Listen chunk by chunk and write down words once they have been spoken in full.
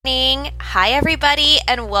Hi, everybody,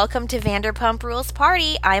 and welcome to Vanderpump Rules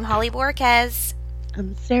Party. I'm Holly Borquez.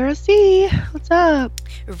 I'm Sarah C. What's up?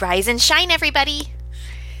 Rise and shine, everybody.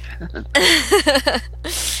 No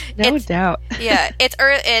it's doubt. yeah,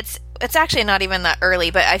 it's actually not even that early,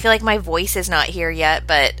 but I feel like my voice is not here yet.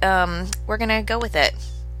 But we're gonna go with it.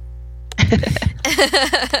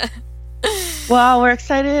 Well, we're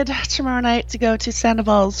excited tomorrow night to go to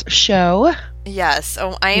Sandoval's show. Yes,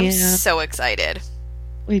 I am so excited.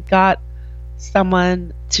 We've got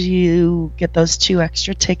someone to get those 2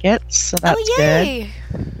 extra tickets, so that's yay.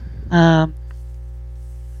 Good.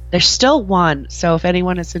 There's still one, so if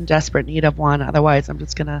anyone is in desperate need of one, otherwise I'm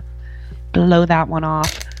just gonna blow that one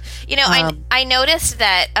off. You know, I noticed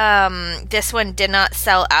that this one did not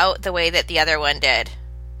sell out the way that the other one did.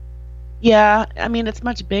 Yeah, I mean, it's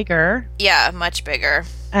much bigger. Yeah, much bigger.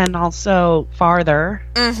 And also farther.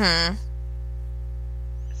 Mm-hmm.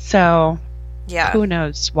 So, yeah. Who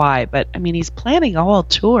knows why, but I mean, he's planning a whole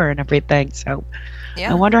tour and everything, so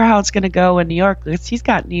yeah. I wonder how it's going to go in New York, because he's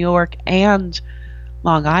got New York and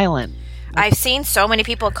Long Island. I've seen so many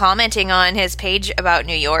people commenting on his page about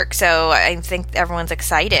New York, so I think everyone's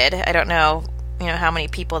excited. I don't know, how many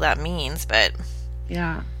people that means, but...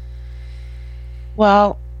 Yeah.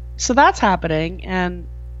 Well, so that's happening, and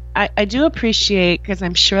I do appreciate, because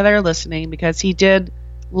I'm sure they're listening, because he did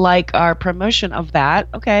like our promotion of that.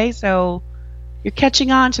 Okay, so you're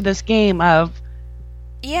catching on to this game of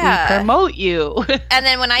we promote you. And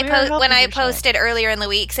then when I posted earlier in the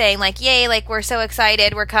week saying like, yay, like we're so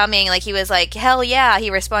excited, we're coming, like he was like, hell yeah, he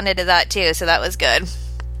responded to that too, so that was good.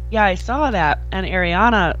 Yeah, I saw that, and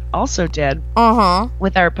Ariana also did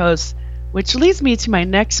with our posts, which leads me to my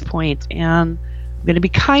next point, and I'm going to be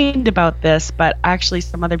kind about this, but actually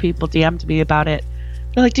some other people DM'd me about it.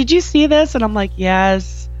 They're like, did you see this? And I'm like,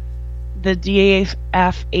 yes, the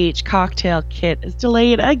DFH cocktail kit is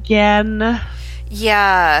delayed again.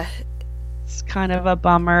 Yeah. It's kind of a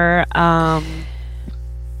bummer. I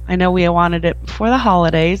know we wanted it before the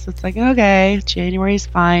holidays. It's like, okay, January's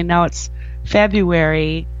fine. Now it's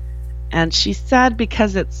February. And she said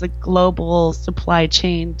because it's a global supply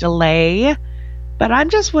chain delay. But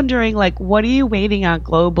I'm just wondering, like, what are you waiting on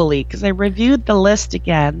globally? Because I reviewed the list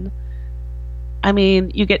again. I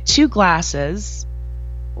mean, you get 2 glasses,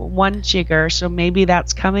 1 jigger, so maybe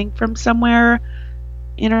that's coming from somewhere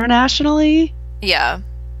internationally. Yeah.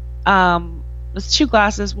 There's 2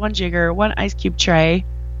 glasses, 1 jigger, 1 ice cube tray,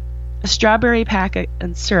 a strawberry packet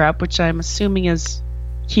and syrup, which I'm assuming is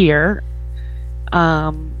here.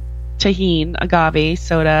 Tahine, agave,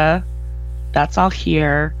 soda, that's all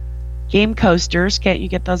here. Game coasters, can't you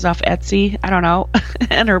get those off Etsy? I don't know.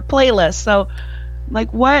 And her playlist. So,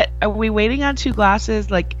 like, what? Are we waiting on 2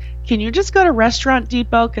 glasses? Like, can you just go to Restaurant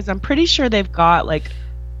Depot? Because I'm pretty sure they've got, like,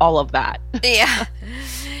 all of that. Yeah.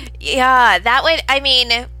 Yeah, that would, I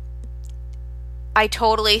mean, I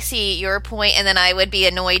totally see your point, and then I would be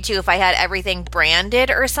annoyed, too, if I had everything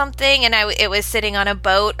branded or something, and it was sitting on a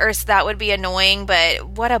boat, or so that would be annoying, but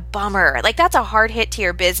what a bummer. Like, that's a hard hit to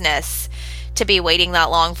your business to be waiting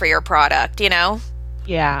that long for your product,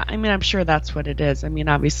 Yeah, I mean, I'm sure that's what it is. I mean,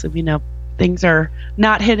 obviously, we know things are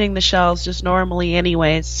not hitting the shelves just normally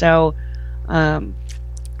anyways, so... but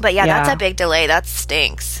yeah, that's a big delay. That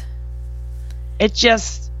stinks. It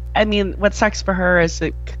just... I mean, what sucks for her is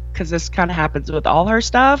because this kind of happens with all her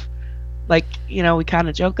stuff. Like, we kind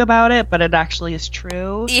of joke about it, but it actually is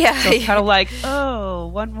true. Yeah. So it's kind of like, oh,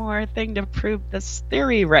 one more thing to prove this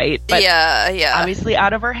theory right. But yeah. obviously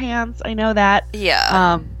out of her hands, I know that.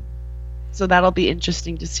 Yeah. So that'll be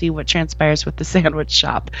interesting to see what transpires with the sandwich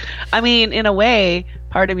shop. I mean, in a way,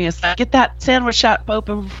 part of me is like, get that sandwich shop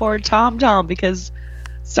open before Tom Tom, because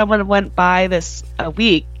someone went by this a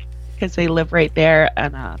week because they live right there,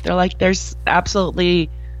 and they're like, there's absolutely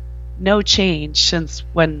no change since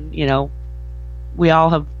when, we all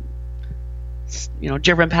have,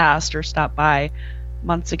 driven past or stopped by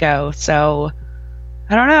months ago. So,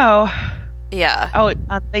 I don't know. Yeah. Oh,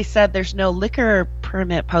 they said there's no liquor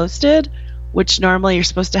permit posted, which normally you're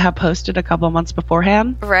supposed to have posted a couple months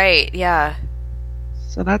beforehand. Right, yeah.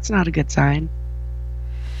 So that's not a good sign.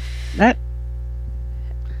 That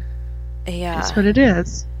is what it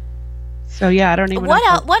is. So yeah, I don't even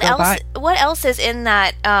know. What else is in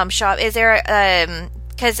that shop? Is there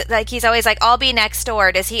because like he's always like, I'll be next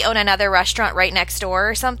door. Does he own another restaurant right next door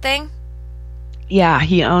or something? Yeah,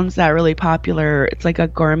 he owns that really popular, it's like a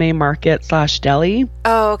gourmet market / deli.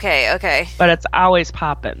 Oh, okay. But it's always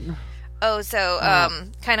popping. Oh, so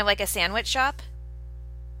kind of like a sandwich shop?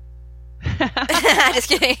 Just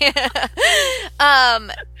kidding.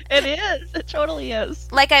 It is. It totally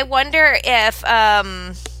is. Like, I wonder if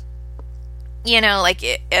like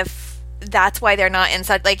if that's why they're not in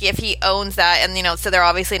such, like if he owns that, and so they're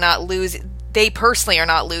obviously not losing, they personally are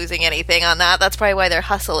not losing anything on that. That's probably why their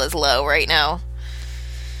hustle is low right now.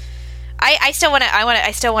 I still want to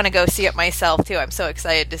I still want to go see it myself too. I'm so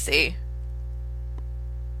excited to see.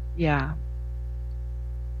 Yeah.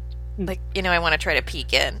 Like, I want to try to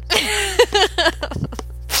peek in.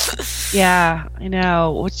 Yeah, I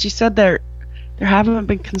know. Well, she said there haven't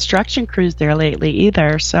been construction crews there lately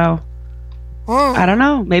either, so I don't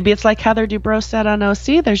know. Maybe it's like Heather Dubrow said on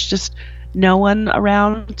OC, there's just no one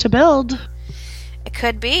around to build. It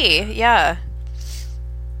could be, yeah.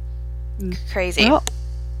 Crazy. Well,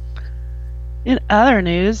 in other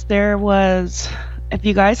news, there was, if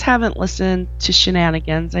you guys haven't listened to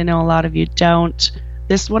Shenanigans, I know a lot of you don't,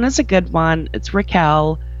 this one is a good one. It's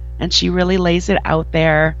Raquel, and she really lays it out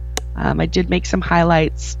there. I did make some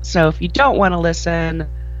highlights, so if you don't want to listen,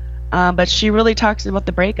 but she really talks about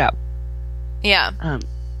the breakup. Yeah.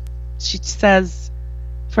 She says,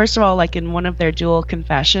 first of all, like in one of their dual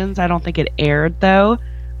confessions, I don't think it aired though,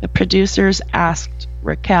 the producers asked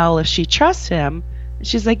Raquel if she trusts him, and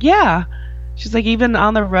she's like, yeah. She's like, even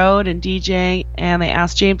on the road and DJing, and they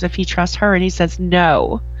asked James if he trusts her, and he says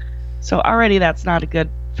no. So already that's not a good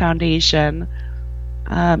foundation.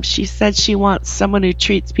 She said she wants someone who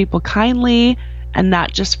treats people kindly and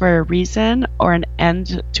not just for a reason or an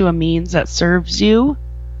end to a means that serves you.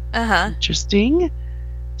 Interesting.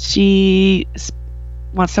 She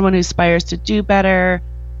wants someone who aspires to do better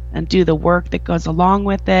and do the work that goes along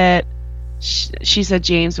with it. She said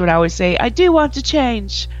James would always say, I do want to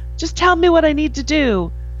change. Just tell me what I need to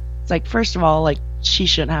do. It's like, first of all, like, she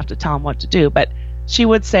shouldn't have to tell him what to do, but she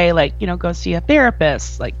would say, like, go see a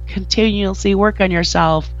therapist, like, continuously work on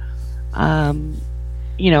yourself. And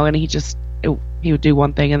he would do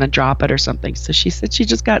one thing and then drop it or something. So she said she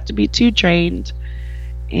just got to be too trained,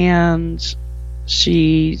 and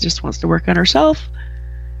she just wants to work on herself.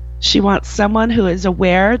 She wants someone who is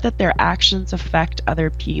aware that their actions affect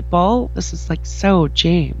other people. This is like so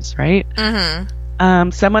James, right?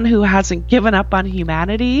 Someone who hasn't given up on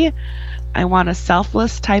humanity. I want a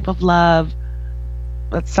selfless type of love.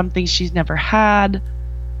 That's something she's never had.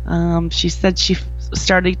 She said she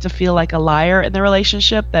started to feel like a liar in the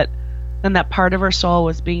relationship, that part of her soul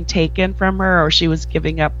was being taken from her, or she was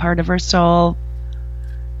giving up part of her soul.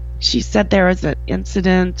 She said there was an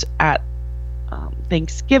incident at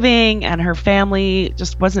Thanksgiving, and her family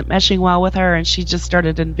just wasn't meshing well with her, and she just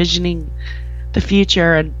started envisioning the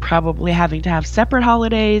future and probably having to have separate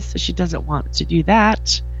holidays, so she doesn't want to do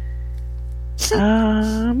that.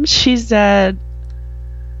 She said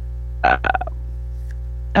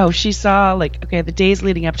she saw, like, okay, the days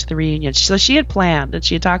leading up to the reunion, so she had planned, and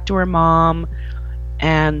she had talked to her mom,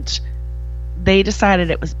 and they decided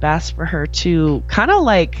it was best for her to kind of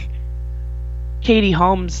like Katie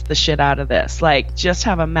Holmes the shit out of this, like, just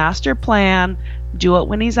have a master plan, do it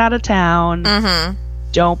when he's out of town,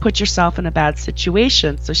 don't put yourself in a bad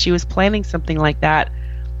situation. So she was planning something like that,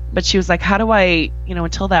 but she was like, how do I,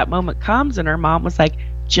 until that moment comes? And her mom was like,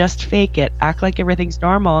 just fake it, act like everything's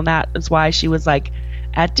normal. And that is why she was like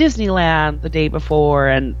at Disneyland the day before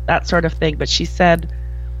and that sort of thing. But she said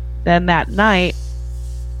then that night,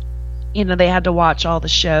 they had to watch all the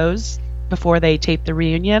shows before they taped the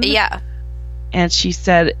reunion. Yeah. And she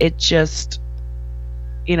said it just,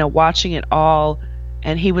 watching it all,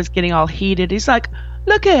 and he was getting all heated. He's like,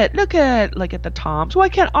 look at the Toms. Why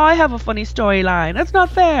can't I have a funny storyline? That's not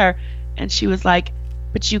fair. And she was like,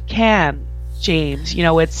 but you can, James.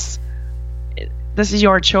 This is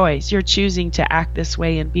your choice. You're choosing to act this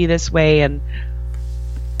way and be this way. And,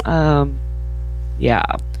 yeah.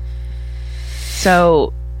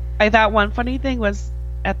 So I thought one funny thing was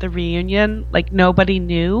at the reunion, like, nobody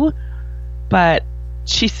knew, but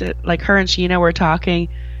she said, like, her and Sheena were talking,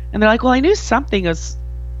 and they're like, well, I knew something was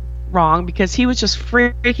wrong because he was just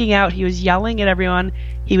freaking out. He was yelling at everyone.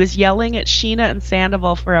 He was yelling at Sheena and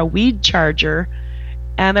Sandoval for a weed charger.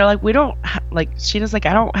 And they're like, Sheena's like,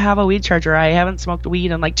 I don't have a weed charger. I haven't smoked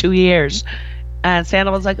weed in like 2 years. And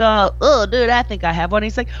Sandoval's like, oh, dude, I think I have one.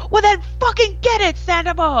 He's like, well, then fucking get it,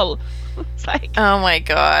 Sandoval. It's like, oh my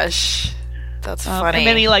gosh. That's funny. And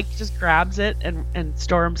then he like just grabs it and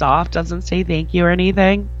storms off, doesn't say thank you or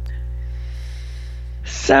anything.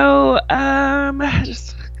 So,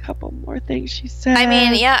 just a couple more things she said.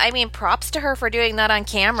 I mean, props to her for doing that on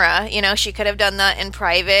camera. She could have done that in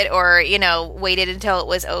private or, waited until it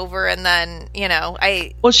was over and then,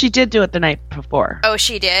 Well, she did do it the night before. Oh,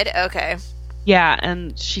 she did? Okay. Yeah,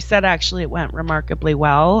 and she said actually it went remarkably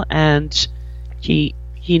well, and he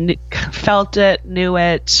felt it, knew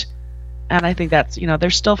it, and I think that's, they're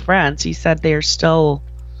still friends. He said they're still,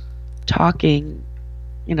 talking,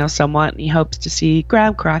 somewhat, and he hopes to see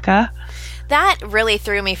Graham Cracker. That really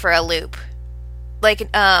threw me for a loop.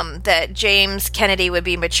 Like, that James Kennedy would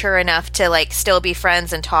be mature enough to, like, still be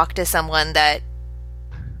friends and talk to someone that,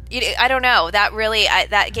 I don't know. That really,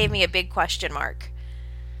 that gave me a big question mark.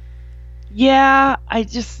 Yeah, I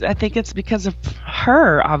think it's because of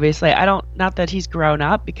her, obviously. Not that he's grown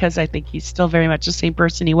up, because I think he's still very much the same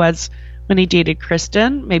person he was when he dated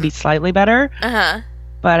Kristen, maybe slightly better. Uh-huh.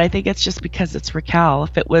 But I think it's just because it's Raquel.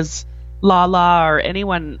 If it was Lala or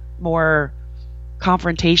anyone more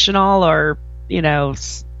confrontational or,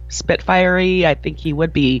 spitfiery, I think he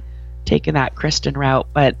would be taking that Kristen route.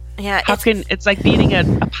 But yeah, it's like beating a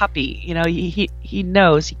puppy. He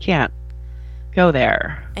knows he can't go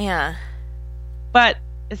there. Yeah. But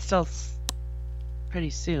it's still pretty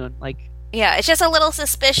soon. Like, yeah, it's just a little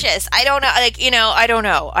suspicious. I don't know. Like, I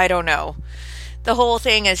don't know. The whole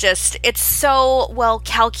thing is just, it's so well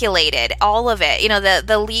calculated. All of it.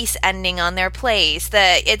 The lease ending on their place.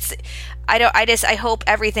 I hope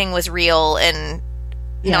everything was real and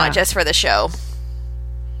not just for the show.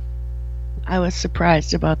 I was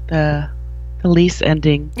surprised about the lease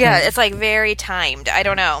ending. Yeah, it's like very timed. I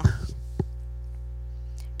don't know.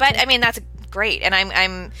 But I mean, that's great. And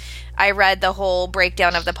I read the whole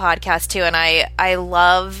breakdown of the podcast too, and I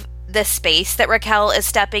love the space that Raquel is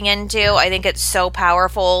stepping into. I think it's so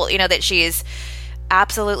powerful, that she's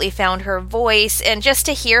absolutely found her voice, and just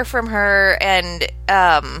to hear from her, and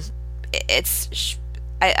I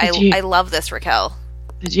love this Raquel.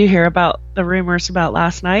 Did you hear about the rumors about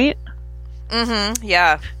last night? Mm-hmm.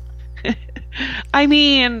 Yeah. I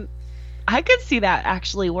mean, I could see that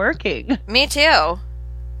actually working. Me too.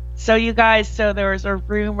 So you guys, there was a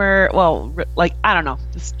rumor, I don't know,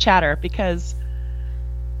 this chatter, because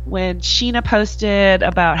when Sheena posted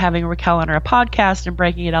about having Raquel on her podcast and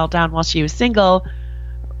breaking it all down while she was single,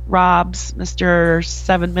 Mr.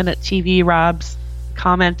 7-Minute TV Robs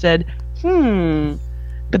commented,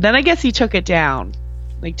 but then I guess he took it down.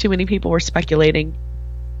 Like, too many people were speculating.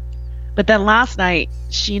 But then last night,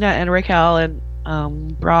 Sheena and Raquel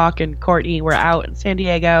and Brock and Courtney were out in San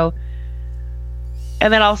Diego.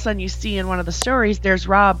 And then all of a sudden you see in one of the stories, there's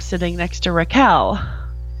Rob sitting next to Raquel.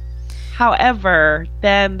 However,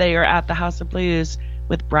 then they are at the House of Blues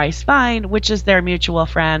with Bryce Vine, which is their mutual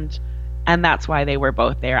friend. And that's why they were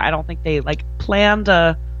both there. I don't think they planned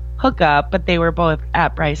a hookup, but they were both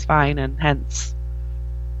at Bryce Vine, and hence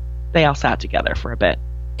they all sat together for a bit.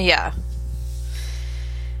 Yeah.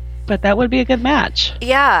 But that would be a good match.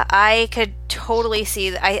 Yeah, I could totally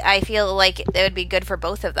see. I feel like it would be good for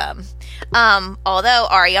both of them. Although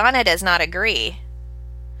Ariana does not agree.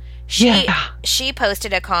 She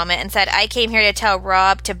posted a comment and said, "I came here to tell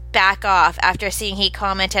Rob to back off after seeing he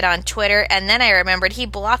commented on Twitter, and then I remembered he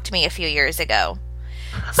blocked me a few years ago."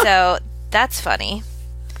 So that's funny.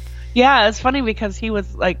 Yeah, it's funny because he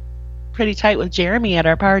was pretty tight with Jeremy at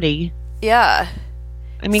our party. Yeah.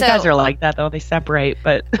 I mean, guys are like that, though. They separate,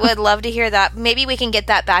 but... Would love to hear that. Maybe we can get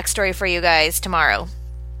that backstory for you guys tomorrow.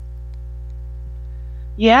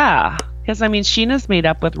 Yeah. Because, I mean, Sheena's made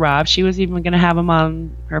up with Rob. She was even going to have him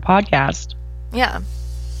on her podcast. Yeah.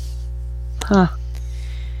 Huh.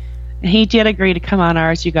 He did agree to come on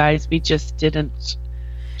ours, you guys. We just didn't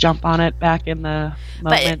jump on it back in the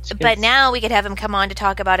moment. But now we could have him come on to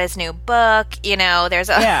talk about his new book. He has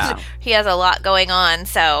a lot going on,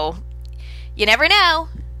 so... You never know.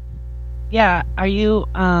 Yeah, are you,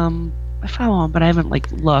 I follow him, but I haven't,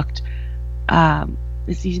 looked.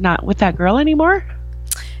 Is he not with that girl anymore?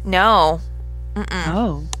 No. Mm-mm.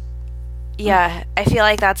 Oh. Yeah, I feel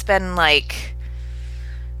like that's been,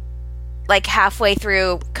 halfway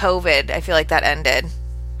through COVID, I feel like that ended.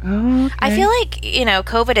 Oh, okay. I feel like,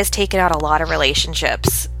 COVID has taken out a lot of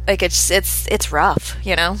relationships. It's rough,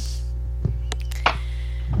 Yeah,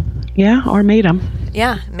 or made them.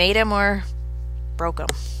 Yeah, made him or... broke them.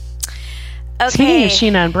 Okay. Speaking of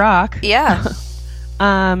Sheena and Brock, yeah,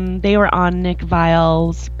 they were on Nick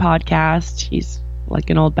Viall's podcast. He's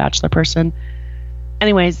an old Bachelor person.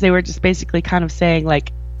 Anyways, they were just basically kind of saying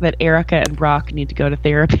that Erica and Brock need to go to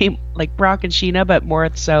therapy, like Brock and Sheena, but more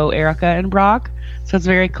so Erica and Brock. So it's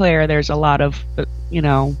very clear there's a lot of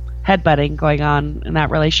headbutting going on in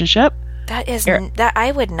that relationship. That is that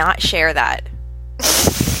I would not share that.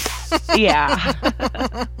 Yeah.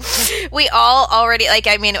 We all already,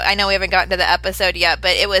 I know we haven't gotten to the episode yet,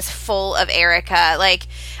 but it was full of Erica.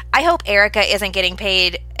 I hope Erica isn't getting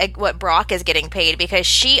paid what Brock is getting paid, because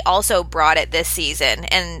she also brought it this season.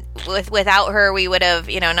 And without her, we would have,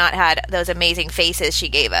 not had those amazing faces she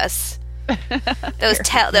gave us. Those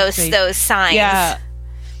signs. Yeah.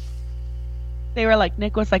 they were like,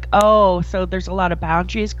 Nick was like, oh, so there's a lot of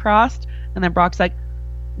boundaries crossed, and then Brock's like,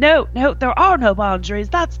 no, there are no boundaries.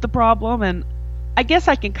 That's the problem. And I guess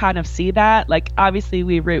I can kind of see that. Like, obviously,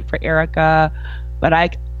 we root for Erica, but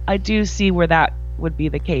I do see where that would be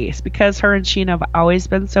the case because her and Sheena have always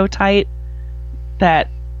been so tight that,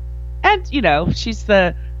 and she's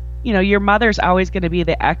the, your mother's always going to be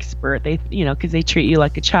the expert. They, because they treat you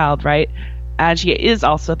like a child, right? And she is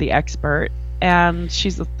also the expert, and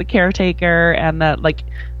she's the caretaker, and the like,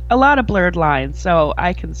 a lot of blurred lines. So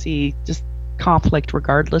I can see just conflict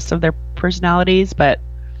regardless of their personalities, but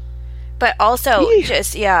also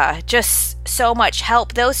just so much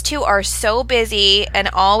help. Those two are so busy and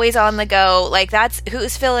always on the go. Like, that's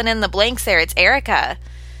who's filling in the blanks there. It's Erica.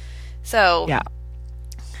 So yeah,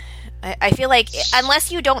 I feel like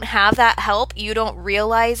unless you don't have that help, you don't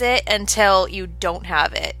realize it until you don't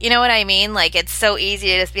have it. You know what I mean? Like, it's so easy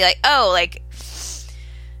to just be like, oh, like,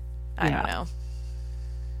 I don't know.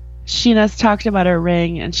 Sheena's talked about her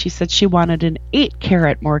ring, and she said she wanted an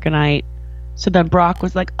 8-carat morganite. So then Brock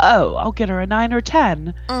was like, oh, I'll get her a 9 or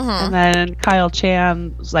 10. Mm-hmm. And then Kyle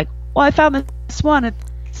Chan was like, well, I found this one.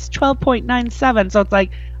 It's 12.97. So it's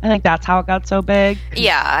like, I think that's how it got so big.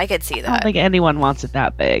 Yeah, I could see that. I don't think anyone wants it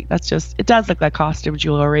that big. That's just, it does look like costume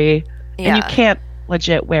jewelry. Yeah. And you can't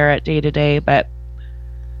legit wear it day to day. But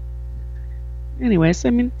anyways,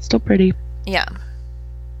 I mean, still pretty. Yeah.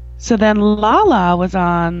 So then Lala was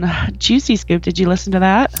on Juicy Scoop. Did you listen to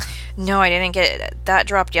that? No, I didn't get it. That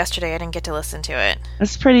dropped yesterday. I didn't get to listen to it.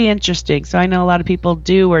 It's pretty interesting. So I know a lot of people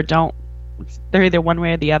do or don't. They're either one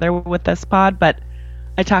way or the other with this pod, but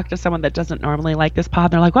I talked to someone that doesn't normally like this pod.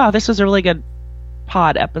 And they're like, wow, this was a really good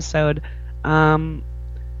pod episode.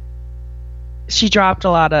 She dropped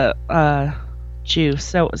a lot of juice,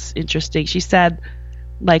 so it was interesting. She said,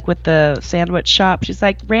 like with the sandwich shop, she's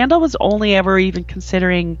like, Randall was only ever even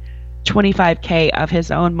considering $25K of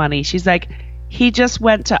his own money. She's like, he just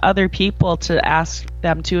went to other people to ask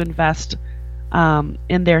them to invest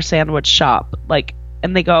in their sandwich shop. Like,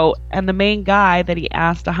 and they go, and the main guy that he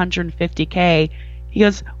asked $150K, he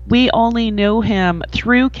goes, we only knew him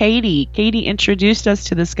through Katie. Katie introduced us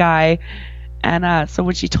to this guy. And so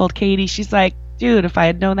when she told Katie, she's like, dude, if I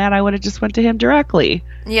had known that, I would have just went to him directly.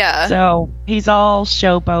 Yeah. So he's all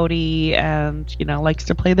showboaty and, likes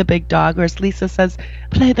to play the big dog. Or as Lisa says,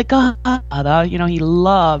 play the godfather. He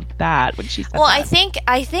loved that when she said well, that.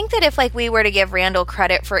 I think that if, like, we were to give Randall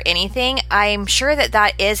credit for anything, I'm sure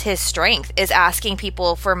that is his strength, is asking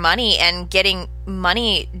people for money and getting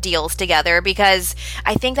money deals together, because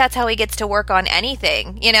I think that's how he gets to work on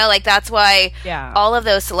anything. Like, that's why all of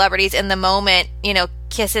those celebrities in the moment,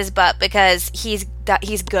 kiss his butt, because he's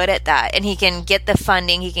good at that, and he can get the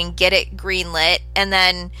funding, he can get it greenlit, and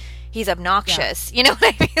then he's obnoxious. You know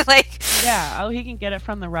what I mean? Like, he can get it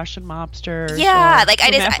from the Russian mobsters. Yeah, like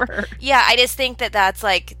I just think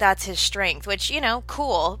that's his strength, which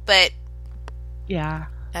cool, but yeah,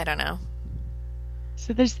 I don't know.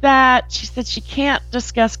 So there's that. She said she can't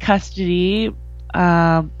discuss custody,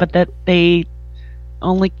 but that they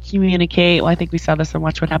only communicate. Well, I think we saw this on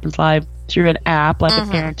Watch What Happens Live through an app, like a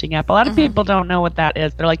parenting app. A lot of people don't know what that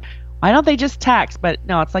is. They're like, why don't they just text? But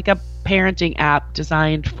no, it's like a parenting app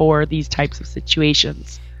designed for these types of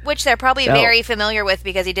situations. Which they're probably very familiar with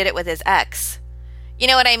because he did it with his ex. You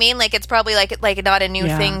know what I mean? Like, it's probably like not a new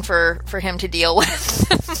thing for him to deal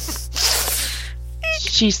with.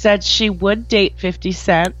 She said she would date 50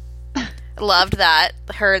 Cent. Loved that.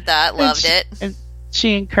 Heard that. Loved it. And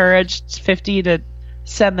she encouraged 50 to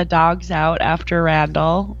send the dogs out after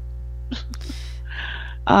Randall.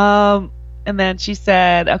 And then she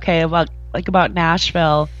said, okay, about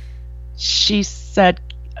Nashville, she said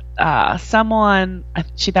someone,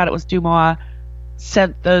 she thought it was Dumois,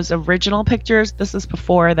 sent those original pictures. This is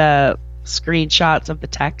before the screenshots of the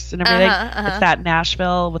text and everything. It's that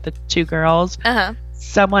Nashville with the two girls.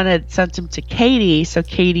 Someone had sent them to Katie, so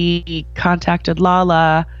Katie contacted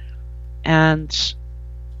Lala, and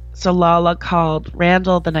so Lala called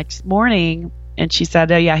Randall the next morning, and she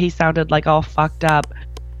said, oh yeah, he sounded like all fucked up.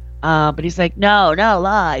 But he's like, no,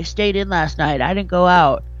 lie. I stayed in last night. I didn't go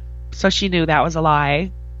out. So she knew that was a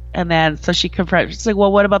lie. And then, so she confronted, she's like,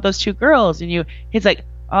 well, what about those two girls? And he's like,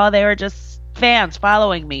 oh, they were just fans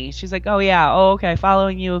following me. She's like, oh yeah, okay,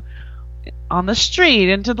 following you on the street,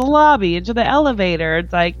 into the lobby, into the elevator.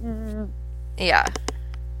 It's like, yeah.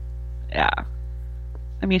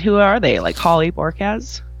 I mean, who are they? Like Holly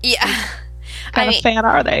Borkaz? Yeah. What kind of fan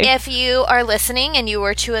are they? If you are listening and you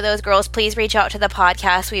were two of those girls, please reach out to the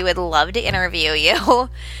podcast. We would love to interview you.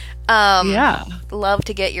 Love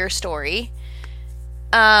to get your story.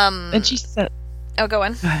 And she said, oh, go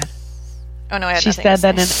on. Go ahead. Oh no, I had she nothing said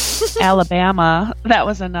to that say. Alabama. That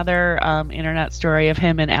was another internet story of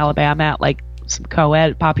him in Alabama at like some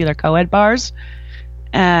popular co-ed bars.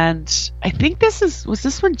 And I think was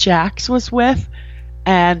this when Jax was with?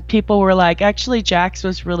 And people were like, actually, Jax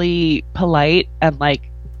was really polite and like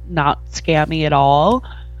not scammy at all,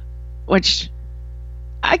 which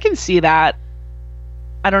I can see that.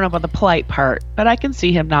 I don't know about the polite part, but I can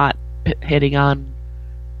see him not hitting on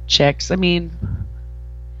chicks. I mean,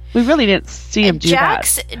 we really didn't see him do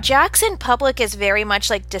that. Jax in public is very much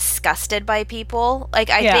like disgusted by people. Like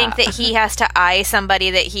I think that he has to eye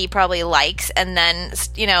somebody that he probably likes and then,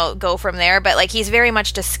 you know, go from there. But like he's very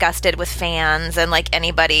much disgusted with fans and like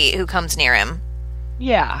anybody who comes near him.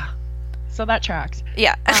 Yeah. So that tracks.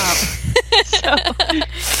 Yeah. So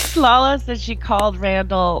Lala said she called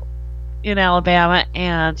Randall in Alabama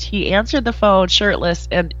and he answered the phone shirtless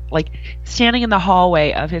and like standing in the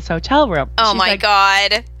hallway of his hotel room. Oh my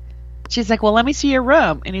God. She's like, well, let me see your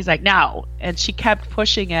room. And he's like, no. And she kept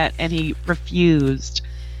pushing it and he refused.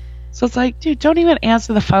 So it's like, dude, don't even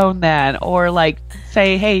answer the phone then. Or like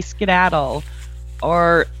say, hey, skedaddle.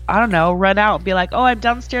 Or I don't know, run out and be like, oh, I'm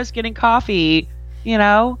downstairs getting coffee, you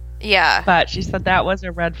know? Yeah. But she said that was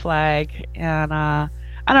a red flag. And I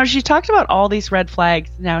don't know, she talked about all these red flags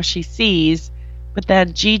now she sees. But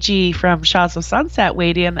then Gigi from Shots of Sunset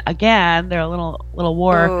weighed in again. They're a little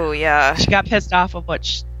war. Oh, yeah. She got pissed off of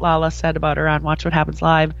what Lala said about her on Watch What Happens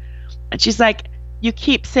Live. And she's like, you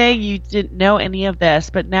keep saying you didn't know any of this,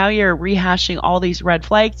 but now you're rehashing all these red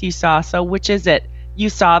flags you saw. So which is it? You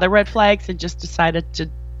saw the red flags and just decided to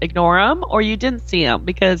ignore them, or you didn't see them?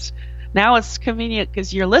 Because now it's convenient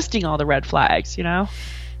because you're listing all the red flags, you know?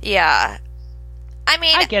 Yeah. I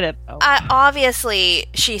mean, I get it, though. Obviously,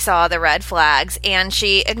 she saw the red flags and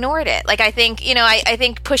she ignored it. Like, I think, you know, I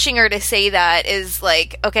think pushing her to say that is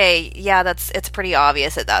like, okay, yeah, it's pretty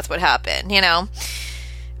obvious that that's what happened, you know?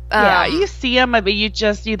 Yeah, you see them, but you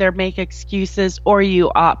just either make excuses or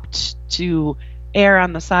you opt to err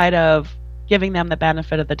on the side of giving them the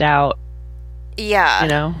benefit of the doubt. Yeah. You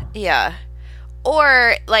know? Yeah.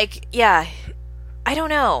 Or, like, yeah, I don't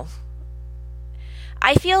know.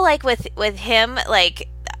 I feel like with him, like,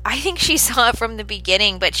 I think she saw it from the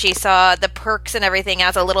beginning, but she saw the perks and everything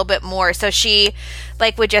as a little bit more. So she,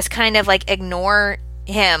 like, would just kind of, like, ignore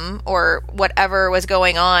him or whatever was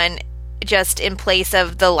going on just in place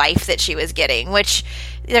of the life that she was getting, which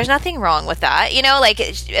there's nothing wrong with that, you know, like,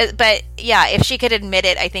 but yeah, if she could admit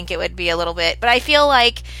it, I think it would be a little bit, but I feel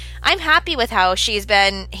like I'm happy with how she's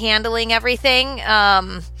been handling everything.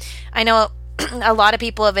 I know a lot of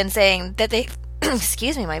people have been saying that they,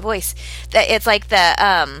 excuse me, my voice, that it's like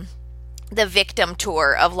the victim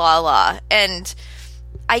tour of Lala, and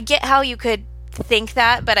I get how you could think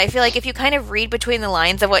that, but I feel like if you kind of read between the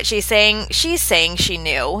lines of what she's saying she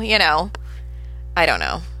knew, you know. I don't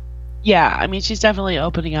know. Yeah, I mean, she's definitely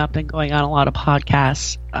opening up and going on a lot of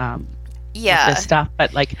podcasts with this stuff,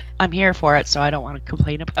 but like, I'm here for it, so I don't want to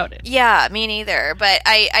complain about it. Yeah, me neither, but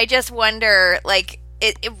I just wonder, like,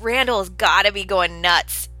 Randall's got to be going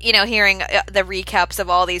nuts, you know, hearing the recaps of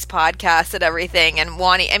all these podcasts and everything, and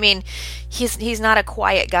wanting, I mean, he's not a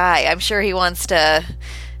quiet guy. I'm sure he wants to,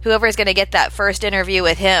 whoever's going to get that first interview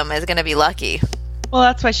with him is going to be lucky. Well,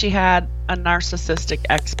 that's why she had a narcissistic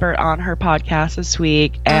expert on her podcast this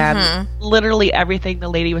week, and literally everything the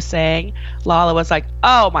lady was saying, Lala was like,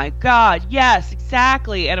 oh my God, yes,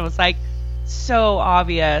 exactly. And it was like so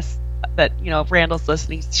obvious that, you know, if Randall's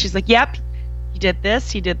listening, she's like, yep, he did this,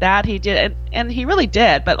 he did that, he did, and he really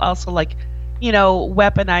did, but also like, you know,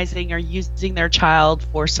 weaponizing or using their child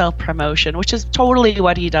for self-promotion, which is totally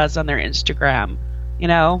what he does on their Instagram, you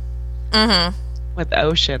know, with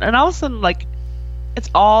Ocean. And all of a sudden, like, it's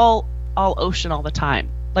all Ocean all the time.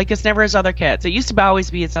 Like, it's never his other kids. It used to always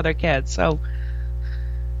be his other kids. So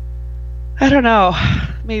I don't know.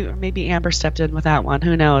 Maybe Amber stepped in with that one.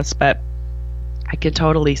 Who knows? But I can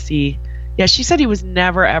totally see. Yeah, she said he was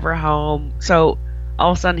never ever home. So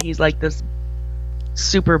all of a sudden he's like this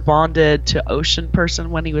super bonded to Ocean person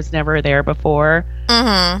when he was never there before.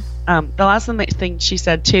 The last thing she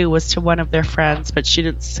said too was to one of their friends, but she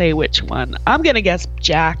didn't say which one. I'm gonna guess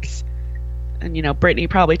Jax. And, you know, Brittany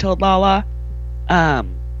probably told Lala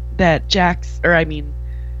that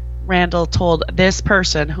Randall told this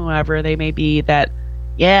person, whoever they may be, that,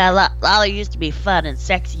 yeah, Lala used to be fun and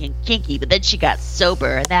sexy and kinky, but then she got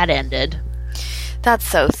sober and that ended. That's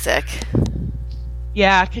so sick.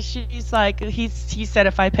 Yeah, because she's like, he said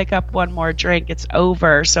if I pick up one more drink, it's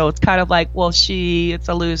over. So it's kind of like, well, it's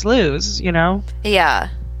a lose-lose, you know? Yeah.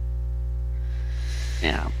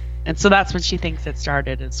 Yeah. And so that's when she thinks it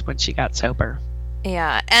started, is when she got sober.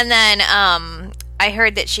 Yeah. And then I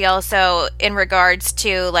heard that she also, in regards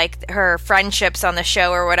to like her friendships on the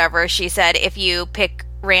show or whatever, she said if you pick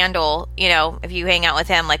Randall, you know, if you hang out with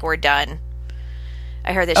him, like we're done.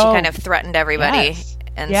 I heard that she kind of threatened everybody. Yes.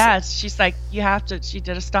 And yes, she's like, you have to. She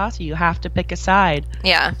did a Stassi. You have to pick a side.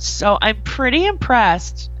 Yeah. So I'm pretty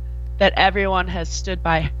impressed that everyone has stood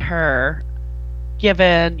by her.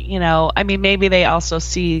 Given, you know, I mean, maybe they also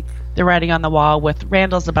see the writing on the wall with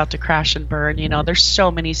Randall's about to crash and burn. You know, there's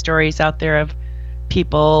so many stories out there of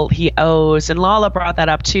people he owes, and Lala brought that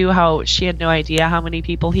up too, how she had no idea how many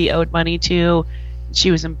people he owed money to.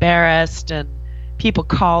 She was embarrassed, and people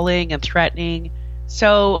calling and threatening.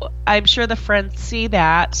 So I'm sure the friends see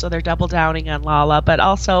that, so they're double downing on Lala, but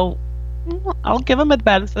also I'll give them the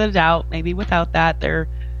benefit of the doubt. Maybe without that, they're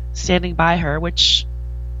standing by her, which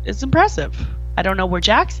is impressive. I don't know where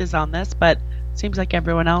Jax is on this, but it seems like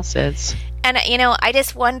everyone else is. And, you know, I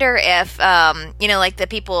just wonder if, you know, like the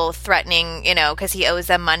people threatening, you know, because he owes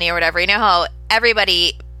them money or whatever, you know how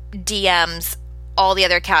everybody DMs all the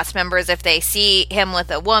other cast members if they see him with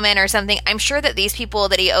a woman or something. I'm sure that these people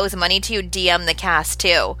that he owes money to DM the cast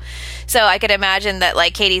too. So I could imagine that,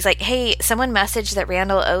 like, Katie's like, hey, someone messaged that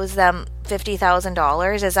Randall owes them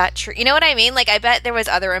 $50,000. Is that true? You know what I mean? Like, I bet there was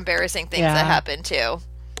other embarrassing things that happened too.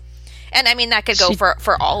 And I mean, that could go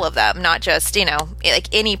for all of them, not just, you know, like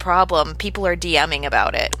any problem, people are DMing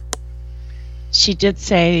about it. She did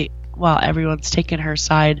say, well, everyone's taking her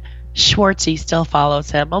side, Schwartzy still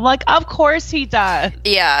follows him. I'm like, of course he does.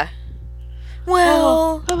 Yeah.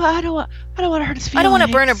 Well, I don't want to hurt his feelings. I don't want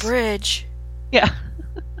to burn a bridge. Yeah.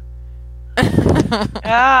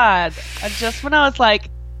 God. And just when I was like,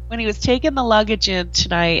 when he was taking the luggage in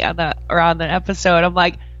tonight on the episode, I'm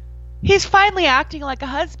like, he's finally acting like a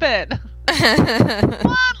husband.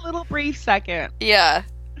 One little brief second. Yeah.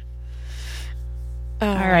 Oh,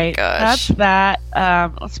 all right. Gosh. That's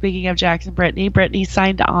that. Speaking of Jax and Brittany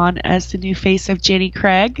signed on as the new face of Jenny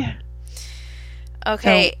Craig.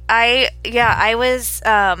 Okay. So, I was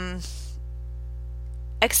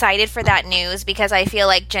excited for that news because I feel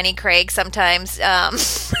like Jenny Craig sometimes,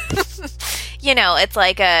 you know, it's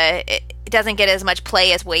like it doesn't get as much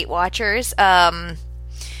play as Weight Watchers.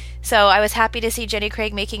 So I was happy to see Jenny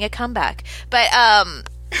Craig making a comeback. But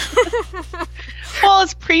well,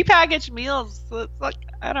 it's prepackaged meals, so it's like,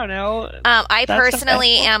 I don't know. I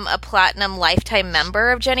personally am a platinum lifetime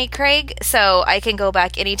member of Jenny Craig, so I can go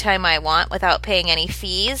back anytime I want without paying any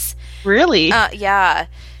fees. Really? Yeah.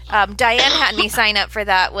 Diane had me sign up for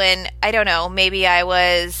that when, I don't know, maybe I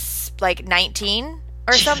was like 19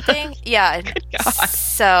 or something. Yeah. Good God.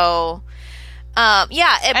 So...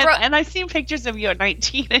 yeah, and I've seen pictures of you at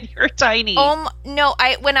 19 and you're tiny. No,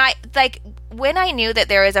 when I knew that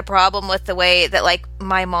there was a problem with the way that, like,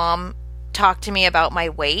 my mom talked to me about my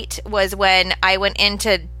weight was when I went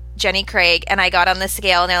into Jenny Craig and I got on the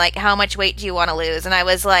scale and they're like, how much weight do you want to lose? And I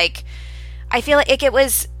was like, I feel like it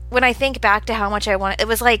was, when I think back to how much I wanted, it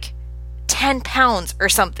was like 10 pounds or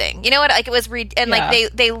something. You know what? Like, it was,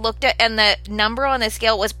 like, they looked at, and the number on the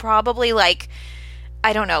scale was probably like,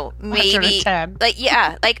 I don't know, maybe, like,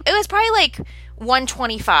 yeah, like, it was probably, like,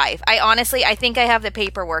 125. I think I have the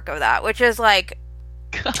paperwork of that, which is, like,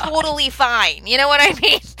 God. Totally fine. You know what I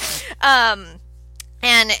mean?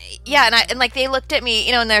 And, yeah, and like, they looked at me,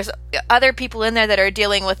 you know, and there's other people in there that are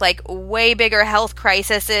dealing with, like, way bigger health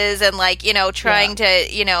crises and, like, you know, trying to,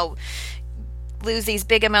 you know, lose these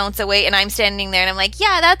big amounts of weight, and I'm standing there, and I'm like,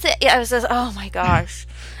 yeah, that's it. I was just, oh, my gosh.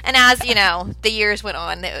 And as, you know, the years went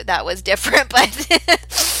on, that was different,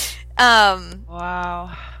 but,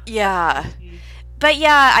 wow. Yeah. But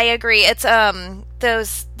yeah, I agree. It's,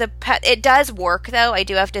 it does work, though. I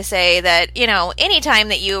do have to say that, you know, anytime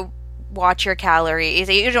that you watch your calories,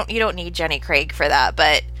 you don't need Jenny Craig for that,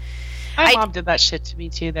 but. My mom did that shit to me,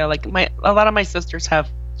 too, though. Like, a lot of my sisters have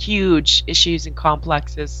huge issues and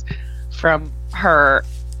complexes from her.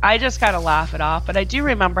 I just kind of laugh it off, but I do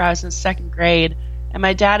remember I was in second grade, and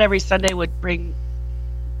my dad every Sunday would bring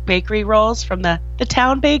bakery rolls from the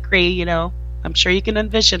town bakery, you know. I'm sure you can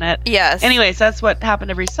envision it. Yes. Anyways, that's what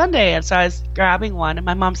happened every Sunday. And so I was grabbing one, and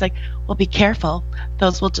my mom's like, well, be careful.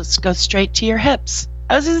 Those will just go straight to your hips.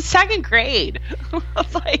 I was in second grade. I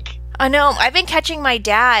was like... I know. I've been catching my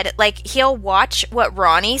dad, like, he'll watch what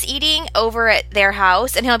Ronnie's eating over at their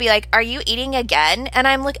house, and he'll be like, are you eating again? And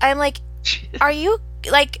I'm like, are you,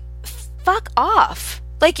 like, fuck off.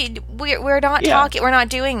 Like, we're not talking, we're not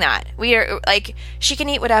doing that. We are, like, she can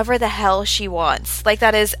eat whatever the hell she wants. Like,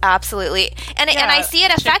 that is absolutely, and I see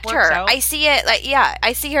it affect her. I see it, like,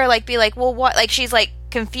 I see her, like, be like, well, what, like, she's, like,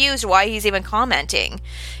 confused why he's even commenting.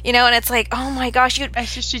 You know, and it's like, oh my gosh,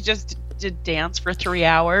 she just did dance for 3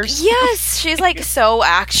 hours. Yes, she's like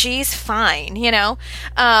she's fine, and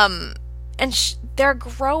they're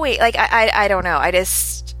growing. Like I don't know. I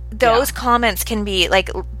just those comments can be like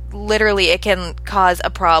literally it can cause a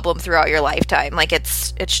problem throughout your lifetime. Like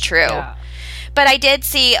it's true. Yeah. But I did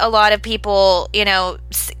see a lot of people,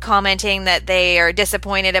 commenting that they are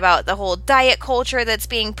disappointed about the whole diet culture that's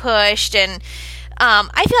being pushed, and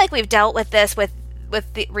I feel like we've dealt with this with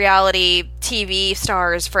the reality TV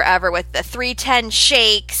stars forever, with the 310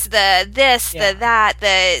 shakes, the that,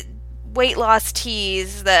 the weight loss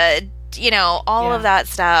teas, the all of that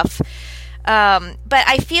stuff. But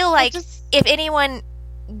I feel like if anyone,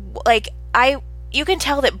 like you can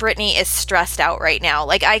tell that Brittany is stressed out right now.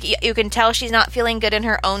 Like you can tell she's not feeling good in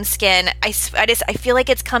her own skin. I feel like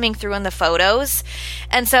it's coming through in the photos.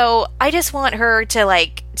 And so I just want her to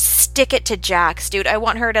like stick it to Jax, dude. I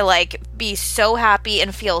want her to like be so happy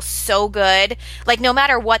and feel so good. Like no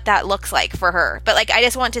matter what that looks like for her. But like I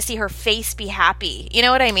just want to see her face be happy. You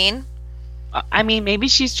know what I mean? I mean, maybe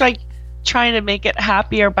she's like trying to make it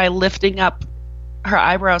happier by lifting up her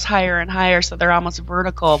eyebrows higher and higher so they're almost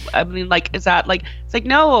vertical. I mean, like, is that like, it's like,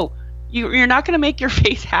 no, you're not going to make your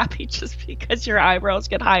face happy just because your eyebrows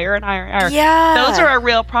get higher and higher and higher. Yeah. Those are a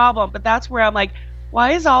real problem. But that's where I'm like,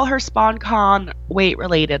 why is all her SponCon weight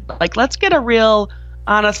related? Like, let's get a real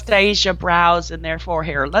Anastasia brows in there for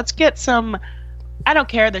her. Let's get some, I don't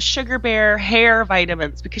care, the Sugar Bear hair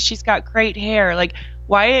vitamins because she's got great hair. Like,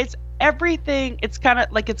 why is everything, it's kind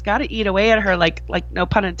of like it's got to eat away at her, like no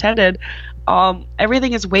pun intended.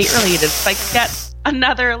 Everything is weight related. It's like get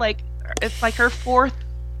another, like it's like her 4th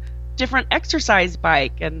different exercise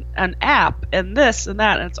bike and an app and this and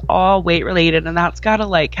that, and it's all weight related, and that's got to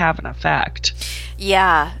like have an effect.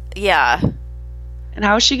 Yeah. And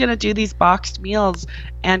how is she gonna do these boxed meals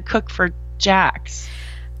and cook for Jax?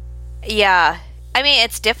 Yeah, I mean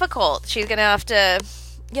it's difficult. She's gonna have to.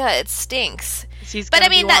 Yeah, it stinks. But I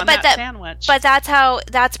mean that sandwich. But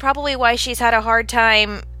that's probably why she's had a hard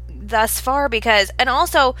time thus far, because, and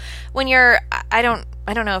also when I don't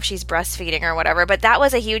know if she's breastfeeding or whatever, but that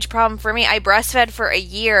was a huge problem for me. I breastfed for a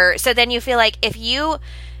year, so then you feel like if you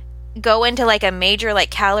go into like a major like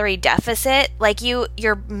calorie deficit, like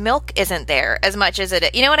your milk isn't there as much as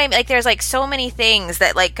it, you know what I mean? Like there's like so many things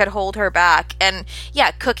that like could hold her back. And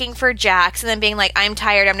yeah, cooking for Jax and then being like, I'm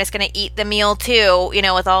tired, I'm just gonna eat the meal too,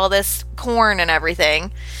 with all this corn and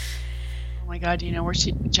everything. Oh my god, do you know where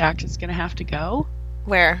Jax is gonna have to go?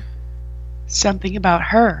 Where? Something about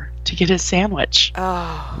her to get his sandwich.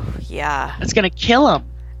 Oh yeah, it's gonna kill him.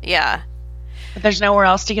 Yeah. But there's nowhere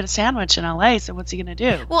else to get a sandwich in LA, so what's he gonna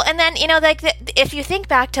do? Well, and then like if you think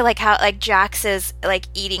back to like how like Jax's like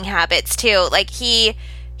eating habits too, like he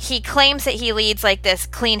claims that he leads like this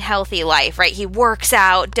clean, healthy life, right? He works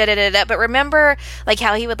out, But remember like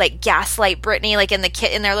how he would like gaslight Brittany like in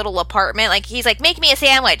their little apartment, like he's like, make me a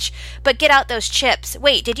sandwich, but get out those chips.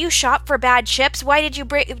 Wait, did you shop for bad chips? Why did you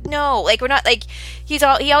no, like we're not like he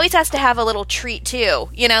always has to have a little treat too,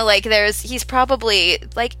 like he's probably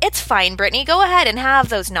like, it's fine, Brittany, go ahead and have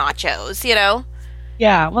those nachos,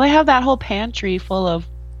 Yeah, well, they have that whole pantry full of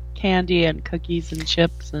candy and cookies and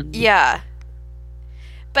chips and yeah.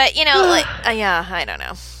 But, like, yeah, I don't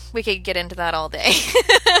know. We could get into that all day.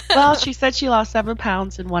 Well, she said she lost 7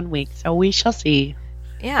 pounds in 1 week, so we shall see.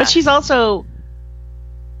 Yeah. But she has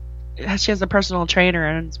a personal trainer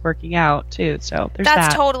and is working out, too, so there's That's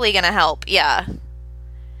that. totally going to help, yeah.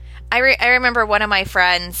 I remember one of my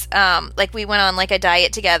friends, like, we went on, like, a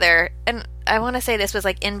diet together, and I want to say this was,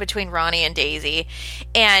 like, in between Ronnie and Daisy,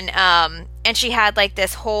 and she had, like,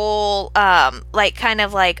 this whole, like, kind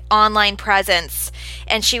of, like, online presence,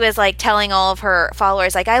 and she was, like, telling all of her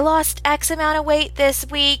followers, like, I lost X amount of weight this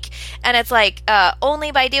week, and it's, like,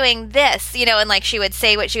 only by doing this, and, like, she would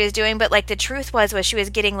say what she was doing, but, like, the truth was she was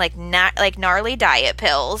getting, like, gnarly diet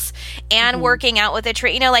pills, and working out with a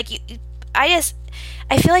trainer, like,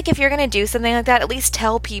 I feel like if you're going to do something like that, at least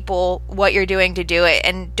tell people what you're doing to do it,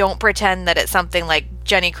 and don't pretend that it's something like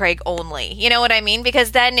Jenny Craig only. You know what I mean?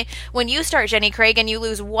 Because then when you start Jenny Craig and you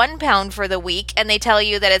lose 1 pound for the week, and they tell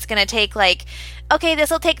you that it's going to take like, okay,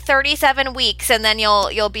 this will take 37 weeks, and then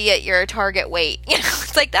you'll be at your target weight.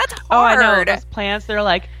 It's like, that's hard. Oh, I know. Those plans, they're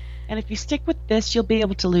like, and if you stick with this, you'll be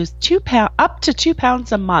able to lose up to 2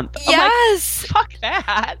 pounds a month. Yes. I'm like, fuck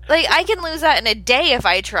that. Like, I can lose that in a day if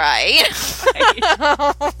I try.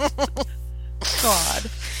 God.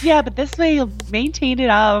 Yeah, but this way you'll maintain it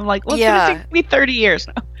up. I'm like, well, it's going to take me 30 years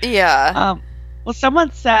now. Yeah. Well,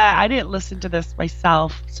 someone said, I didn't listen to this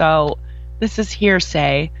myself, so this is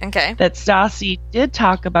hearsay. Okay. That Stassi did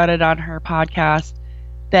talk about it on her podcast,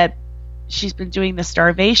 that she's been doing the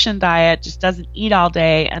starvation diet, just doesn't eat all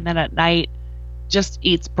day, and then at night just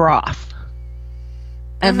eats broth.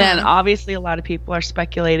 And then obviously a lot of people are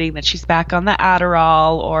speculating that she's back on the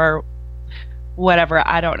Adderall or whatever.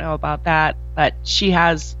 I don't know about that, but she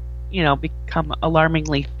has, become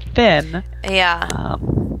alarmingly thin. Yeah.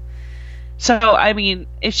 So, I mean,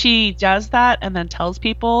 if she does that and then tells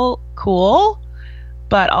people, cool,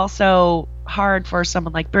 but also hard for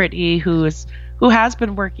someone like Brittany who has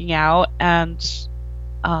been working out and,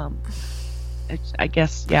 I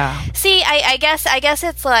guess, yeah. See, I guess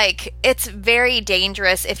it's like, it's very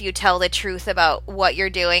dangerous if you tell the truth about what you're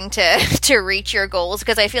doing to reach your goals,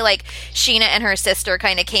 because I feel like Scheana and her sister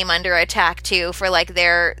kind of came under attack too for like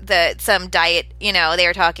some diet, they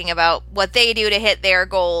were talking about what they do to hit their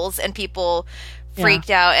goals, and people freaked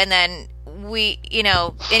out. And then we,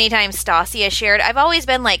 anytime Stassi has shared, I've always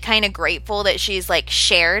been like kind of grateful that she's like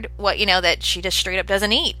shared what, that she just straight up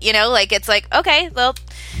doesn't eat, like it's like, okay, well,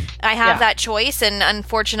 I have that choice, and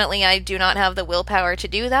unfortunately I do not have the willpower to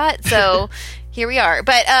do that, so here we are.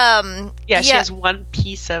 But she has one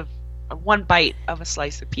bite of a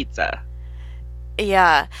slice of pizza.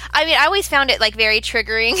 Yeah. I mean, I always found it like very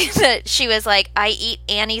triggering that she was like, I eat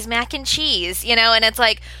Annie's mac and cheese, and it's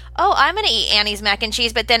like, oh, I'm going to eat Annie's mac and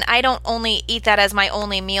cheese, but then I don't only eat that as my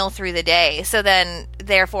only meal through the day. So then,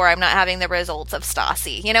 therefore, I'm not having the results of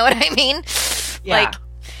Stassi. You know what I mean? Yeah.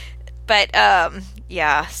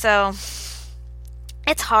 So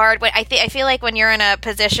it's hard. But I feel like when you're in a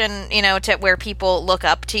position, to where people look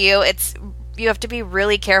up to you, you have to be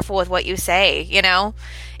really careful with what you say,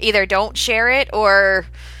 Either don't share it or,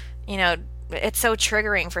 it's so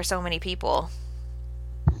triggering for so many people.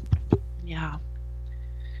 Yeah.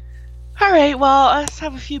 All right, well, let's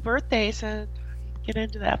have a few birthdays and get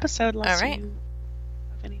into the episode unless you have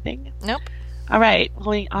anything. Nope. All right.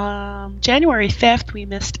 Well, January 5th, we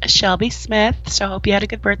missed Shelby Smith, so I hope you had a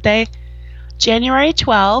good birthday. January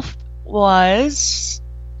 12th was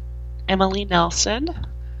Emily Nelson.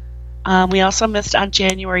 We also missed on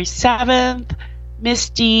January 7th,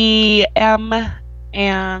 Misty M.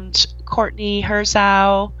 and Courtney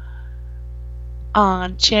Herzog.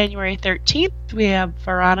 On January 13th, we have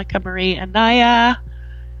Veronica Marie Anaya.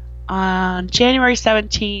 On January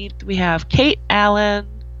 17th, we have Kate Allen,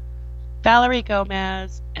 Valerie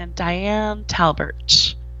Gomez, and Diane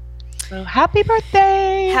Talbert. So happy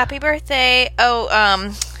birthday! Happy birthday!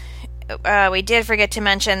 Oh, we did forget to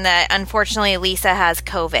mention that unfortunately Lisa has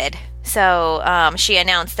COVID. So she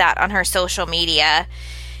announced that on her social media,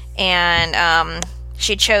 and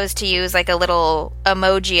she chose to use like a little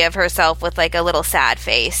emoji of herself with like a little sad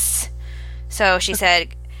face. So she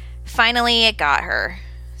said, finally it got her.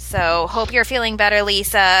 So hope you're feeling better,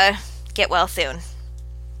 Lisa. Get well soon.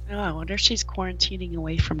 Oh, I wonder if she's quarantining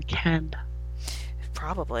away from Ken.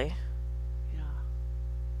 Probably. Yeah.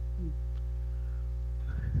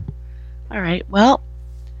 All right, well.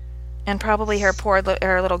 And probably her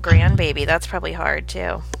little grandbaby. That's probably hard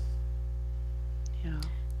too. Yeah.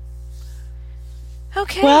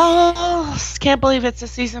 Okay. Well, can't believe it's the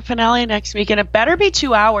season finale next week, and it better be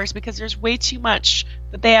 2 hours because there's way too much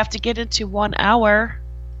that they have to get into 1 hour.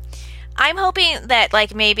 I'm hoping that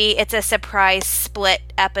like maybe it's a surprise split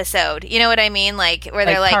episode. You know what I mean? Like where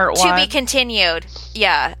they're like to be continued.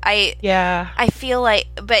 Yeah. I feel like,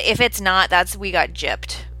 but if it's not, we got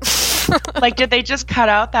gypped. Like, did they just cut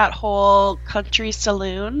out that whole country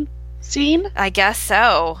saloon scene? I guess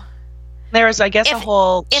so. There was, I guess, a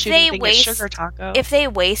whole shooting thing at Sugar Taco. If they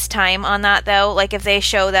waste time on that, though, like if they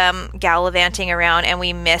show them gallivanting around and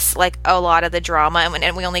we miss like a lot of the drama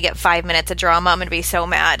and we only get 5 minutes of drama, I'm going to be so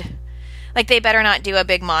mad. Like, they better not do a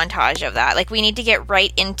big montage of that. Like, we need to get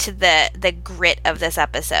right into the grit of this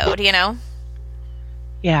episode,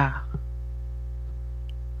 Yeah.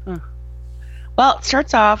 Well, it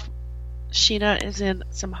starts off, Scheana is in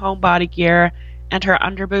some homebody gear, and her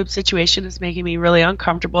underboob situation is making me really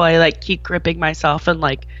uncomfortable. I, like, keep gripping myself and,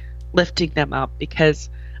 like, lifting them up because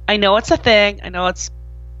I know it's a thing. I know it's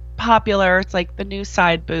popular. It's, like, the new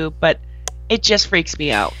side boob, but it just freaks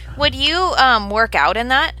me out. Would you work out in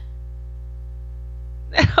that?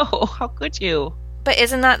 No, how could you? But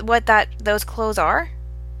isn't that what those clothes are?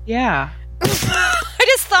 Yeah. I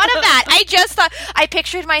just thought of that. I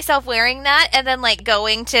pictured myself wearing that and then like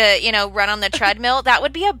going to, run on the treadmill. That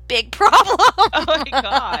would be a big problem. Oh my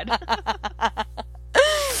god.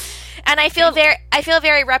 And I feel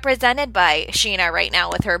very represented by Scheana right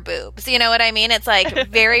now with her boobs. You know what I mean? It's like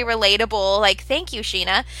very relatable. Like, thank you,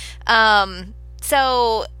 Scheana.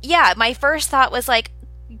 So yeah, my first thought was like,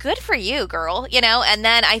 good for you, girl, and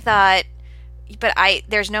then I thought, but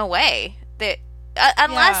there's no way that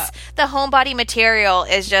unless the homebody material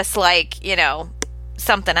is just like,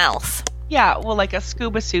 something else. Yeah, well, like a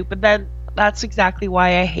scuba suit, but then that's exactly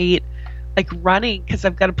why I hate like running, because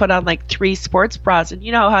I've got to put on like 3 sports bras, and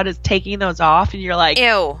you know how it is taking those off, and you're like,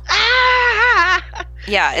 ew. Ah!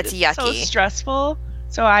 Yeah, it's yucky. So stressful.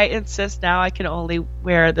 So I insist now I can only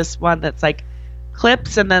wear this one that's like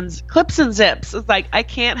clips and zips. It's like I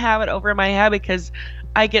can't have it over my head because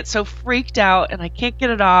I get so freaked out and I can't get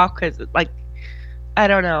it off because like I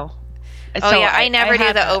don't know. Oh so yeah, I never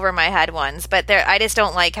do the over my head ones, but I just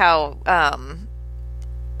don't like how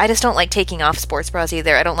I just don't like taking off sports bras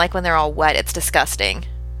either. I don't like when they're all wet. It's disgusting.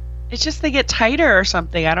 It's just they get tighter or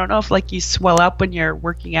something. I don't know if like you swell up when you're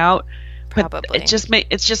working out, but probably.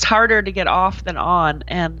 It's just harder to get off than on,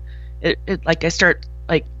 and it like I start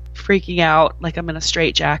like freaking out like I'm in a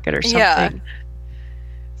straitjacket or something. Yeah.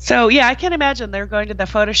 So yeah, I can imagine they're going to the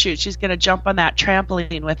photo shoot. She's going to jump on that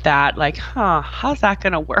trampoline with that. Like, how's that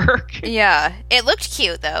going to work? Yeah, it looked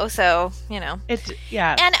cute though. So it's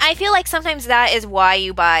yeah. And I feel like sometimes that is why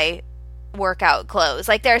you buy workout clothes.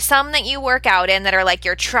 Like there's some that you work out in that are like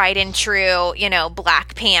your tried and true,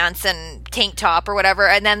 black pants and tank top or whatever.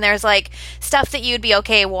 And then there's like stuff that you'd be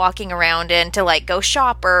okay walking around in to like go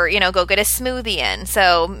shop or go get a smoothie in.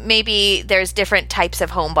 So maybe there's different types of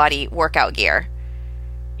homebody workout gear.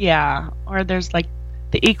 Yeah, or there's like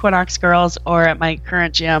the Equinox girls, or at my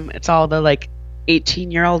current gym, it's all the like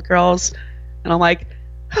 18-year-old girls, and I'm like,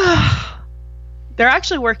 they're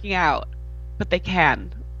actually working out, but they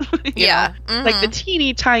can. Yeah, like the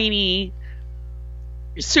teeny tiny,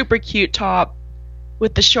 super cute top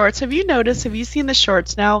with the shorts. Have you seen the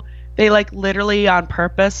shorts now? They like literally on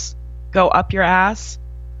purpose go up your ass,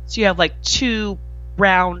 so you have like 2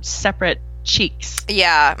 round separate cheeks.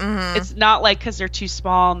 Yeah. Mm-hmm. It's not like because they're too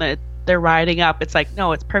small and they're riding up. It's like,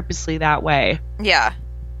 no, it's purposely that way. Yeah.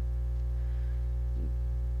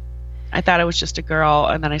 I thought it was just a girl,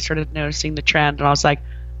 and then I started noticing the trend, and I was like,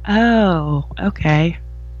 oh, okay.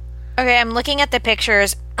 Okay, I'm looking at the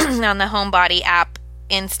pictures on the Homebody app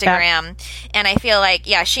Instagram, and I feel like,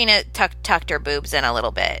 yeah, Sheena tucked her boobs in a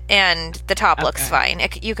little bit, and the top looks fine.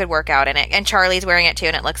 You could work out in it, and Charlie's wearing it too,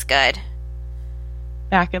 and it looks good.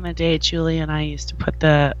 Back in the day, Julie and I used to put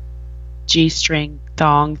the G-string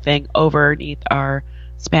thong thing underneath our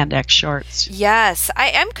spandex shorts. Yes.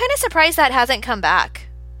 I'm kind of surprised that hasn't come back.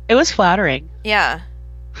 It was flattering. Yeah.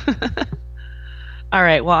 All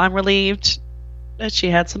right. Well, I'm relieved that she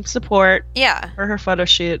had some support for her photo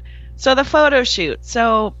shoot. So the photo shoot.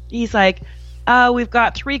 So he's like, we've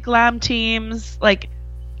got 3 glam teams. Like,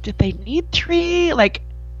 did they need 3? Like,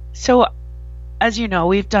 so... As you know,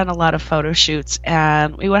 we've done a lot of photo shoots,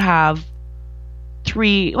 and we would have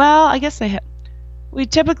 3. Well, I guess we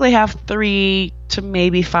typically have 3 to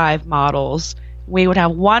maybe 5 models. We would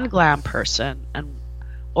have 1 glam person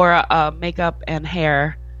or a makeup and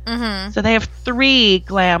hair. Mm-hmm. So they have 3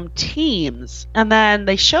 glam teams, and then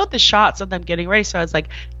they showed the shots of them getting ready. So I was like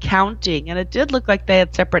counting, and it did look like they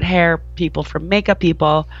had separate hair people from makeup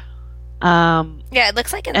people. Yeah, it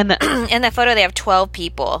looks like in the photo they have 12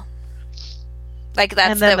 people. Like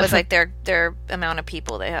that was like their amount of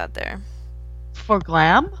people they had there. For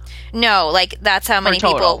glam? No, like that's how many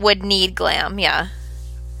people would need glam, yeah.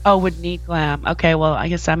 Oh, would need glam. Okay, well, I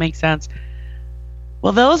guess that makes sense.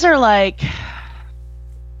 Well, those are like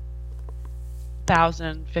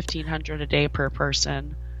 1,000, 1,500 a day per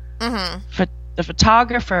person. Mm-hmm. The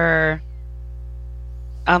photographer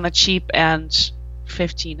on the cheap end,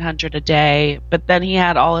 1,500 a day, but then he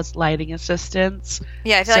had all his lighting assistants.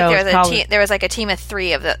 Yeah, I feel like there was like a team of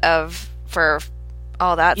 3 for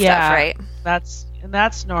all that stuff, right?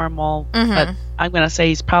 That's normal. Mm-hmm. But I'm gonna say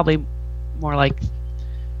he's probably more like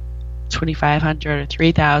 2,500 or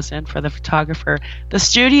 3,000 for the photographer. The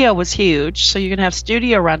studio was huge, so you can have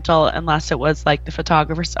studio rental unless it was like the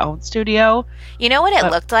photographer's own studio. You know what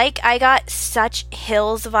it looked like? I got such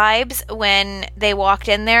Hills vibes when they walked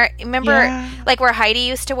in there. Remember, like where Heidi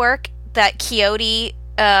used to work? That Quixote, is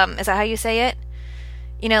that how you say it?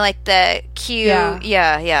 Like the Q.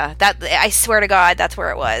 Yeah. That, I swear to God, that's where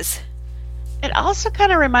it was. It also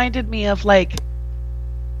kind of reminded me of like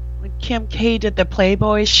when Kim K did the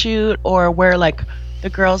Playboy shoot, or where like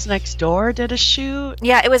the Girls Next Door did a shoot.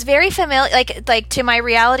 Yeah, it was very familiar. Like to my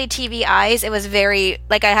reality TV eyes, it was very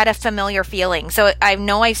like I had a familiar feeling. So I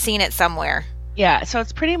know I've seen it somewhere. Yeah, so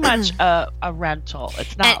it's pretty much a rental.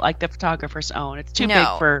 It's not like the photographer's own. It's too big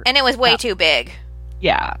for... And it was way too big.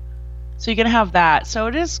 Yeah. So you can have that. So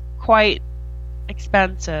it is quite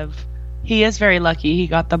expensive. He is very lucky he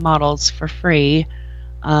got the models for free.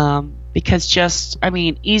 Because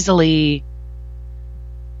easily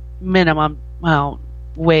minimum, well,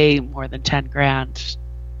 way more than 10 grand.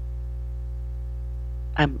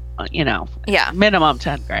 Yeah. Minimum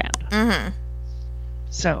 10 grand. Mm-hmm.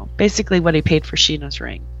 So basically what he paid for Sheena's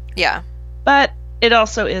ring. Yeah. But it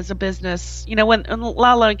also is a business. When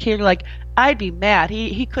Lala and Kate are like, I'd be mad.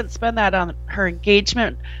 He couldn't spend that on her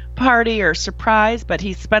engagement party or surprise, but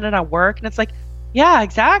he spent it on work. And it's like, yeah,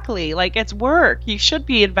 exactly. Like, it's work. You should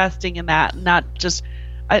be investing in that, not just,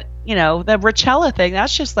 the Richella thing.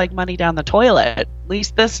 That's just like money down the toilet. At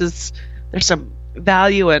least there's some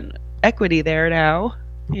value and equity there now,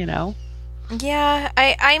 Yeah,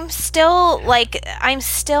 I'm still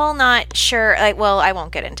not sure. Well, I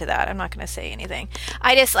won't get into that. I'm not going to say anything.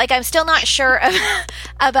 I'm still not sure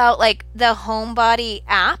about the Homebody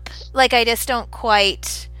app. I just don't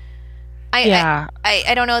quite. I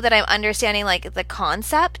don't know that I'm understanding the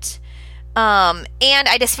concept. And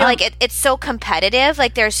I just feel like it's so competitive.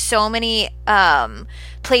 There's so many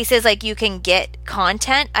places you can get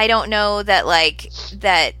content. I don't know that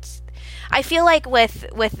that. I feel like with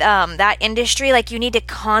that industry, you need to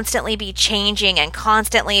constantly be changing and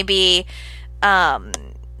constantly be all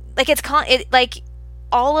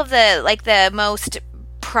of the most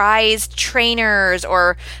prized trainers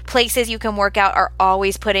or places you can work out are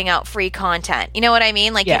always putting out free content. You know what I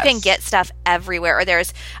mean? Yes. You can get stuff everywhere, or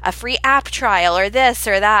there's a free app trial or this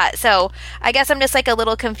or that. So I guess I'm just a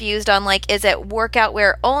little confused on is it workout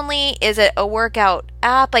wear only? Is it a workout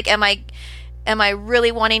app? Am I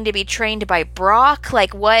really wanting to be trained by Brock?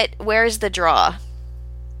 Where's the draw?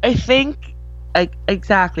 I think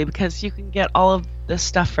exactly, because you can get all of this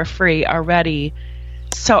stuff for free already.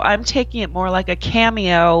 So I'm taking it more like a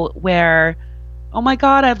Cameo where, oh my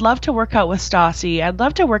God, I'd love to work out with Stassi. I'd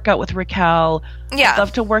love to work out with Raquel. Yeah. I'd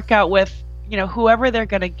love to work out with, whoever they're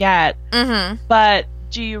going to get. Mm-hmm. But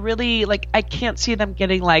do you really, I can't see them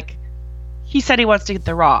getting he said he wants to get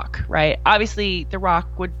The Rock, right? Obviously, The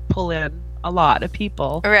Rock would pull in a lot of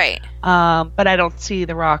people. Right. But I don't see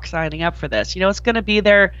The Rock signing up for this. It's going to be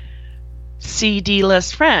their CD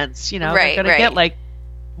list friends. They're going to get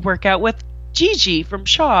work out with Gigi from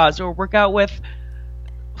Shaw's or work out with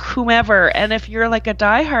whomever. And if you're a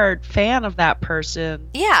diehard fan of that person.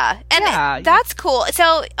 Yeah. And that's cool.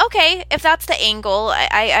 So, okay, if that's the angle,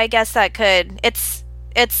 I guess that it's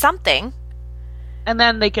something. And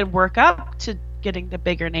then they can work up to getting the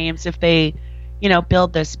bigger names if they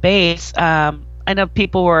build this base. I know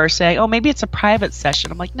people were saying, oh, maybe it's a private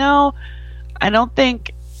session. I'm like, no, I don't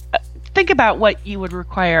think about what you would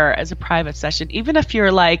require as a private session. Even if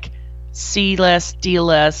you're C-list,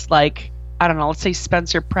 D-list, I don't know, let's say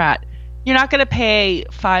Spencer Pratt, you're not going to pay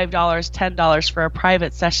 $5, $10 for a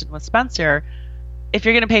private session with Spencer. If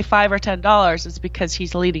you're going to pay $5 or $10, it's because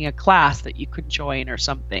he's leading a class that you could join or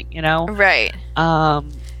something, Right. A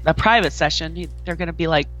private session, they're going to be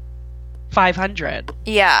 $500.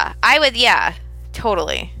 Yeah, I would. Yeah,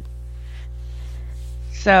 totally.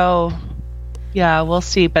 So, yeah, we'll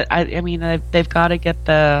see. But I mean, they've got to get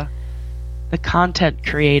the content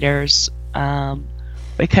creators,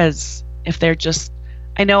 because if they're just,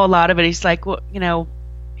 I know a lot of it. He's well,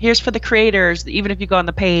 here's for the creators. Even if you go on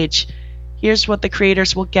the page, here's what the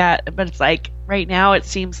creators will get. But it's right now it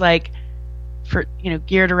seems for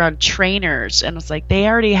geared around trainers, and it's they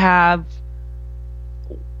already have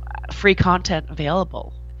free content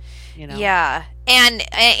available. Yeah, and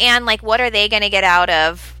what are they going to get out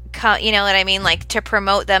of? You know what I mean? To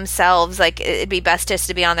promote themselves, it'd be best just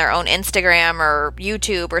to be on their own Instagram or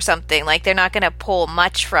YouTube or something. They're not going to pull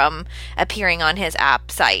much from appearing on his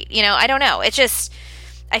app site. I don't know. It's just,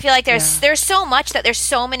 I feel there's so much that there's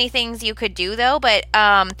so many things you could do though, but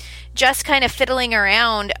just kind of fiddling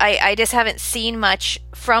around, I just haven't seen much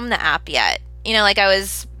from the app yet. I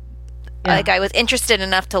was I was interested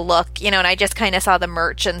enough to look, and I just kind of saw the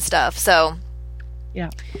merch and stuff. So yeah.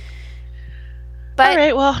 But, all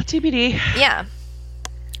right, well, TBD. Yeah.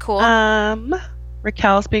 Cool.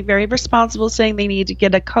 Raquel's being very responsible, saying they need to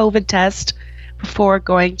get a COVID test before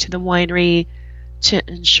going to the winery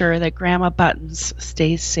to ensure that Grandma Buttons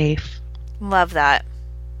stays safe. Love that.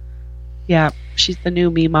 Yeah, she's the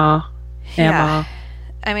new Mima. Yeah.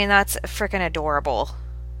 I mean, that's freaking adorable.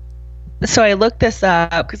 So I looked this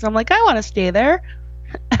up because I'm I want to stay there.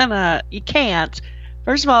 And you can't.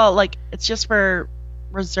 First of all, it's just for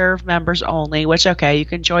reserve members only, which, okay, you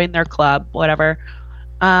can join their club, whatever.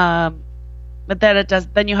 But then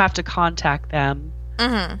then you have to contact them.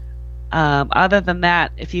 Mm-hmm. Other than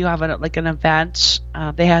that, if you have an event,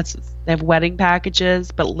 they have wedding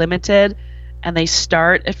packages, but limited, and they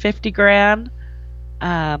start at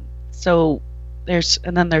 $50,000. So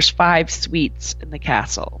there's 5 suites in the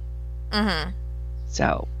castle. Mm-hmm.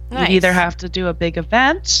 So You'd either have to do a big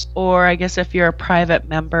event, or I guess if you're a private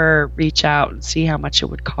member, reach out and see how much it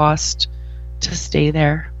would cost to stay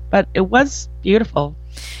there. But it was beautiful.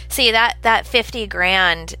 See, that 50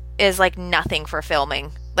 grand is like nothing for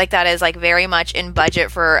filming. Like that is like very much in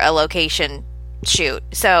budget for a location shoot.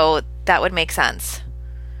 So that would make sense.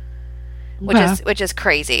 Which is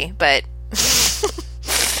crazy, but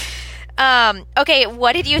okay,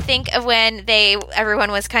 what did you think of when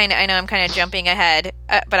everyone was I know I'm kind of jumping ahead,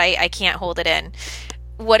 but I can't hold it in.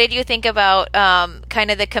 What did you think about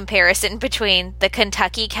kind of the comparison between the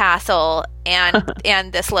Kentucky Castle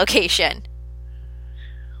and this location?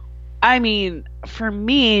 I mean, for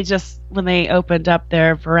me, just when they opened up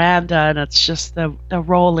their veranda and it's just the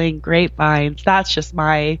rolling grapevines, that's just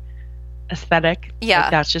my aesthetic. Yeah.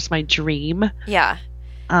 Like, that's just my dream. Yeah.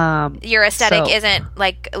 Your aesthetic isn't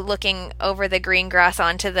like looking over the green grass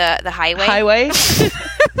onto the highway.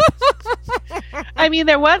 I mean,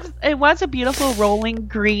 it was a beautiful rolling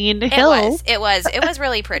green hill. It was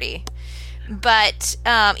really pretty. But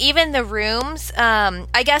even the rooms,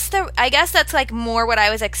 I guess that's like more what I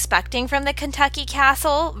was expecting from the Kentucky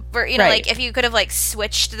Castle. Where, right. Like if you could have like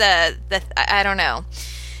switched the I don't know.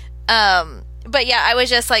 But yeah, I was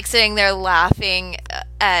just like sitting there laughing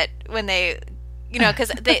at when they, because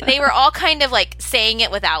they were all kind of like saying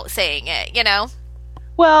it without saying it,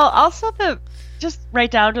 Well, also just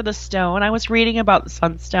right down to the stone. I was reading about the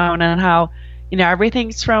Sunstone and how,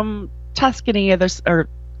 everything's from Tuscany or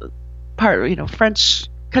part, French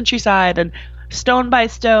countryside, and stone by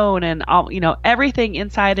stone, and all, everything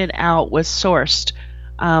inside and out was sourced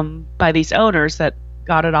by these owners that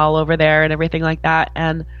got it all over there and everything like that.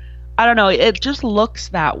 And I don't know, it just looks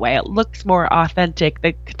that way. It looks more authentic.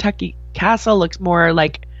 The Kentucky Castle looks more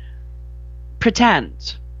like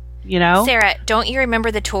pretend, Sarah, don't you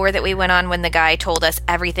remember the tour that we went on when the guy told us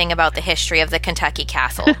everything about the history of the Kentucky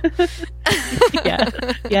Castle?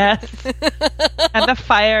 Yes. And the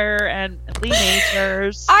fire and Lee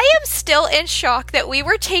Majors. I am still in shock that we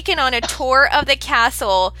were taken on a tour of the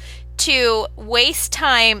castle to waste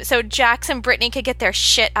time so Jax and Brittany could get their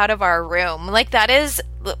shit out of our room. Like, that is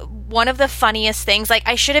one of the funniest things. Like,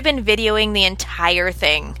 I should have been videoing the entire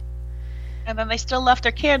thing. And then they still left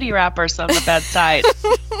their candy wrappers on the bedside.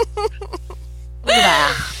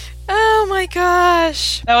 Oh my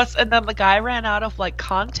gosh. And then the guy ran out of like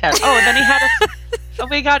content. Oh, and then he had us. Oh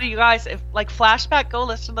my god, you guys, if like flashback, go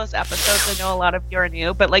listen to those episodes. I know a lot of you are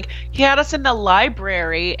new, but like he had us in the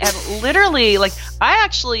library, and literally, like, I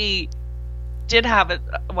actually did have it.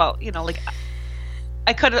 Well, like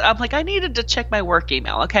I could. I'm like, I needed to check my work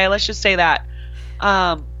email. Okay, let's just say that.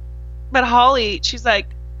 But Holly, she's like,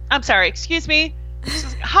 I'm sorry, excuse me. She's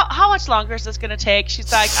like, how much longer is this going to take?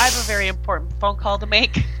 She's like, I have a very important phone call to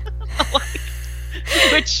make.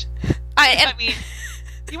 Which, I mean,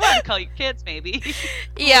 you want to call your kids, maybe.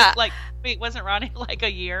 Yeah. Like, wait, wasn't Ronnie like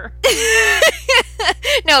a year?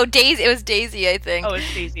 No, Daisy. It was Daisy, I think. Oh,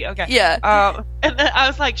 it's Daisy. Okay. Yeah. And then I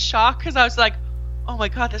was like shocked because I was like, oh my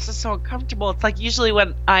god, this is so uncomfortable. It's like usually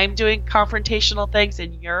when I'm doing confrontational things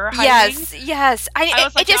and you're hiding. Yes. I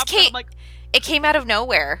was like, it just came. It came out of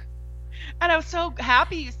nowhere. And I was so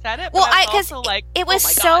happy you said it. Well, because like, it was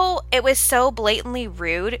it was so blatantly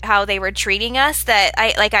rude how they were treating us that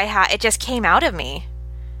it just came out of me.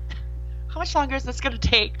 How much longer is this going to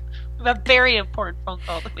take? We have a very important phone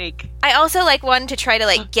call to make. I also wanted to try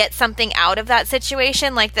to get something out of that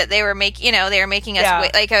situation, like that they were making us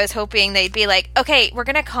wait. Like I was hoping they'd be like, okay, we're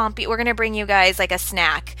gonna we're gonna bring you guys like a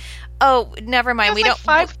snack. Oh, never mind. We don't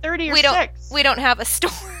 5:30 or 6. We don't have a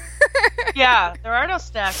store. Yeah, there are no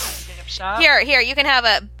snacks in the damn shop. Here, you can have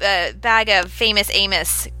a bag of Famous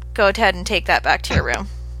Amos. Go ahead and take that back to your room.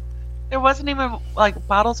 There wasn't even like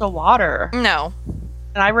bottles of water. No.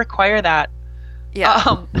 And I require that.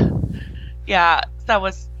 Yeah. Yeah, it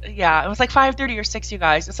was like 5:30 or 6, you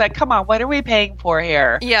guys. It's like, come on, what are we paying for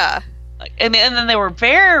here? Yeah. And then they were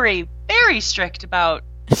very, very strict about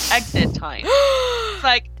exit time. It's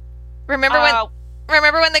like, remember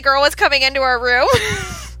when the girl was coming into our room?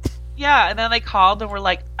 Yeah, and then they called and were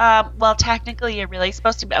like, well, technically you're really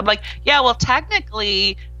supposed to be. I'm like, yeah, well,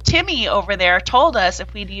 technically Timmy over there told us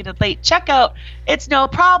if we needed late checkout, it's no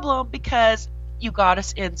problem because you got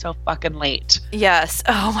us in so fucking late. Yes.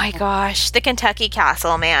 Oh my gosh, the Kentucky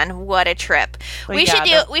Castle, man, what a trip. We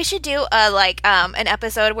should do an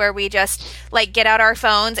episode where we just get out our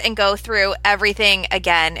phones and go through everything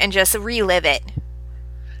again and just relive it.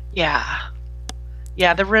 Yeah,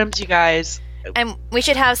 the rooms, you guys. And we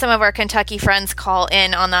should have some of our Kentucky friends call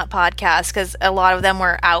in on that podcast because a lot of them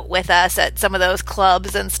were out with us at some of those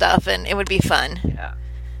clubs and stuff, and it would be fun. Yeah.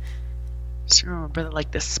 Just remember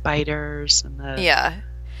the spiders and the... Yeah.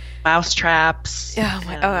 mouse traps.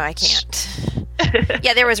 I can't.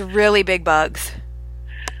 Yeah, there was really big bugs.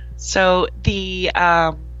 So the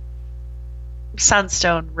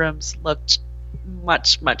Sunstone rooms looked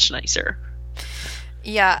much, much nicer.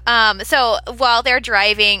 Yeah. So while they're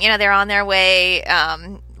driving, they're on their way,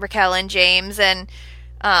 Raquel and James, and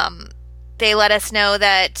they let us know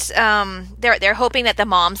that they're hoping that the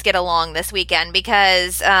moms get along this weekend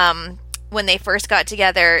because when they first got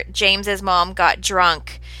together, James's mom got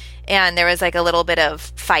drunk, and there was like a little bit of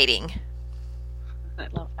fighting. I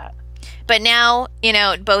love that. But now,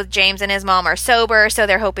 both James and his mom are sober, so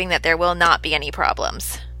they're hoping that there will not be any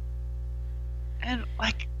problems. And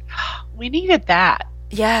we needed that.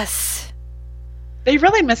 Yes. They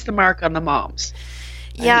really missed the mark on the moms.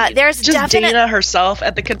 Yeah, there's just Dana herself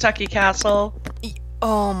at the Kentucky Castle.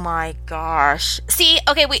 Oh my gosh. See,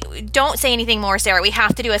 okay, we don't say anything more, Sarah. We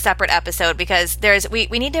have to do a separate episode because we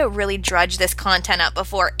need to really drudge this content up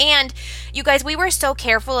before. And you guys, we were so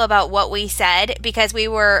careful about what we said because we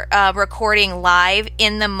were recording live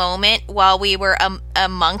in the moment while we were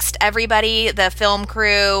amongst everybody, the film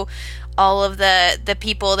crew, all of the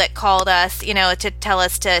people that called us, to tell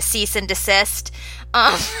us to cease and desist.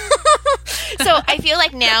 So I feel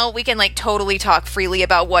like now we can totally talk freely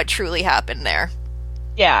about what truly happened there.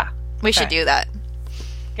 Yeah. We should do that.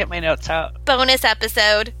 Get my notes out. Bonus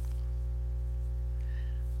episode.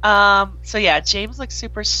 So yeah, James looks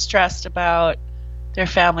super stressed about their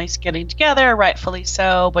families getting together, rightfully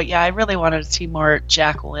so. But yeah, I really wanted to see more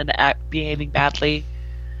Jacqueline behaving badly.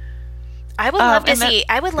 I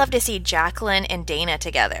would love to see Jacqueline and Dana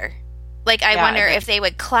together. I wonder if they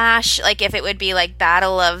would clash, if it would be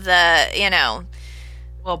battle of the,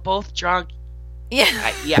 Well, both drunk.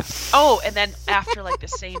 Yeah. Yeah. Oh, and then after the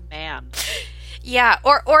same man. Yeah,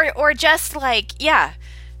 or just yeah.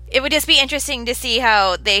 It would just be interesting to see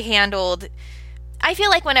how they handled. I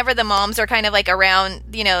feel like whenever the moms are kind of around,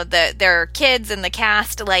 their kids and the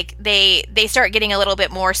cast, they start getting a little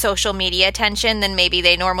bit more social media attention than maybe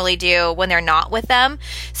they normally do when they're not with them.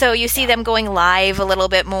 So you see them going live a little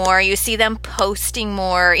bit more. You see them posting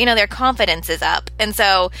more. Their confidence is up. And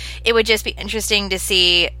so it would just be interesting to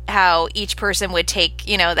see how each person would take,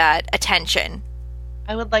 that attention.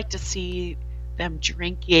 I would like to see them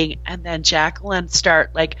drinking and then Jacqueline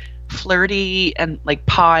start flirty and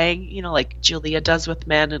pawing, like Julia does with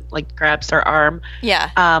men and grabs their arm.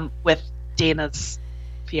 Yeah. With Dana's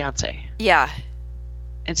fiance. Yeah.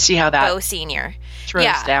 And see how that Bo Senior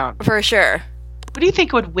throws down. For sure. Who do you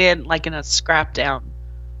think would win in a scrap down?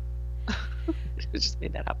 I just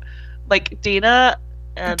made that up. Dana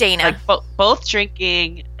and both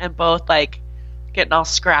drinking and both getting all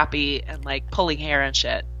scrappy and pulling hair and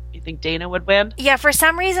shit. You think Dana would win? Yeah, for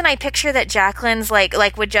some reason I picture that Jacqueline's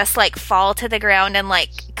would just fall to the ground and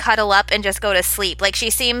cuddle up and just go to sleep. She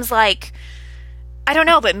seems I don't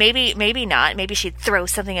know, but maybe not. Maybe she'd throw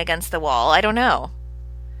something against the wall. I don't know.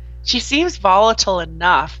 She seems volatile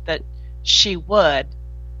enough that she would.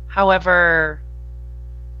 However,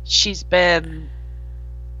 she's been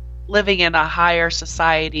living in a higher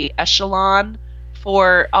society echelon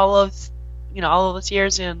for all of those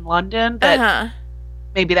years in London that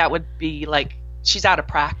maybe that would be she's out of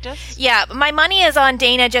practice. Yeah, my money is on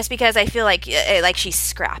Dana just because I feel like she's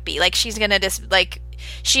scrappy. She's gonna just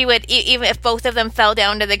she would even if both of them fell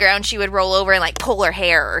down to the ground, she would roll over and pull her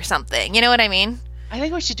hair or something. You know what I mean? I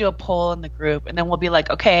think we should do a poll in the group, and then we'll be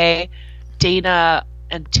okay, Dana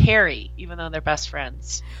and Terry, even though they're best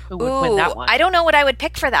friends, who would win that one? I don't know what I would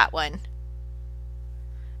pick for that one.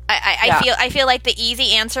 I feel like the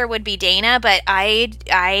easy answer would be Dana, but I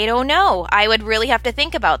don't know. I would really have to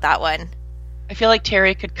think about that one. I feel like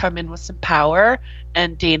Terry could come in with some power,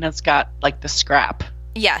 and Dana's got the scrap.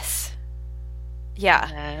 Yes. Yeah.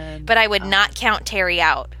 And, but I would not count Terry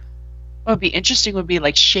out. What would be interesting would be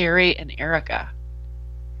Sherry and Erica.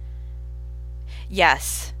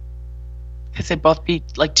 Yes. Because they'd both be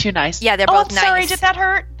too nice. Yeah, they're both nice. Sorry, did that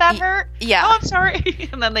hurt? That hurt? Yeah. Oh, I'm sorry.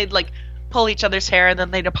 And then they'd pull each other's hair, and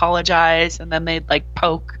then they'd apologize, and then they'd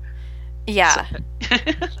poke. Yeah. So,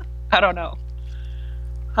 I don't know.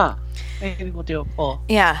 Huh. Maybe we'll do a poll.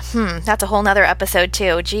 Yeah. That's a whole nother episode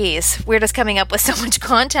too. Jeez. We're just coming up with so much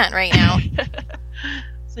content right now.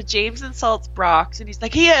 So James insults Brox, and he's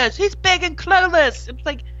he's big and clueless.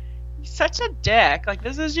 It's he's such a dick.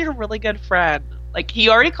 This is your really good friend. He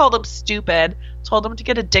already called him stupid, told him to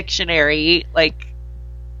get a dictionary.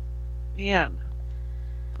 Man.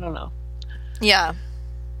 I don't know. Yeah.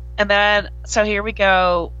 And then, so here we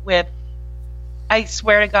go with, I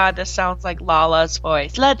swear to God, this sounds like Lala's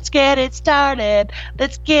voice. Let's get it started.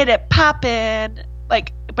 Let's get it poppin'.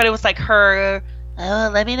 But it was her, oh,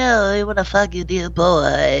 let me know you want to fuck your dear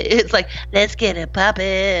boy. It's like, let's get it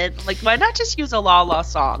poppin'. Like, why not just use a La La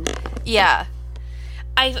song? Yeah.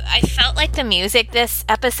 I felt like the music this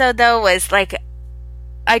episode, though, was like,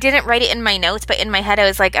 I didn't write it in my notes, but in my head I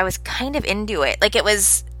was kind of into it. Like, it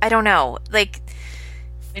was, I don't know, like...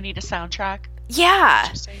 They need a soundtrack?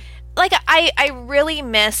 Yeah. Like, I really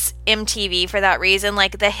miss MTV for that reason.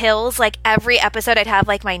 Like, The Hills, like, every episode I'd have,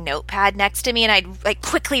 like, my notepad next to me, and I'd, like,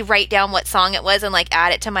 quickly write down what song it was and, like,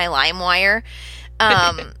 add it to my LimeWire.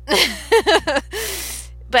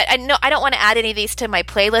 But I don't want to add any of these to my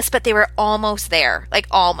playlist, but they were almost there. Like,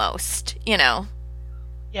 almost, you know?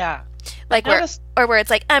 Yeah. Like, where it's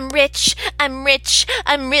like, I'm rich, I'm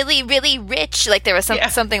really, really rich. Like, there was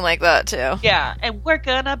something like that, too. Yeah, and we're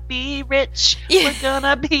gonna be rich. Yeah. We're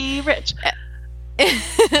gonna be rich.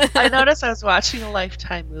 I noticed I was watching a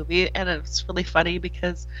Lifetime movie, and it was really funny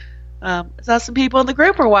because I saw some people in the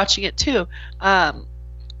group were watching it, too.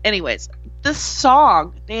 Anyways, this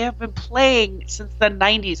song, they have been playing since the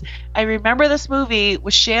 90s. I remember this movie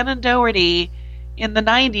with Shannon Doherty in the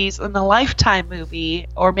 90s in the Lifetime movie,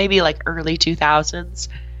 or maybe like early 2000s,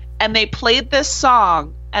 and they played this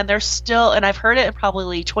song, and they're still, and I've heard it in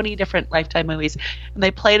probably 20 different Lifetime movies, and they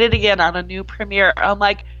played it again on a new premiere. I'm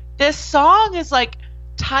like, this song is like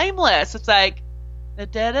timeless. It's like da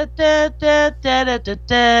da da da da da da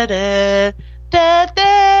da da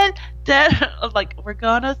da. Like, we're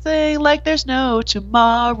gonna sing like there's no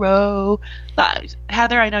tomorrow.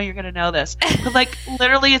 Heather, I know you're gonna know this, but like,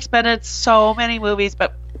 literally, it's been in so many movies.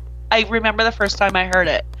 But I remember the first time I heard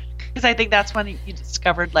it, because I think that's when you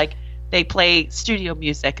discovered, like, they play studio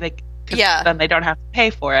music, like, then they don't have to pay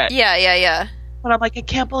for it. Yeah. But I'm like, I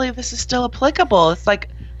can't believe this is still applicable. It's like,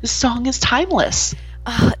 this song is timeless.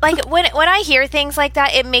 Like, when I hear things like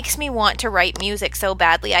that, it makes me want to write music so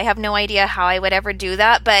badly. I have no idea how I would ever do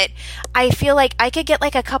that, but I feel like I could get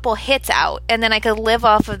like a couple hits out, and then I could live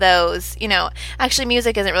off of those. You know, actually,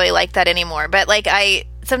 music isn't really like that anymore, but like,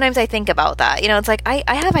 sometimes I think about that. You know, it's like, I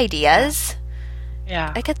have ideas.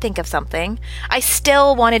 Yeah. I could think of something. I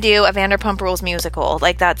still want to do a Vanderpump Rules musical.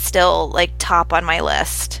 Like, that's still like top on my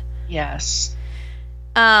list. Yes.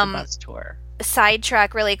 Buzz tour.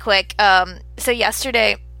 Sidetrack really quick. So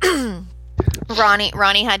yesterday,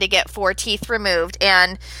 Ronnie had to get 4 teeth removed,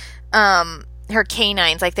 and her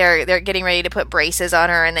canines, like, they're getting ready to put braces on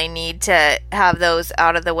her, and they need to have those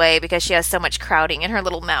out of the way because she has so much crowding in her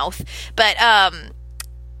little mouth. But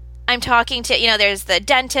I'm talking to, there's the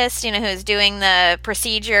dentist, who's doing the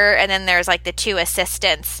procedure, and then there's like the 2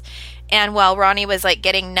 assistants. And while Ronnie was like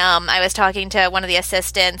getting numb, I was talking to one of the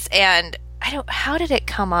assistants, and how did it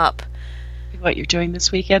come up? What you're doing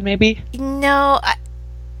this weekend, maybe? No,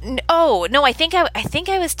 I think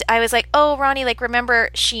I was like, oh, Ronnie, like, remember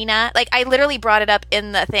Sheena? Like, I literally brought it up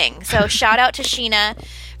in the thing. So shout out to Sheena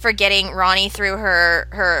for getting Ronnie through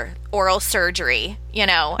her oral surgery.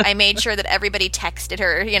 I made sure that everybody texted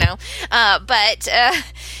her. But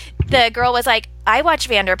the girl was like, I watch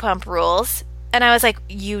Vanderpump Rules, and I was like,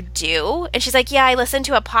 you do? And she's like, yeah, I listened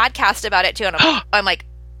to a podcast about it too. And I'm like,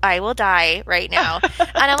 I will die right now. And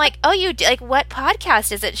I'm like, oh, you do? Like, what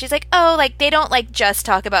podcast is it? She's like, oh, like, they don't like just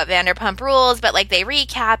talk about Vanderpump Rules, but like they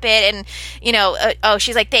recap it, and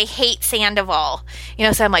she's like, they hate Sandoval.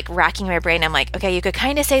 So I'm like racking my brain. I'm like, okay, you could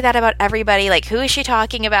kind of say that about everybody. Like, who is she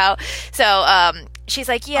talking about? So she's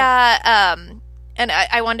like, yeah. And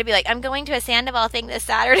I wanted to be like, I'm going to a Sandoval thing this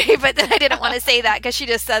Saturday, but then I didn't want to say that because she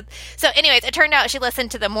just said. So anyways, it turned out she listened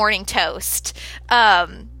to the Morning Toast.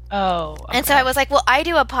 Oh. Okay. And so I was like, well, I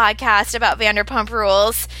do a podcast about Vanderpump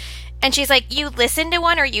Rules. And she's like, you listen to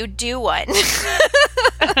one or you do one?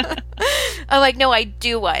 I'm like, no, I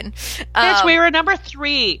do one. Bitch, we were number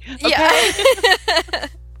 3. Okay? Yeah.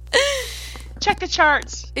 Check the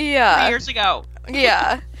charts. Yeah. 3 years ago.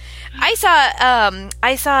 Yeah. I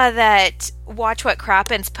saw that Watch What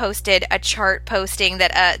Crappens posted a chart posting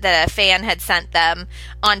that a fan had sent them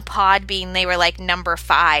on Podbean. They were like number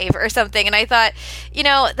 5 or something, and I thought,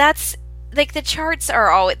 that's like, the charts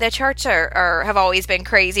have always been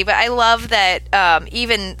crazy, but I love that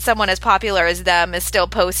even someone as popular as them is still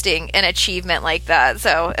posting an achievement like that.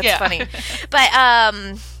 So it's funny, but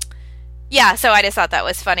yeah, so I just thought that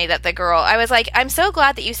was funny that the girl, I was like, I'm so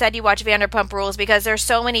glad that you said you watch Vanderpump Rules, because there's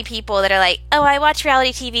so many people that are like, oh, I watch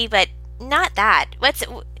reality TV, but not that.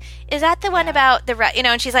 Is that the one about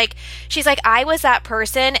and she's like, I was that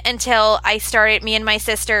person until I started, me and my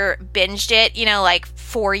sister binged it, like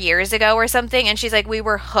 4 years ago or something. And she's like, we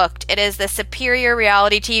were hooked. It is the superior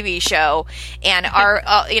reality TV show. And our,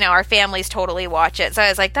 our families totally watch it. So I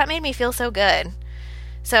was like, that made me feel so good.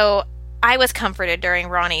 So I was comforted during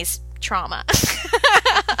Ronnie's trauma.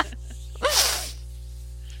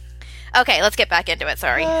 Okay, let's get back into it.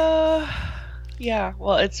 Sorry. Yeah,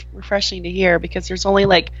 well, it's refreshing to hear because there's only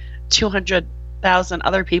like 200,000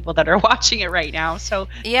 other people that are watching it right now. So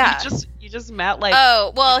Yeah. you just met like.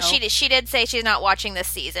 Oh, well, you know. she did say she's not watching this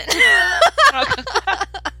season.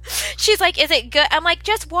 She's like, "Is it good?" I'm like,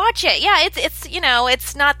 "Just watch it." Yeah, it's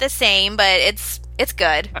it's not the same, but it's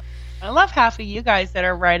good. I love half of you guys that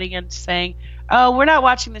are writing and saying, "Oh, we're not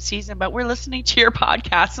watching the season, but we're listening to your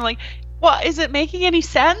podcast." I'm like, "Well, is it making any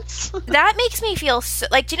sense?" That makes me feel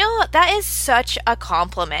like, do you know, that is such a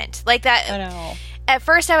compliment. Like that. I know. At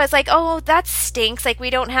first I was like, oh, that stinks. Like,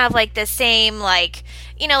 we don't have like the same, like,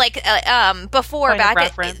 before, Point of back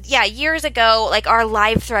reference. years ago, like our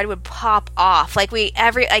live thread would pop off, like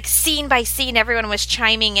scene by scene everyone was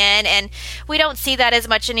chiming in, and we don't see that as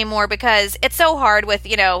much anymore because it's so hard with,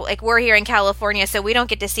 like, we're here in California, so we don't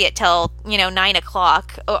get to see it till 9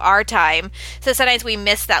 o'clock our time, so sometimes we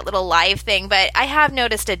miss that little live thing. But I have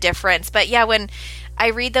noticed a difference. But yeah, when I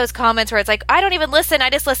read those comments where it's like, I don't even listen, I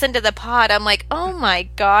just listen to the pod, I'm like, oh my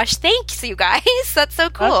gosh, thanks you guys. That's so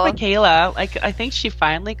cool. That's Michaela. Like, I think she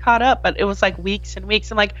finally caught up, but it was like weeks and weeks.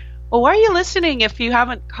 I'm like, well, why are you listening if you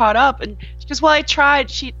haven't caught up? And she goes, well, I tried.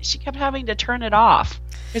 She kept having to turn it off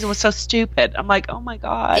because it was so stupid. I'm like, oh my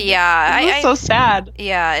God. Yeah. It was so sad.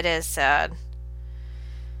 Yeah, it is sad.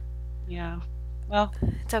 Yeah. Well,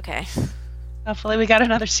 it's okay. Hopefully we got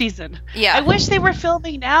another season. Yeah. I wish they were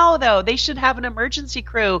filming now, though. They should have an emergency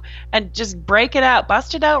crew and just break it out,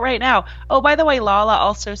 bust it out right now. Oh, by the way, Lala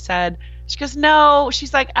also said, she goes, no,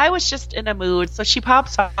 she's like, I was just in a mood. So she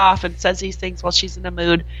pops off and says these things while she's in a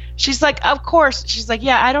mood. She's like, of course. She's like,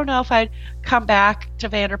 yeah, I don't know if I'd come back to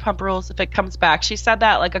Vanderpump Rules if it comes back. She said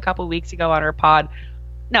that like a couple weeks ago on her pod.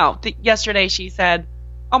 No, yesterday she said,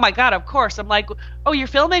 oh my God, of course. I'm like, oh, you're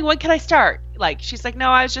filming? When can I start? Like, she's like, no,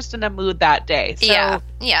 I was just in a mood that day. So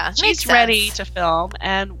yeah, she's ready to film,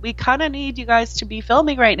 and we kind of need you guys to be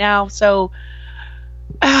filming right now. So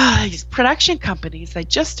these production companies, I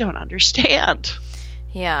just don't understand.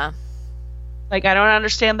 Yeah. Like, I don't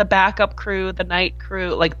understand the backup crew, the night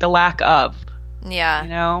crew, like the lack of.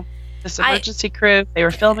 Yeah. This emergency crew, they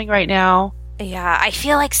were filming right now. Yeah, I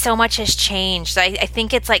feel like so much has changed. I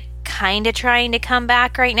think it's like kind of trying to come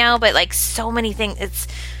back right now, but like so many things,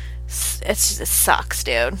 it sucks,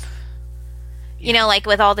 dude. Yeah. Like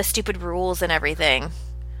with all the stupid rules and everything,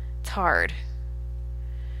 it's hard.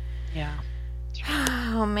 Yeah.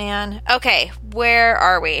 Oh man. Okay, where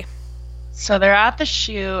are we? So they're at the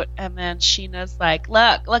shoot, and then Sheena's like,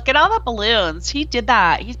 look at all the balloons. He did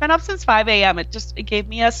that. He's been up since 5 a.m. It gave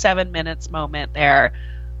me a 7 minutes moment there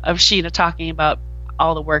of Sheena talking about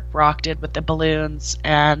all the work Brock did with the balloons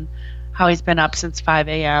and how he's been up since 5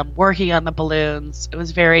 a.m. working on the balloons. It was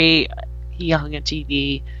very he hung a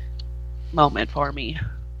TV moment for me.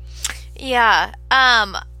 Yeah.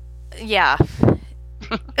 Yeah.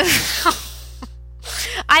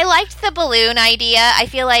 I liked the balloon idea. I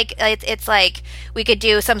feel like it's like we could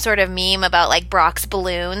do some sort of meme about like Brock's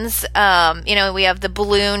balloons. We have the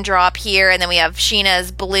balloon drop here, and then we have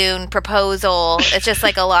Sheena's balloon proposal. It's just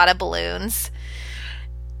like a lot of balloons.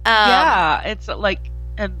 Yeah, it's like,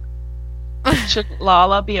 and should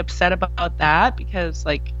Lala be upset about that? Because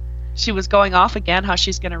like she was going off again how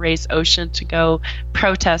she's going to raise Ocean to go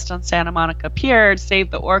protest on Santa Monica Pier to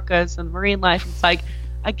save the orcas and marine life. It's like,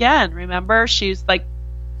 again, remember, she's like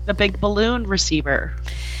the big balloon receiver.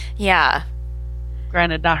 Yeah.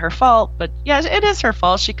 Granted, not her fault, but yeah, it is her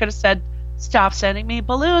fault. She could have said, stop sending me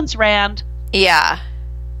balloons, Rand. Yeah.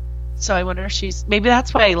 So I wonder if maybe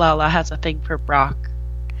that's why Lala has a thing for Brock.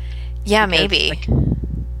 Yeah, Because, maybe. like,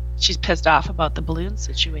 she's pissed off about the balloon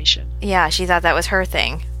situation. Yeah, she thought that was her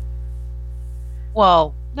thing.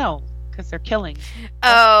 Well, no, because they're killing.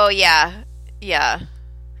 Oh, yeah. Yeah.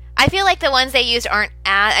 I feel like the ones they used aren't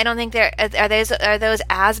I don't think are those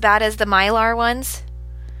as bad as the Mylar ones?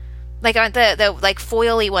 Like, aren't the like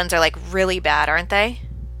foily ones are like really bad, aren't they?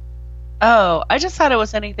 Oh, I just thought it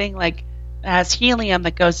was anything like it has helium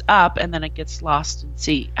that goes up and then it gets lost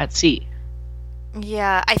at sea.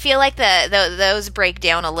 Yeah, I feel like those break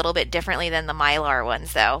down a little bit differently than the Mylar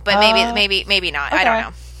ones, though. But maybe not. Okay. I don't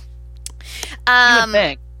know. You would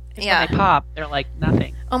think. Yeah. When they pop, they're like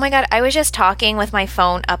nothing. Oh my God, I was just talking with my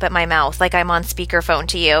phone up at my mouth, like I'm on speakerphone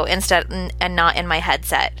to you and not in my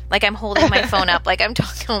headset. Like I'm holding my phone up, like I'm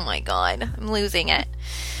talking. Oh my God, I'm losing it.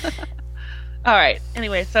 All right.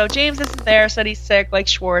 Anyway, so James isn't there, said he's sick, like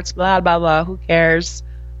Schwartz, blah, blah, blah. Who cares?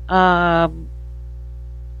 Yeah,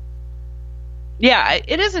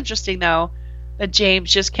 it is interesting, though, that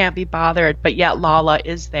James just can't be bothered, but yet Lala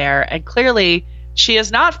is there. And clearly, she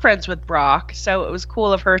is not friends with Brock, so it was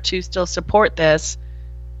cool of her to still support this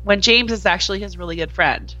when James is actually his really good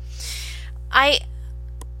friend.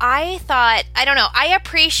 I thought, I don't know, I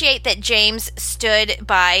appreciate that James stood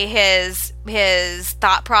by his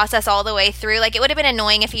thought process all the way through. Like, it would have been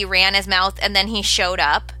annoying if he ran his mouth and then he showed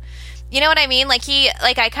up. You know what I mean? Like,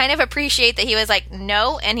 I kind of appreciate that he was like,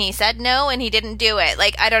 no, and he said no, and he didn't do it.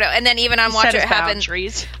 Like, I don't know. And then even on Watch What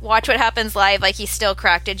Happens Live, like, he still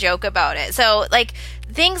cracked a joke about it. So, like,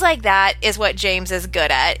 things like that is what James is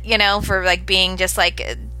good at, you know, for, like, being just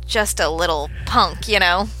a little punk, you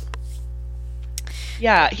know?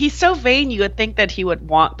 Yeah, he's so vain, you would think that he would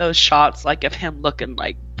want those shots, like, of him looking,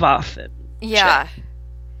 like, buff and yeah. shit.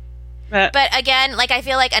 But again, like, I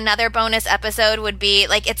feel like another bonus episode would be,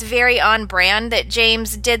 like, it's very on brand that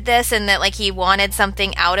James did this and that, like, he wanted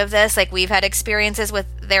something out of this. Like, we've had experiences with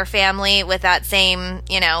their family with that same,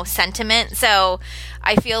 you know, sentiment. So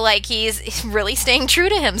I feel like he's really staying true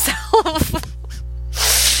to himself.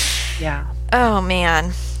 Yeah. Oh,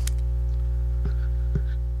 man.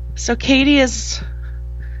 So Katie is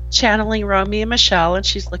channeling Romy and Michelle, and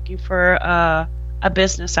she's looking for a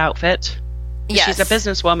business outfit. Yes. She's a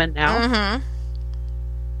businesswoman now. Mm-hmm.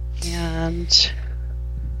 And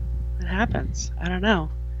what happens? I don't know.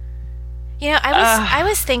 You know, I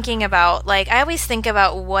was thinking about, like, I always think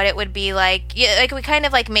about what it would be like. Like, we kind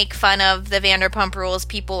of, like, make fun of the Vanderpump Rules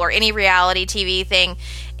people or any reality TV thing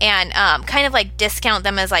and kind of, like, discount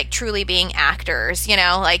them as, like, truly being actors, you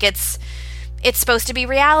know? Like, it's supposed to be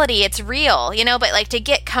reality. It's real, you know, but, like, to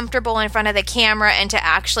get comfortable in front of the camera and to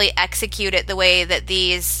actually execute it the way that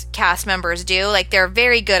these cast members do, like, they're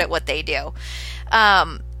very good at what they do.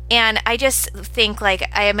 And I just think, like,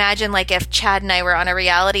 I imagine, like, if Chad and I were on a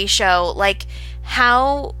reality show, like,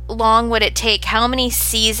 how long would it take? How many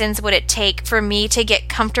seasons would it take for me to get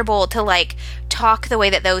comfortable to, like, talk the way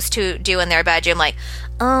that those two do in their bedroom? Like,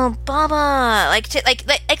 oh, Baba, like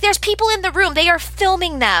there's people in the room, they are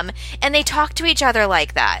filming them, and they talk to each other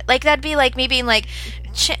like that. Like, that'd be like me being like,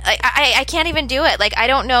 I can't even do it. Like, I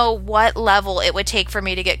don't know what level it would take for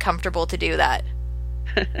me to get comfortable to do that.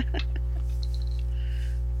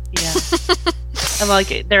 Yeah. And,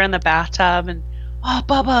 like, they're in the bathtub, and, oh,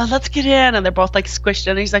 Bubba, let's get in. And they're both, like, squished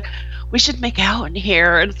in. And he's like, we should make out in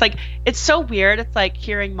here. And it's like, it's so weird. It's like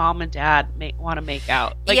hearing mom and dad want to make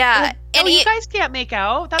out. Like, yeah. And you guys can't make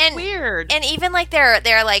out. That's weird. And even, like,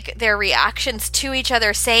 their reactions to each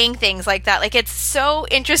other saying things like that. Like, it's so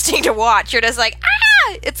interesting to watch. You're just like,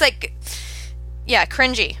 ah! It's like, yeah,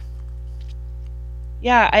 cringy.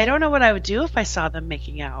 Yeah, I don't know what I would do if I saw them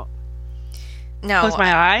making out. No. Close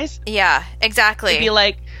my eyes? Yeah, exactly. It'd be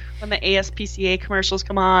like when the ASPCA commercials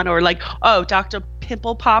come on, or like, oh, Dr.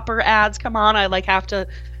 Pimple Popper ads come on, I, like, have to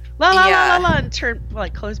la la la la la and turn,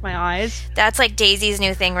 like, close my eyes. That's, like, Daisy's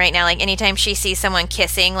new thing right now. Like, anytime she sees someone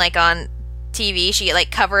kissing, like, on TV, she, like,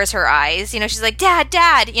 covers her eyes. You know, she's like,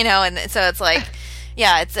 Dad, you know, and so it's like,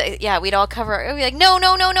 yeah, we'd all cover, we'd be like, no.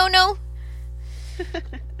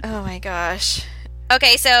 Oh my gosh.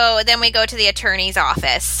 Okay, so then we go to the attorney's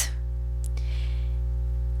office.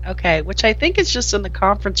 Okay, which I think is just in the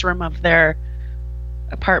conference room of their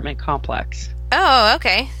apartment complex. Oh,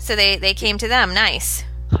 okay. So they came to them. Nice.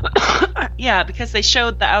 Yeah, because they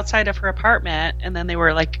showed the outside of her apartment, and then they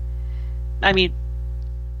were like, I mean...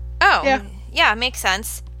 Oh, yeah, makes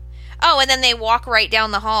sense. Oh, and then they walk right down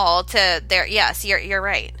the hall to their... Yes, you're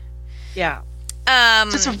right. Yeah.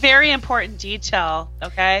 Just a very important detail,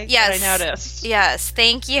 okay? Yes. That I noticed. Yes,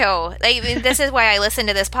 thank you. This is why I listen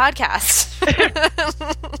to this podcast.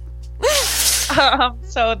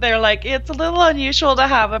 So they're like, it's a little unusual to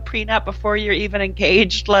have a prenup before you're even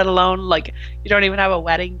engaged, let alone, like, you don't even have a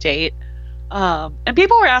wedding date. And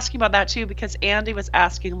people were asking about that, too, because Andy was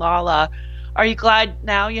asking Lala, are you glad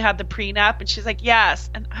now you have the prenup? And she's like, yes.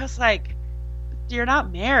 And I was like, you're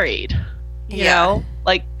not married, you know?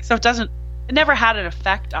 Like, so it never had an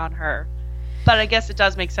effect on her. But I guess it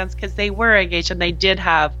does make sense because they were engaged and they did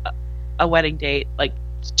have a wedding date, like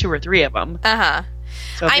 2 or 3 of them. Uh-huh.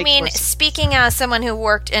 So I mean, speaking as someone who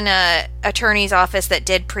worked in a attorney's office that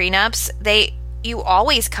did prenups, you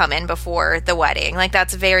always come in before the wedding. Like,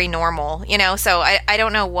 that's very normal, you know? So I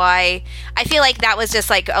don't know why. I feel like that was just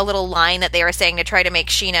like a little line that they were saying to try to make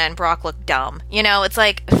Sheena and Brock look dumb. You know, it's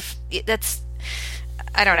like, that's,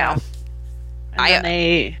 I don't know.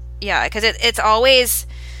 And yeah, because it's always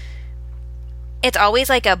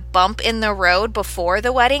like a bump in the road before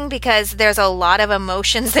the wedding because there's a lot of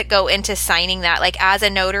emotions that go into signing that. Like, as a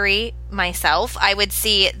notary myself, I would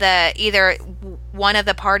see either one of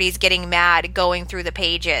the parties getting mad going through the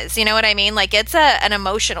pages. You know what I mean? Like, it's an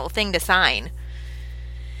emotional thing to sign.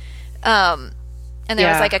 And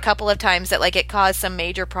there was like a couple of times that, like, it caused some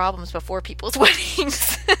major problems before people's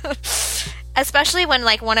weddings. especially when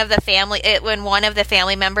like one of the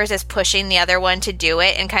family members is pushing the other one to do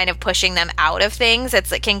it and kind of pushing them out of things, it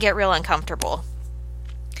can get real uncomfortable.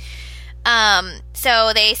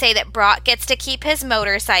 So they say that Brock gets to keep his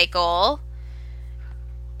motorcycle,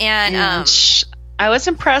 and I was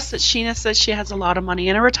impressed that Sheena says she has a lot of money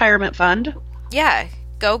in a retirement fund. Yeah,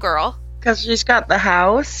 go girl. Because she's got the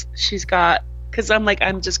house, because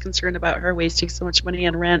I'm just concerned about her wasting so much money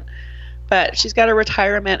on rent. But she's got a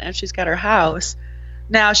retirement and she's got her house.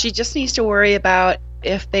 Now she just needs to worry about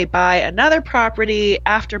if they buy another property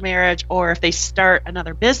after marriage or if they start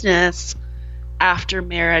another business after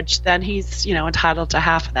marriage, then he's, entitled to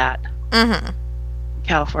half of that. Mm-hmm. In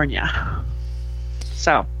California.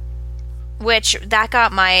 So. Which, that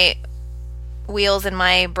got my wheels in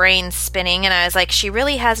my brain spinning, and I was like, she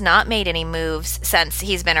really has not made any moves since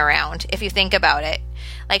he's been around, if you think about it.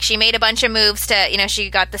 Like, she made a bunch of moves to, she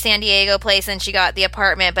got the San Diego place and she got the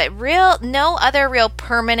apartment, but no other real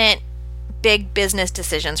permanent big business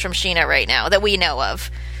decisions from Sheena right now that we know of.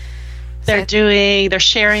 They're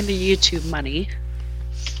sharing the YouTube money.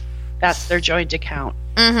 That's their joint account.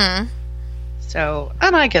 Mm-hmm. So,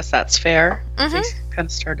 and I guess that's fair. Mm-hmm. They kind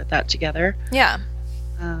of started that together. Yeah.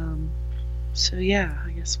 So yeah,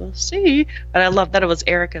 I guess we'll see. But I love that it was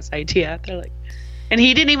Erica's idea. They're like, and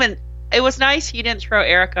he didn't even. It was nice he didn't throw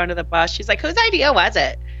Erica under the bus. She's like, whose idea was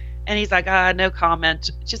it? And he's like, no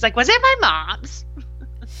comment. She's like, was it my mom's?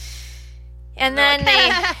 And then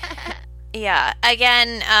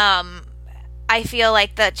again, I feel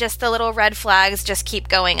like just the little red flags just keep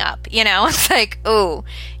going up. It's like, oh,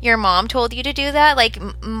 your mom told you to do that? Like,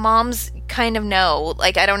 moms kind of know.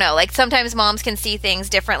 Like, I don't know. Like, sometimes moms can see things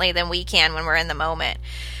differently than we can when we're in the moment.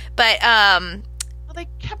 But, well, they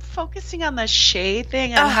kept focusing on the Shay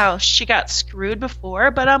thing and how she got screwed before.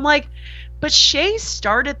 But I'm like, but Shay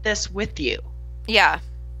started this with you. Yeah.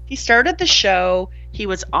 He started the show. He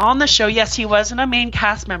was on the show. Yes, he wasn't a main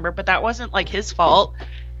cast member, but that wasn't like his fault.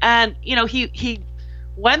 And, he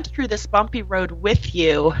went through this bumpy road with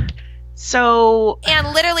you. So.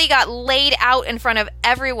 And literally got laid out in front of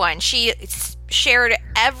everyone. She shared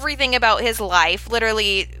everything about his life.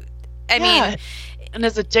 Literally, I mean. And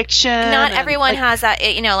his addiction. Not everyone has that.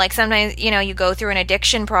 Like sometimes, you go through an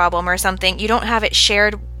addiction problem or something. You don't have it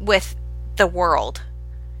shared with the world.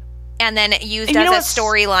 And then used as a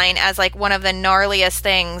storyline as like one of the gnarliest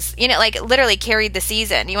things, like literally carried the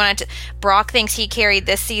season. Brock thinks he carried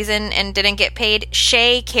this season and didn't get paid.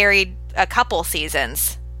 Shay carried a couple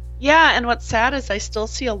seasons. Yeah, and what's sad is I still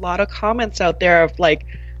see a lot of comments out there of like,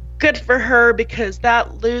 good for her because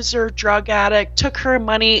that loser drug addict took her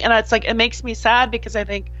money. And it's like, it makes me sad because I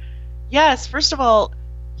think, yes, first of all,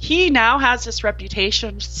 he now has this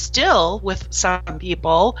reputation still with some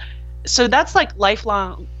people. So that's like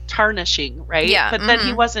lifelong tarnishing, right? Yeah. But then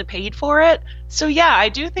he wasn't paid for it. So yeah, I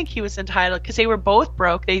do think he was entitled because they were both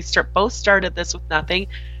broke. They both started this with nothing.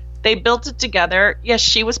 They built it together. Yes,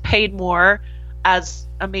 she was paid more as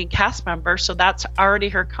a main cast member, so that's already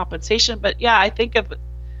her compensation. But yeah, I think if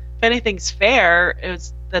anything's fair, it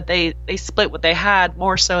was that they split what they had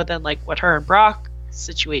more so than like what her and Brock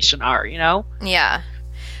situation are, Yeah.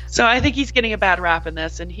 So I think he's getting a bad rap in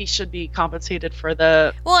this, and he should be compensated for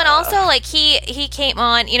the. Well, and also like he came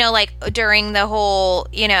on, like during the whole,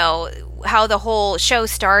 how the whole show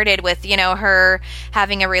started with, her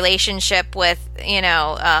having a relationship with,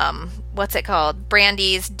 what's it called,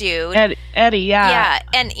 Brandy's dude, Eddie, yeah, yeah,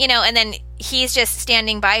 and and then he's just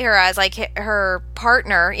standing by her as like her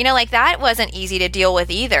partner, like that wasn't easy to deal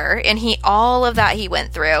with either, and all of that he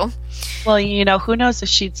went through. Well, who knows if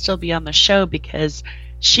she'd still be on the show because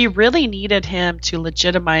she really needed him to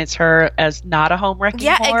legitimize her as not a home wrecking whore.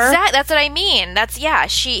 Yeah, exactly. That's what I mean.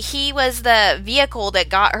 He was the vehicle that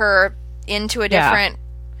got her into a different.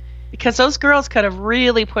 Because those girls could have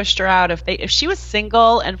really pushed her out if she was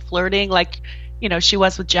single and flirting like, she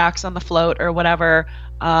was with Jax on the float or whatever.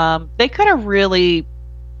 They could have really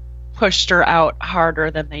pushed her out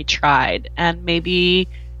harder than they tried, and maybe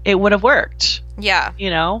it would have worked. Yeah.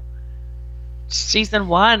 Season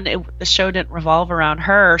 1, the show didn't revolve around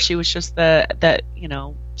her. She was just the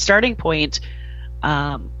starting point,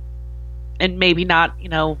 and maybe not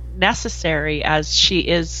necessary as she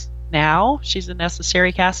is now. She's a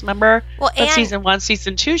necessary cast member. Well, but season 1,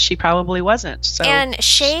 season 2, she probably wasn't. So and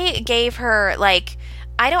Shay gave her like,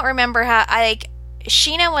 I don't remember how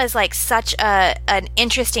Sheena was like such an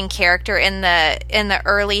interesting character in the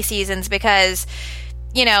early seasons because.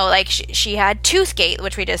 Like she had Toothgate,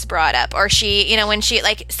 which we just brought up, or she, when she,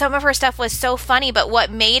 like, some of her stuff was so funny, but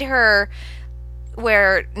what made her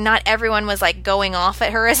where not everyone was like going off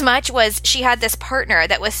at her as much was she had this partner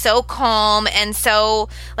that was so calm and so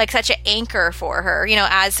like such an anchor for her,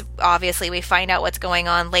 as obviously we find out what's going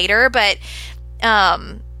on later, but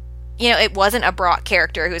it wasn't a Brock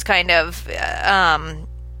character who's kind of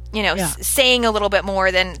saying a little bit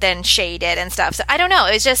more than Shay did and stuff. So I don't know,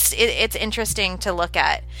 it was just it's interesting to look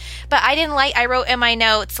at. But I wrote in my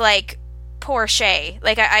notes like, poor Shay.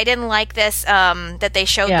 Like I didn't like this that they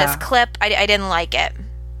showed this clip. I didn't like it.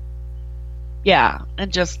 Yeah,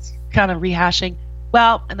 and just kind of rehashing.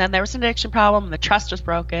 Well, and then there was an addiction problem, and the trust was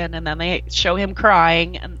broken, and then they show him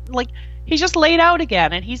crying, and like he's just laid out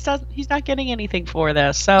again, and he's not getting anything for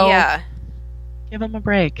this. So yeah, give him a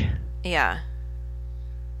break. Yeah.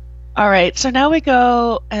 All right, so now we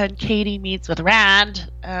go, and Katie meets with Rand,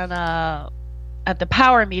 and at the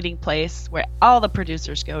power meeting place where all the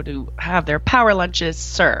producers go to have their power lunches,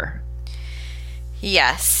 sir.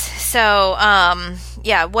 Yes. So,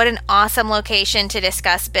 what an awesome location to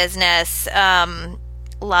discuss business.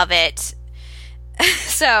 Love it.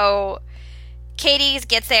 So, Katie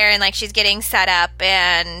gets there and like she's getting set up,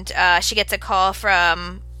 and she gets a call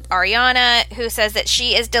from Ariana, who says that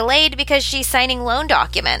she is delayed because she's signing loan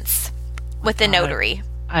documents with the notary.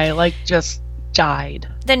 I like just died.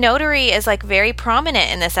 The notary is like very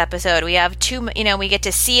prominent in this episode. We have we get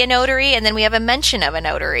to see a notary, and then we have a mention of a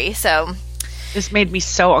notary. So this made me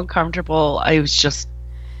so uncomfortable. I was just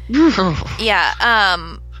yeah.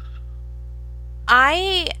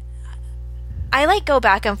 I like go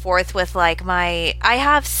back and forth with like I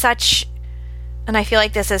have such, and I feel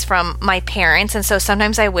like this is from my parents, and so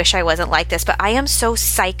sometimes I wish I wasn't like this, but I am so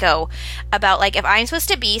psycho about like if I'm supposed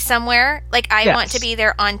to be somewhere, like I want to be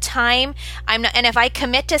there on time. I'm not, and if I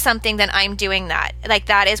commit to something, then I'm doing that. Like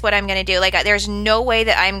that is what I'm going to do. Like there's no way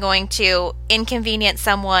that I'm going to inconvenience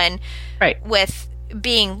someone with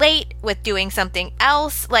being late, with doing something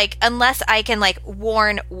else, like unless I can like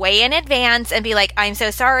warn way in advance and be like, I'm so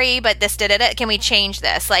sorry, but this can we change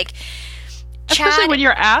this? Like especially when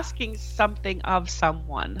you're asking something of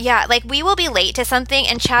someone. Yeah, like we will be late to something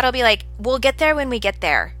and Chad will be like, we'll get there when we get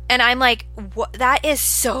there. And I'm like, what? That is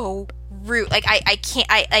so rude. Like I can't,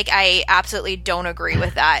 I absolutely don't agree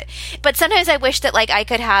with that. But sometimes I wish that like I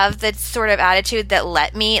could have the sort of attitude that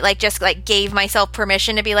let me like just like gave myself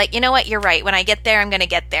permission to be like, you know what, you're right. When I get there, I'm going to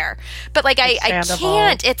get there. But like I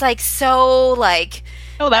can't. It's like so like...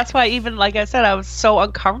 No, that's why even, like I said, I was so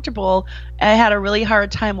uncomfortable. I had a really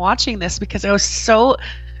hard time watching this because I was so,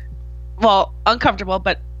 uncomfortable,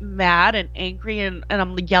 but mad and angry, and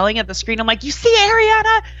I'm yelling at the screen. I'm like, you see,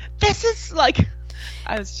 Ariana? This is like...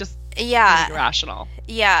 I was just irrational.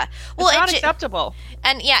 Yeah. Well, it's not acceptable.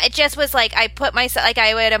 And yeah, it just was like, I put myself, like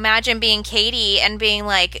I would imagine being Katie and being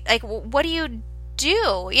like, what do you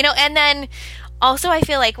do? And then also I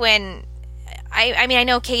feel like when... I mean, I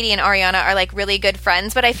know Katie and Ariana are like really good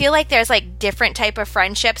friends, but I feel like there's like different type of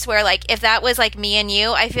friendships where like if that was like me and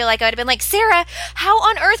you, I feel like I would have been like, Sarah, how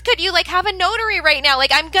on earth could you like have a notary right now?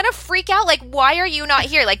 Like I'm gonna freak out. Like why are you not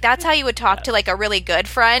here? Like that's how you would talk to like a really good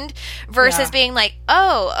friend versus being like,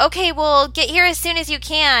 oh, okay, well get here as soon as you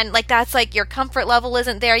can. Like that's like your comfort level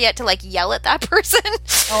isn't there yet to like yell at that person.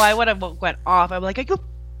 Oh, I would have went off. I'm like, are you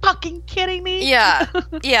fucking kidding me? Yeah.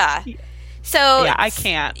 Yeah. So yeah, I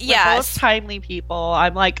can't. Yeah, both timely people.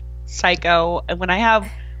 I'm like psycho, and when I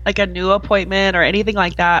have like a new appointment or anything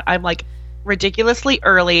like that, I'm like ridiculously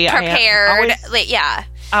early. Prepared.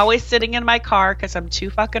 Always sitting in my car because I'm too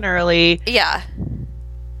fucking early. Yeah.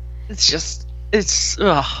 It's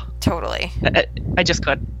ugh. Totally. I just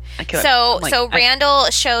couldn't. So Randall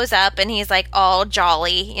shows up and he's like all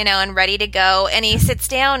jolly, and ready to go, and he sits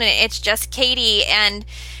down and it's just Katie, and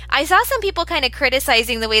I saw some people kind of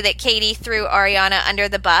criticizing the way that Katie threw Ariana under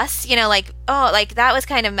the bus, like, oh, like that was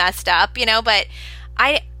kind of messed up, but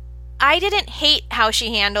I didn't hate how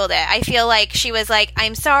she handled it. I feel like she was like,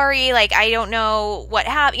 I'm sorry, like, I don't know what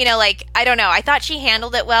happened, like, I don't know. I thought she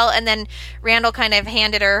handled it well, and then Randall kind of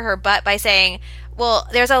handed her butt by saying, well,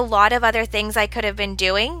 there's a lot of other things I could have been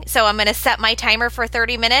doing, so I'm going to set my timer for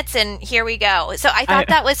 30 minutes, and here we go. So I thought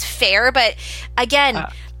that was fair, but again...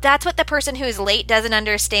 that's what the person who's late doesn't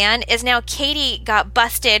understand is now Katie got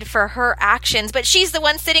busted for her actions, but she's the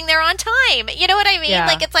one sitting there on time. You know what I mean? Yeah.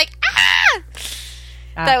 Like, it's like,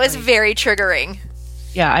 Exactly. That was very triggering.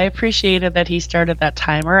 Yeah, I appreciated that he started that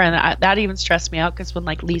timer, and that even stressed me out because when,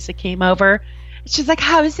 like, Lisa came over, she's like,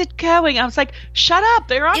 how is it going? I was like, shut up.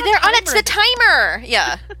 They're on the timer.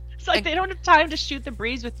 Yeah. It's like they don't have time to shoot the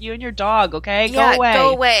breeze with you and your dog, okay? Yeah, go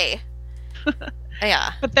away.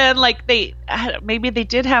 Yeah. But then, like, maybe they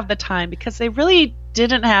did have the time because they really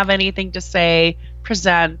didn't have anything to say,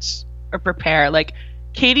 present, or prepare. Like,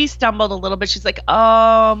 Katie stumbled a little bit. She's like,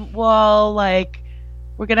 well, like,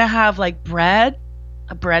 we're gonna have like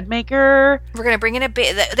a bread maker. We're gonna bring in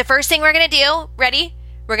the first thing we're gonna do. Ready?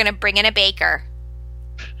 We're gonna bring in a baker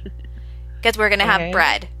because we're gonna have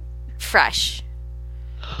bread, fresh.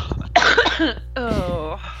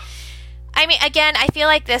 Oh. I mean, again, I feel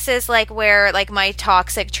like this is like where like my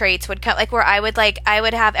toxic traits would come, like where I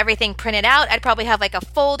would have everything printed out. I'd probably have like a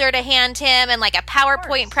folder to hand him and like a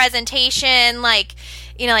PowerPoint presentation, like,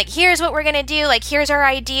 you know, like here's what we're going to do, like here's our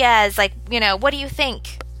ideas, like, you know, what do you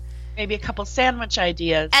think? Maybe a couple sandwich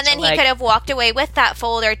ideas. And then he could have walked away with that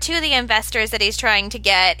folder to the investors that he's trying to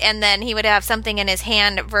get, and then he would have something in his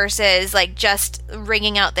hand versus like just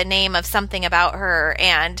ringing out the name of something about her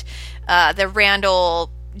and the Randall,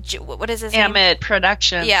 what is his name? Amit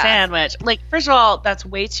production sandwich. Like, first of all, that's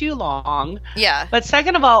way too long. Yeah. But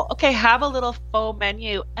second of all, okay, have a little faux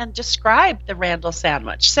menu and describe the Randall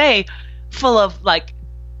sandwich. Say, full of like,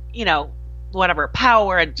 you know, whatever,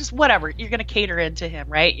 power and just whatever. You're going to cater into him,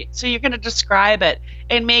 right? So you're going to describe it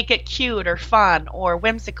and make it cute or fun or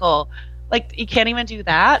whimsical. Like, you can't even do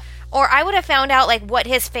that. Or I would have found out like what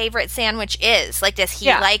his favorite sandwich is. Like, does he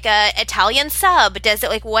like a Italian sub? Does it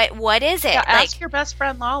like what is it? Yeah, like, ask your best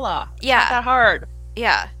friend Lala. It's yeah, not that hard.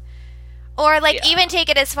 Yeah. Or like even take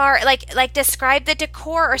it as far like describe the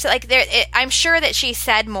decor or so. Like I'm sure that she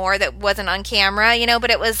said more that wasn't on camera, you know, but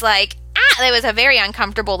it was like it was a very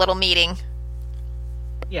uncomfortable little meeting.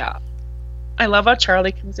 Yeah. I love how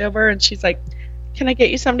Charlie comes over and she's like, "Can I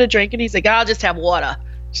get you something to drink?" And he's like, "I'll just have water."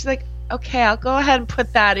 She's like, "Okay, I'll go ahead and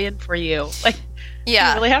put that in for you." Like, yeah,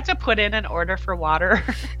 you really have to put in an order for water.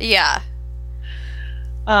 Yeah.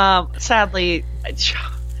 Sadly,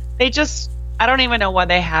 I don't even know why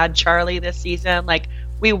they had Charlie this season. Like,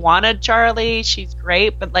 we wanted Charlie, she's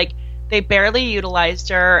great, but like they barely utilized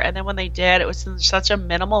her, and then when they did, it was in such a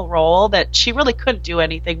minimal role that she really couldn't do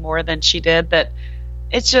anything more than she did. That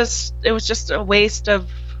it was just a waste of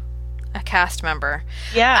a cast member.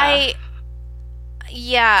 Yeah.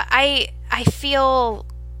 I feel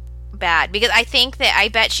bad because I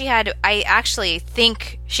actually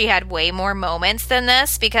think she had way more moments than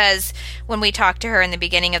this, because when we talked to her in the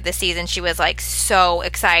beginning of the season, she was like so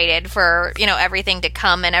excited for, you know, everything to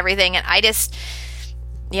come and everything. And I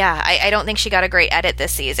don't think she got a great edit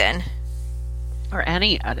this season. Or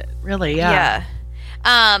any edit, really, yeah.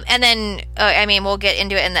 And then, I mean, we'll get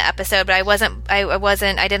into it in the episode, but I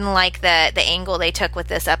didn't like the angle they took with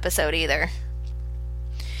this episode either.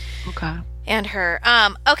 Okay. And her.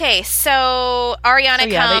 Okay, so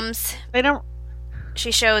Ariana comes. They don't.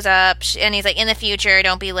 She shows up, and he's like, "In the future,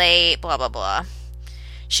 don't be late." Blah blah blah.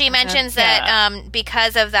 She mentions that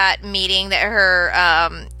because of that meeting, that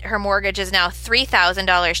her mortgage is now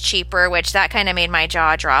 $3,000 cheaper, which that kind of made my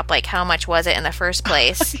jaw drop. Like, how much was it in the first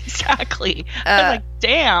place? Exactly. I was like,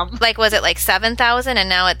 damn. Like, was it like $7,000, and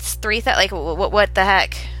now it's $3,000? Like, what the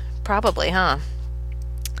heck? Probably, huh?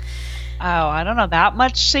 Oh, I don't know, that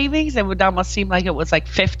much savings. It would almost seem like it was like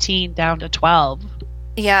 15 down to 12.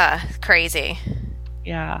 Yeah, crazy.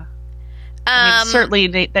 Yeah. I mean, certainly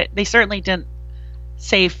they certainly didn't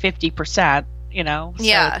save 50%, you know. So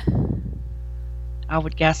yeah. I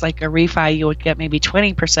would guess like a refi you would get maybe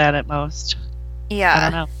 20% at most. Yeah. I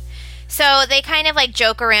don't know. So they kind of like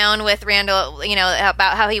joke around with Randall, you know,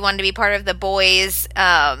 about how he wanted to be part of the boys,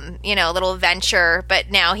 you know, little venture,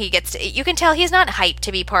 but now he gets to, you can tell he's not hyped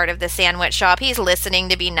to be part of the sandwich shop. He's listening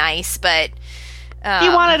to be nice, but he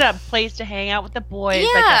wanted a place to hang out with the boys.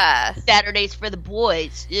 Yeah. Like Saturdays for the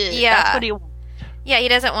boys. Yeah. That's what he wanted. Yeah, he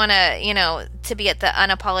doesn't want to, you know, to be at the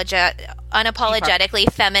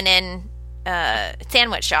unapologetically feminine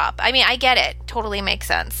sandwich shop. I mean, I get it. Totally makes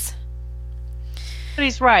sense. But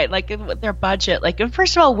he's right. Like, their budget. Like,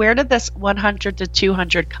 first of all, where did this 100 to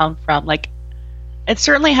 200 come from? Like, it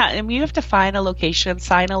certainly I mean, you have to find a location,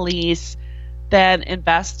 sign a lease, then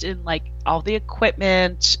invest in like all the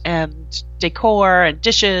equipment and decor and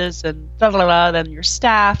dishes and blah blah blah. Then your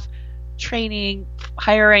staff, training,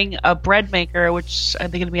 hiring a bread maker, which are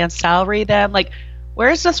they going to be on salary then? Like,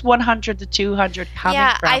 where's this 100 to 200 coming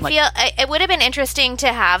from? I feel it would have been interesting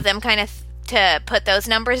to have them kind of to put those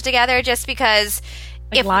numbers together, just because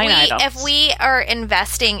if we are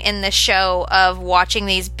investing in the show of watching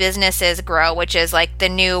these businesses grow, which is like the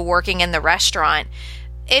new working in the restaurant,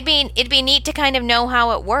 it'd be neat to kind of know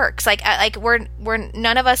how it works. Like we're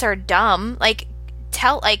none of us are dumb. Like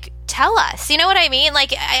tell us. You know what I mean?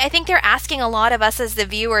 Like, I think they're asking a lot of us as the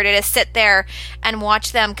viewer to just sit there and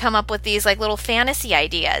watch them come up with these like little fantasy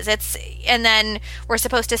ideas. And then we're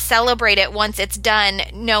supposed to celebrate it once it's done,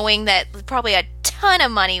 knowing that probably a ton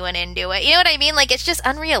of money went into it. You know what I mean? Like, it's just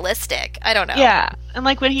unrealistic. I don't know. Yeah. And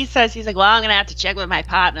like when he says, he's like, well, I'm going to have to check with my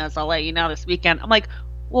partners. I'll let you know this weekend. I'm like,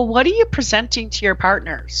 well, what are you presenting to your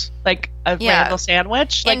partners? Like a Randall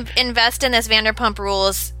sandwich? Like, invest in this Vanderpump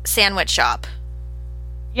Rules sandwich shop.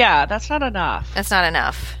 Yeah, that's not enough. That's not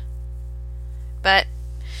enough. But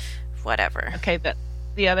whatever. Okay,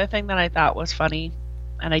 the other thing that I thought was funny,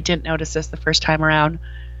 and I didn't notice this the first time around.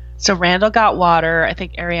 So Randall got water. I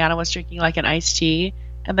think Ariana was drinking like an iced tea.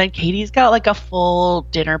 And then Katie's got like a full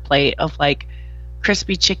dinner plate of like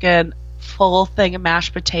crispy chicken, full thing of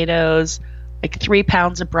mashed potatoes, like 3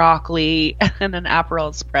 pounds of broccoli, and an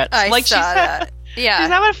Aperol spritz. I saw that. Yeah. She's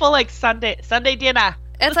having a full like Sunday dinner.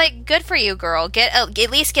 It's like, good for you, girl. At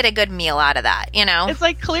least get a good meal out of that, you know? It's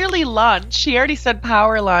like clearly lunch. She already said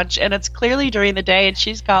power lunch, and it's clearly during the day, and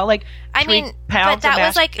she's got like 3 pounds of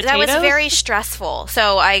mashed potatoes. That was very stressful.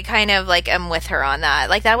 So I kind of like am with her on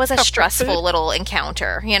that. Like, that was a stressful little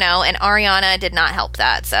encounter, you know? And Ariana did not help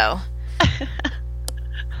that, so.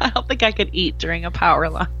 I don't think I could eat during a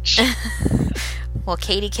power lunch. Well,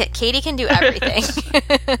 Katie can do everything.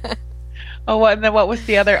 Oh, and then what was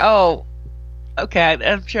the other? Oh, okay.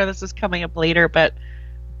 I'm sure this is coming up later, but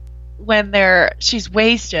when she's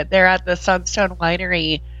wasted, they're at the Sunstone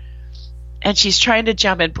Winery, and she's trying to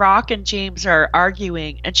jump in. Brock and James are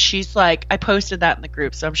arguing, and she's like, I posted that in the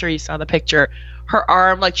group, so I'm sure you saw the picture. Her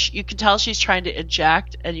arm, like, you can tell she's trying to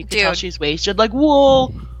inject, and you can tell she's wasted. Like,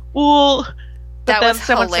 whoa. But that was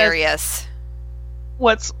hilarious.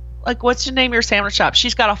 Says, what's your name of your sandwich shop?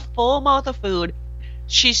 She's got a full mouth of food.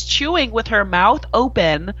 She's chewing with her mouth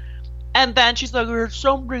open, and then she's like, there's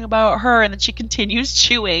something about her, and then she continues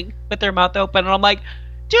chewing with her mouth open, and I'm like,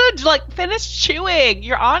 dude, like, finish chewing.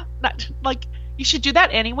 You're on, like, you should do that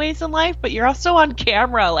anyways in life, but you're also on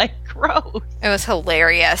camera. Like, gross. It was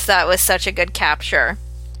hilarious. That was such a good capture.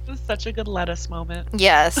 It was such a good lettuce moment.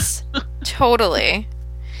 Yes, totally.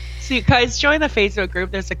 So you guys join the Facebook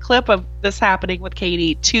group. There's a clip of this happening with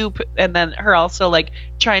Katie too, and then her also like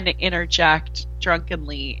trying to interject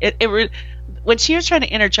drunkenly. When she was trying to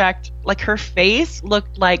interject, like, her face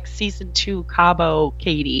looked like season 2 Cabo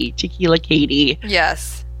Katie, Tequila Katie.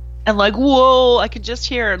 Yes. And like, whoa, I could just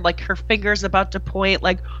hear like her fingers about to point,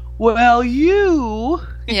 like, well, you.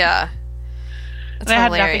 Yeah. And it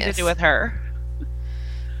had nothing to do with her.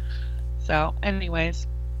 So, anyways.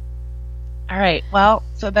 All right. Well,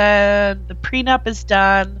 so then the prenup is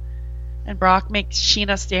done, and Brock makes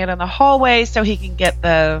Sheena stand in the hallway so he can get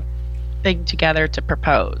the thing together to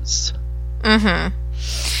propose. Mm-hmm.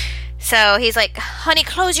 So he's like, honey,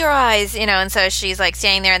 close your eyes, you know, and so she's like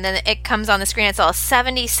standing there, and then it comes on the screen. It's all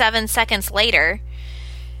 77 seconds later.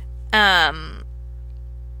 Yeah.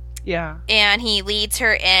 And he leads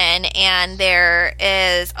her in, and there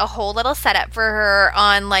is a whole little setup for her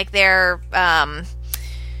on like their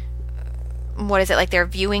what is it, like their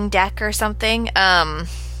viewing deck or something?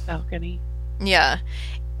 Balcony. Yeah.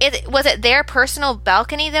 Was it their personal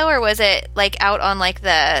balcony though, or was it like out on like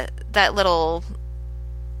that little,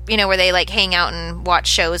 you know, where they like hang out and watch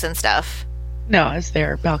shows and stuff? No, it's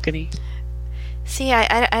their balcony. See,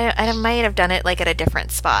 I might have done it like at a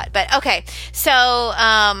different spot, but okay. So,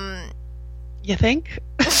 you think?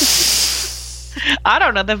 I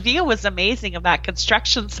don't know. The view was amazing of that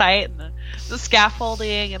construction site and the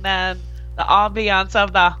scaffolding, and then the ambiance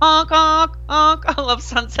of the honk, honk, honk of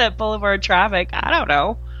Sunset Boulevard traffic. I don't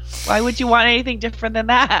know. Why would you want anything different than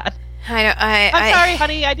that? I'm sorry,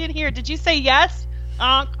 honey. I didn't hear. Did you say yes?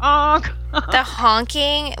 Honk, honk. The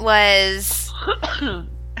honking was...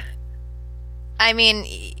 I mean,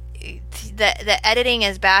 the editing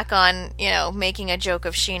is back on, you know, making a joke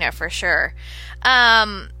of Sheena for sure.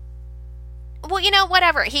 Well, you know,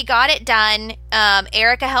 whatever. He got it done.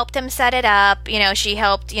 Erica helped him set it up. You know, she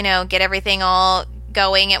helped, you know, get everything all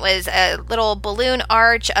going. It was a little balloon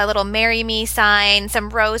arch, a little marry me sign, some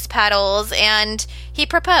rose petals, and he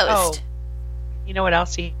proposed. Oh, you know what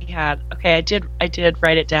else he had? Okay, I did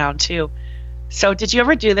write it down too. So did you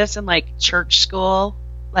ever do this in like church school?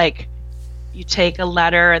 Like, you take a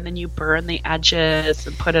letter and then you burn the edges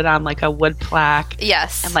and put it on like a wood plaque.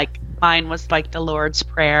 Yes. And like mine was like the Lord's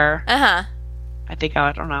Prayer. Uh-huh. I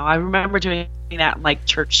don't know. I remember doing that in like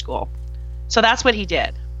church school. So that's what he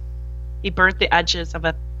did. He burnt the edges of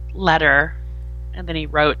a letter and then he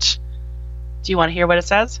wrote. Do you want to hear what it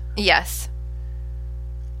says? Yes.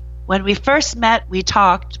 When we first met, we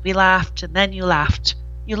talked, we laughed, and then you laughed.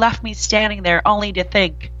 You left me standing there only to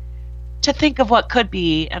think, to think of what could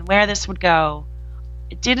be and where this would go.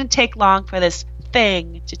 It didn't take long for this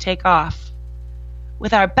thing to take off.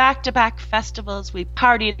 With our back-to-back festivals, we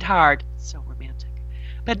partied hard. So romantic.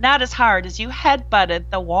 But not as hard as you headbutted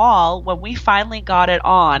the wall when we finally got it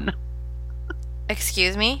on.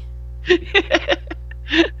 Excuse me?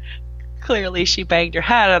 Clearly, she banged her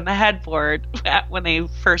head on the headboard when they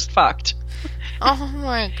first fucked. Oh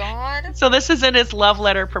my god. So this is in his love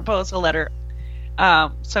letter, proposal letter.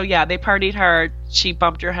 So yeah, they partied hard. She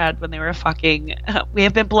bumped her head when they were fucking. We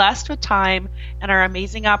have been blessed with time and our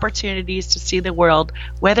amazing opportunities to see the world,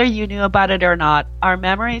 whether you knew about it or not. Our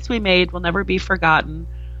memories we made will never be forgotten.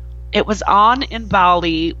 It was on in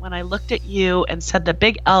Bali when I looked at you and said the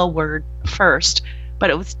big L word first, but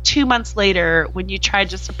it was 2 months later when you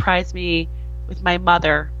tried to surprise me with my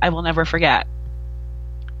mother. I will never forget.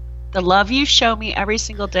 The love you show me every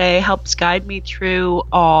single day helps guide me through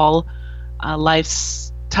all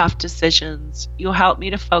life's tough decisions. You help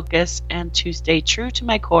me to focus and to stay true to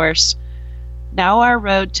my course. Now our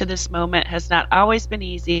road to this moment has not always been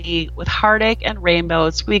easy. With heartache and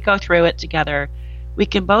rainbows, we go through it together. We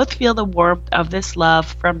can both feel the warmth of this love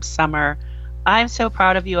from summer. I'm so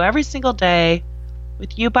proud of you every single day.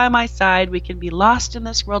 With you by my side, we can be lost in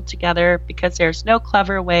this world together because there's no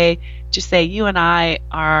clever way to say you and I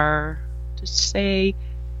are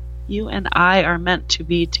meant to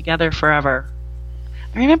be together forever.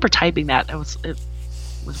 I remember typing that. It was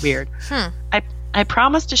weird. I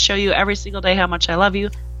promise to show you every single day how much I love you.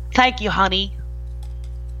 Thank you, honey.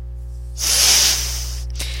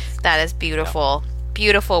 That is beautiful.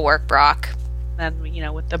 Beautiful work, Brock. And,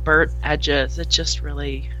 with the burnt edges, it just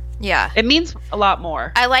really... Yeah. It means a lot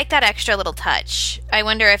more. I like that extra little touch. I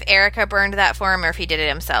wonder if Erica burned that for him or if he did it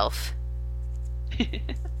himself.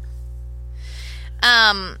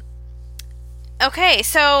 Okay,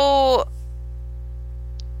 so...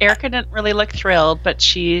 Erica didn't really look thrilled, but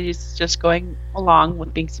she's just going along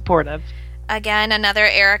with being supportive. Again, another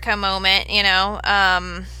Erica moment,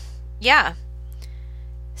 yeah.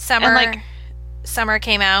 Summer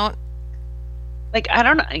came out. I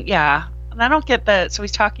don't know, yeah. And I don't get so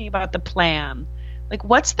he's talking about the plan.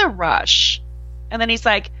 What's the rush? And then he's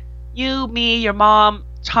like, you, me, your mom,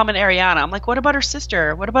 Tom and Ariana. I'm like, what about her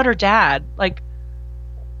sister? What about her dad?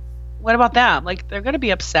 What about them? They're going to be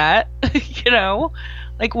upset,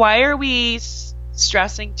 why are we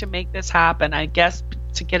stressing to make this happen? I guess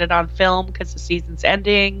to get it on film because the season's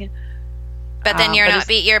ending. But then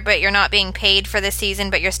you're not being paid for the season,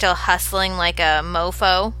 but you're still hustling like a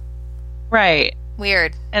mofo. Right.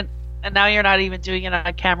 Weird. And now you're not even doing it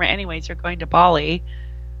on camera anyways. You're going to Bali.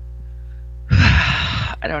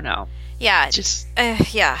 I don't know. Yeah. Just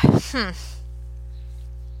yeah.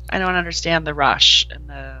 I don't understand the rush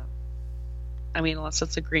and unless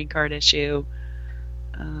it's a green card issue.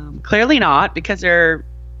 Clearly not, because they're,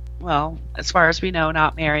 as far as we know,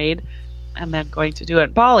 not married, and then going to do it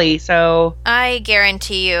in Bali. So I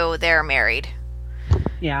guarantee you they're married.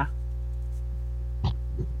 Yeah.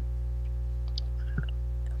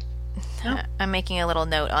 Nope. I'm making a little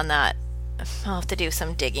note on that. I'll have to do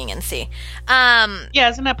some digging and see. Yeah,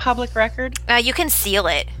 isn't it public record? You can seal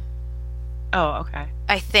it. Oh, okay.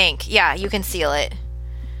 I think. Yeah, you can seal it.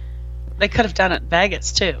 They could have done it in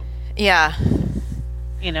Vegas, too. Yeah.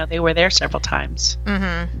 They were there several times.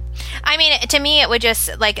 Mm-hmm. I mean, to me, it would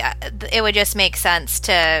just make sense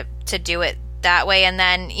to do it that way, and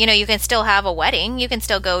then you can still have a wedding. You can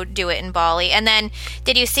still go do it in Bali. And then,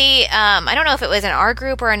 did you see? I don't know if it was in our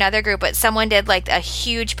group or another group, but someone did a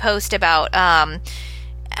huge post about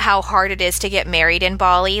how hard it is to get married in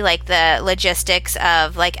Bali. The logistics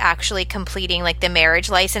of actually completing the marriage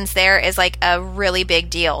license there is a really big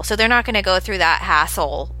deal. So they're not going to go through that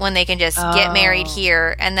hassle when they can just get married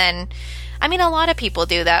here. And then, a lot of people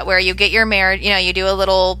do that where you get your marriage. You do a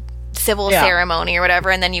little civil ceremony or whatever,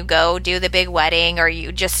 and then you go do the big wedding, or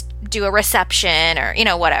you just do a reception, or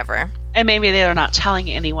whatever. And maybe they're not telling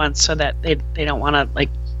anyone so that they don't want to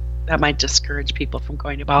that might discourage people from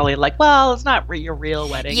going to Bali. It's not your real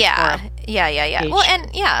wedding. Yeah. Well,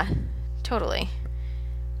 and yeah, totally.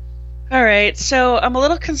 All right, so I'm a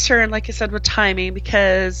little concerned, like I said, with timing,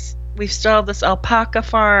 because we still have this alpaca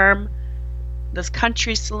farm, this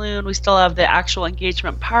country saloon. We still have the actual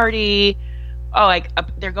engagement party. Oh,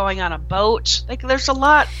 they're going on a boat. There's a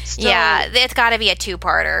lot still. Yeah, it's got to be a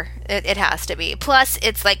two-parter. It has to be. Plus,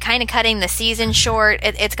 it's kind of cutting the season short.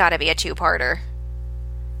 It's got to be a two-parter.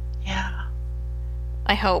 Yeah.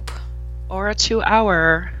 I hope. Or a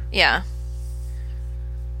 2-hour. Yeah.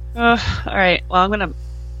 All right. Well, I'm gonna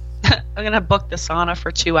book the sauna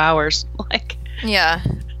for 2 hours. Yeah.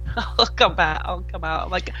 I'll come back. I'll come out. I'm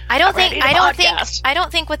like, I don't I'm think ready to I don't think podcast. I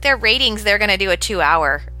don't think with their ratings they're going to do a 2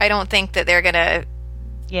 hour. I don't think that they're going to.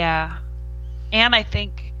 Yeah. And I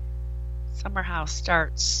think Summer House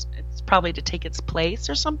starts. It's probably to take its place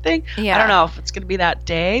or something. Yeah. I don't know if it's going to be that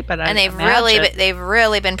day, but And they've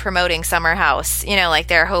really been promoting Summer House. You know, like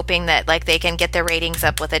they're hoping that like they can get the ratings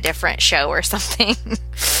up with a different show or something.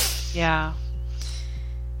 Yeah.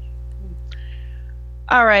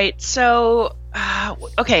 All right. So,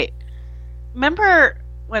 okay. Remember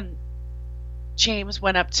when James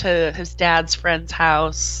went up to his dad's friend's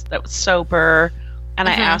house that was sober, and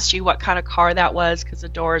I asked you what kind of car that was because the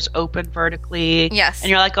doors open vertically. Yes. And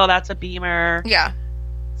you're like, "Oh, that's a Beamer." Yeah.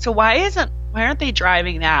 So why aren't they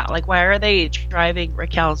driving that? Like, why are they driving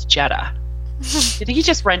Raquel's Jetta? Do you think he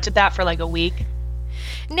just rented that for like a week?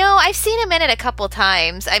 No, I've seen him in it a couple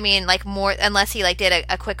times. I mean, like more, unless he like did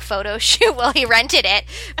a quick photo shoot while he rented it.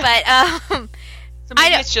 But So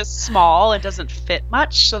maybe it's just small. It doesn't fit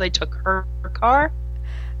much, so they took her car.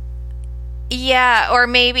 yeah, or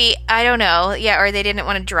maybe I don't know. Yeah, or they didn't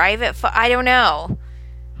want to drive it. I don't know.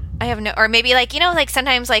 I have no, or maybe like like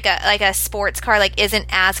sometimes like a sports car like isn't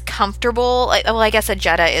as comfortable. Like, well, I guess a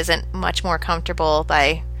Jetta isn't much more comfortable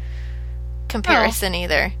by comparison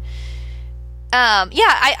either. Yeah,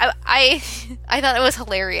 I thought it was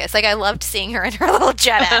hilarious. Like I loved seeing her in her little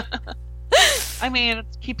Jetta. I mean, it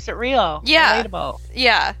keeps it real. Yeah. Relatable.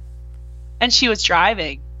 Yeah. And she was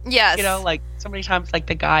driving. Yes. Like so many times, like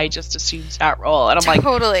the guy just assumes that role, and I'm like,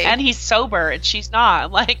 totally. and he's sober, and she's not.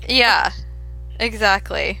 I'm like, yeah,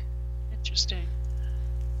 exactly. Interesting.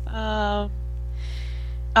 Oh,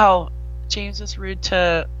 James was rude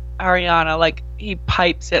to Ariana. Like he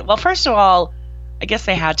pipes it. Well, first of all, I guess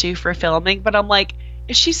they had to for filming, but I'm like,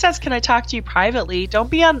 if she says, "Can I talk to you privately?" Don't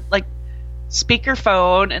be on like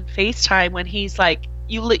speakerphone and FaceTime when he's like,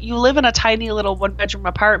 you live in a tiny little 1-bedroom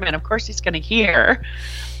apartment. Of course, he's going to hear.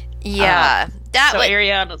 Yeah,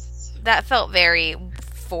 Ariana's. That felt very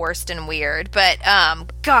forced and weird, but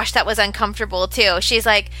gosh, that was uncomfortable too. She's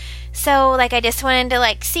like, so like I just wanted to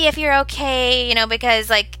like see if you're okay,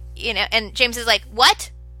 because like and James is like,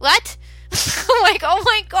 what? I'm like, oh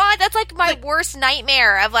my god, that's like my worst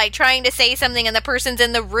nightmare of like trying to say something and the person's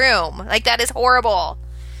in the room. Like that is horrible.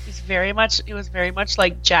 He was very much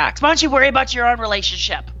like Jax. Why don't you worry about your own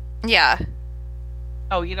relationship? Yeah.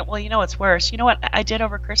 Oh, what's worse? You know what I did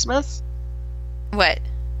over Christmas? What?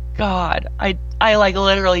 God, I like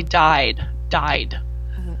literally died.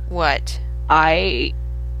 What? I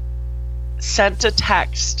sent a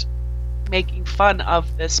text making fun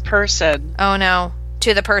of this person. Oh no.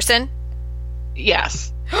 To the person?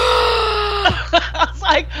 Yes. I was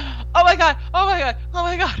like, oh my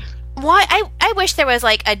god. Why? I wish there was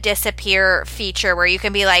like a disappear feature where you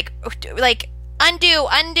can be like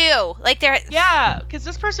undo. Like they're yeah, because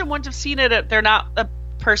this person wouldn't have seen it. They're not a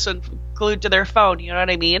person glued to their phone. You know what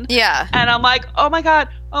I mean? Yeah. And I'm like, oh my god.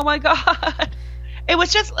 It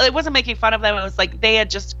wasn't making fun of them. It was like they had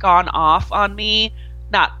just gone off on me,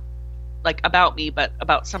 not like about me, but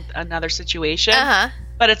about another situation.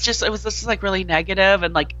 But it was just like really negative,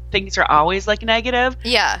 and like things are always like negative.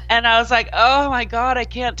 Yeah. And I was like, oh my god, I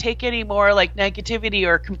can't take any more like negativity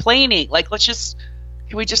or complaining. Like, can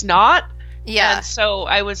we just not? Yeah. And so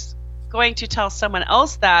I was going to tell someone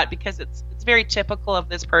else that because it's very typical of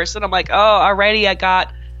this person. I'm like, oh, already I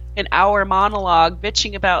got an hour monologue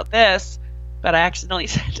bitching about this, but I accidentally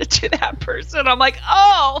sent it to that person. I'm like,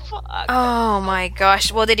 oh, fuck. Oh my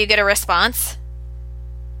gosh. Well, did you get a response?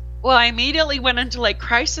 Well, I immediately went into like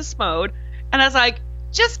crisis mode, and I was like,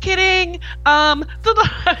 just kidding. I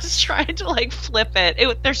was trying to like flip it.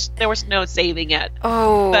 There was no saving it.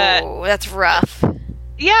 Oh, that's rough.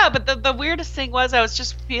 Yeah, but the weirdest thing was I was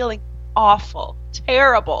just feeling awful,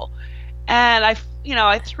 terrible. And I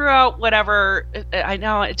threw out whatever. I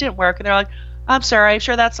know it didn't work. And they're like, I'm sorry, I'm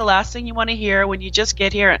sure that's the last thing you want to hear when you just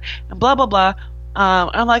get here and blah, blah, blah.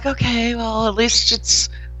 And I'm like, okay, well, at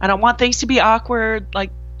least I don't want things to be awkward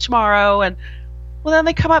like tomorrow. And well, then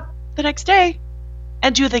they come up the next day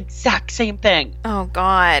and do the exact same thing. Oh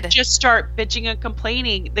God. Just start bitching and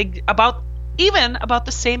complaining about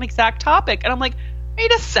the same exact topic. And I'm like,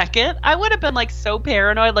 wait a second. I would have been like so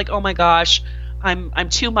paranoid, like, oh my gosh, I'm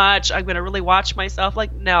too much. I'm gonna really watch myself.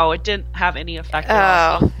 Like, no, it didn't have any effect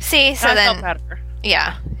at all. See, so I then felt better.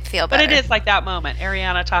 Yeah, feel better. But it is like that moment,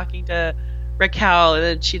 Ariana talking to Raquel, and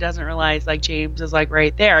then she doesn't realize like James is like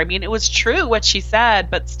right there. I mean, it was true what she said,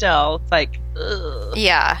 but still, it's like, ugh.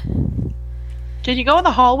 Yeah. Can you go in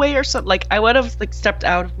the hallway or something? Like, I would have like stepped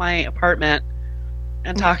out of my apartment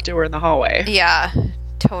and talked to her in the hallway. Yeah,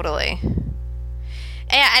 totally.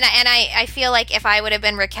 I feel like if I would have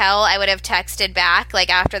been Raquel, I would have texted back like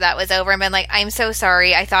after that was over and been like, I'm so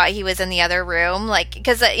sorry, I thought he was in the other room, like,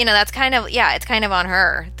 because that's kind of, it's kind of on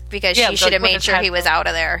her, because she should have made sure he was out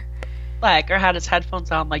of there, like, or had his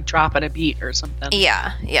headphones on, like dropping a beat or something.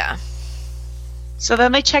 Yeah. So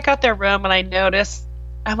then they check out their room, and I notice,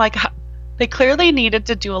 I'm like, they clearly needed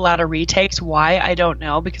to do a lot of retakes. Why? I don't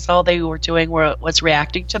know, because all they were doing was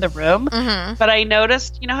reacting to the room. Mm-hmm. But I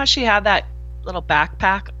noticed, how she had that little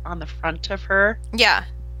backpack on the front of her? Yeah.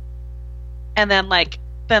 And then,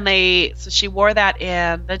 so she wore that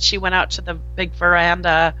in, then she went out to the big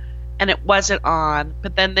veranda, and it wasn't on.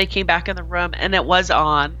 But then they came back in the room, and it was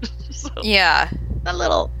on. So yeah. The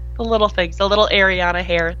little things, the little Ariana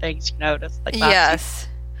hair things you notice. Like yes.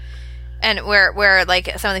 And where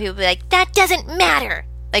like some of the people be like, that doesn't matter.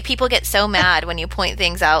 Like, people get so mad when you point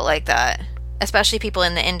things out like that, especially people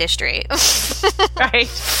in the industry. Right.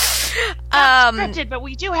 Scripted, but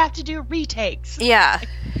we do have to do retakes. Yeah.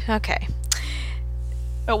 Okay.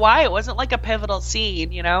 But why? It wasn't like a pivotal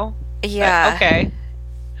scene, Yeah. Okay.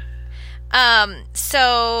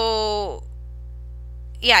 So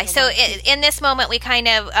yeah, so in this moment we kind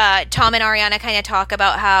of Tom and Ariana kind of talk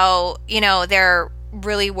about how, they're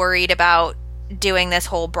really worried about doing this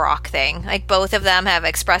whole Brock thing. Like, both of them have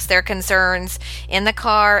expressed their concerns in the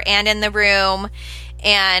car and in the room.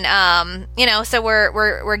 And so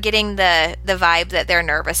we're getting the vibe that they're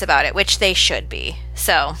nervous about it, which they should be.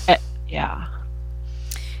 So yeah.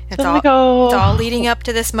 It's all leading up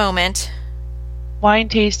to this moment. Wine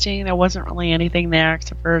tasting, there wasn't really anything there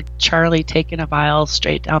except for Charlie taking a vial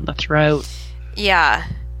straight down the throat. Yeah.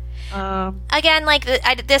 Again, like,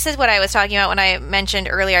 this is what I was talking about when I mentioned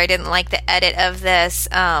earlier I didn't like the edit of this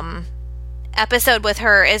episode with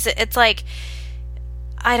her. It's like,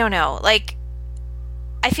 I don't know, like,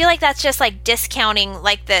 I feel like that's just like discounting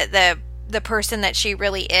like the person that she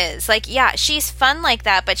really is. Like, yeah, she's fun like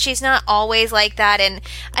that, but she's not always like that. And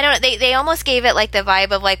I don't know, they almost gave it like the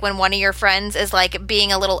vibe of like when one of your friends is like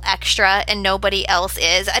being a little extra and nobody else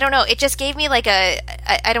is. I don't know, it just gave me like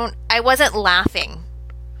I wasn't laughing.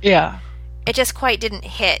 Yeah. It just quite didn't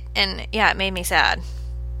hit, and yeah, it made me sad.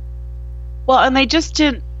 Well, and they just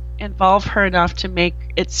didn't involve her enough to make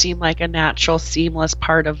it seem like a natural, seamless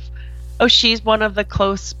part of, she's one of the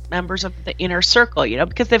close members of the inner circle,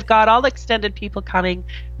 because they've got all the extended people coming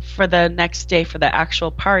for the next day for the actual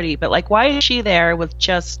party. But, like, why is she there with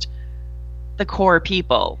just the core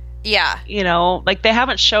people? Yeah. Like, they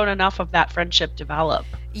haven't shown enough of that friendship develop.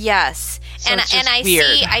 Yes. So and I weird.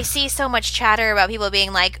 I see so much chatter about people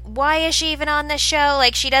being like, why is she even on this show?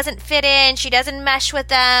 Like, she doesn't fit in, she doesn't mesh with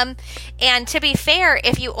them. And to be fair,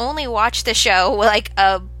 if you only watch the show like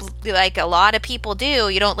a lot of people do,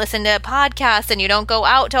 you don't listen to podcasts and you don't go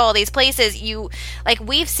out to all these places,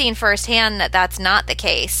 we've seen firsthand that that's not the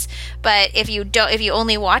case. But if you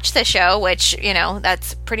only watch the show, which,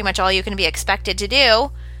 that's pretty much all you can be expected to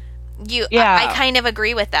do, I kind of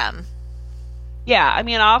agree with them. Yeah, I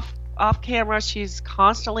mean, off camera, she's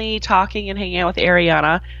constantly talking and hanging out with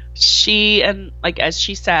Ariana. She, and like, as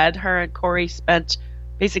she said, her and Corey spent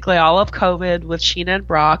basically all of COVID with Sheena and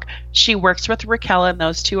Brock. She works with Raquel, and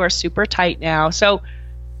those two are super tight now. So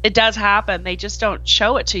it does happen. They just don't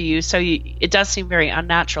show it to you. So it does seem very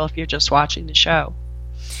unnatural if you're just watching the show.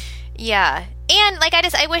 Yeah. And like,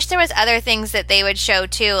 I wish there was other things that they would show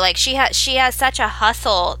too. Like, she has such a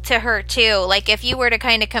hustle to her too. Like, if you were to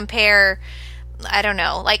kind of compare, I don't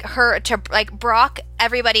know, like her to like Brock,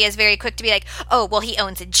 everybody is very quick to be like, oh, well, he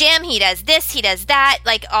owns a gym, he does this, he does that,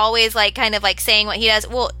 like always like kind of like saying what he does.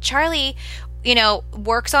 Well, Charlie,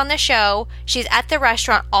 works on the show. She's at the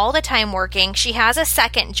restaurant all the time working. She has a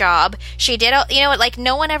second job. She did, like,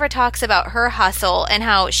 no one ever talks about her hustle and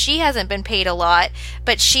how she hasn't been paid a lot,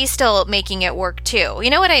 but she's still making it work too.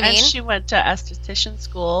 You know what I mean? And she went to esthetician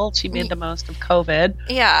school. She made the most of COVID.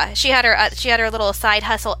 Yeah, she had her little side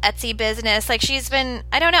hustle Etsy business. Like, she's been,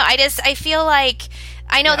 I don't know. I feel like,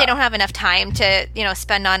 I know they don't have enough time to,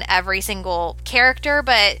 spend on every single character,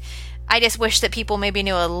 but I just wish that people maybe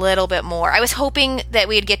knew a little bit more. I was hoping that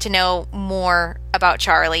we'd get to know more about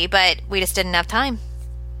Charlie, but we just didn't have time.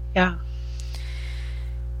 Yeah.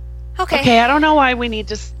 Okay, I don't know why we need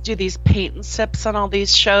to do these paint and sips on all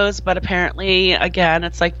these shows, but apparently, again,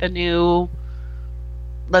 it's like the new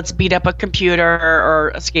let's beat up a computer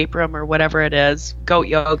or escape room or whatever it is, goat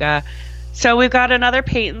yoga. So we've got another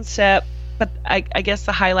paint and sip, but I guess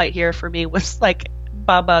the highlight here for me was like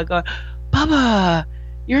Bubba going, Bubba,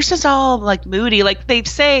 yours is all like moody. Like they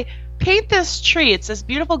say, paint this tree. It's this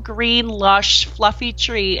beautiful green, lush, fluffy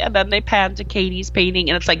tree. And then they pan to Katie's painting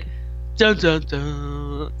and it's like, dun, dun,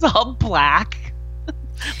 dun. It's all black.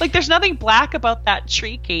 Like, there's nothing black about that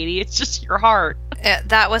tree, Katie. It's just your heart.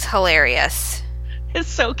 That was hilarious. It's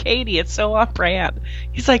so Katie. It's so on brand.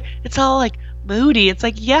 He's like, it's all like moody. It's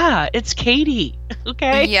like, yeah, it's Katie.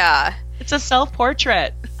 Okay? Yeah. It's a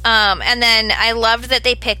self-portrait. And then I loved that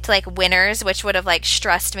they picked like winners, which would have like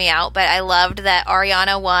stressed me out, but I loved that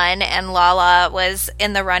Ariana won and Lala was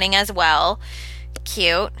in the running as well.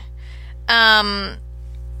 Cute. Yeah.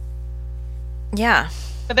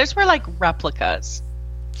 But those were like replicas.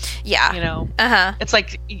 Yeah. You know? Uh-huh. It's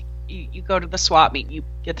like you go to the swap meet, you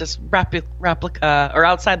get this replica, or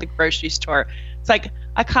outside the grocery store. It's like,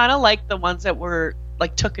 I kind of like the ones that were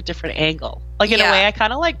like took a different angle. Like in a way, I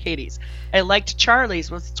kind of like Katie's. I liked Charlie's,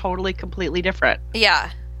 was totally completely different.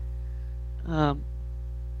 Yeah.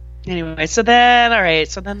 Anyway, so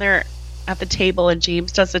then they're at the table and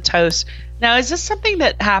James does the toast. Now, is this something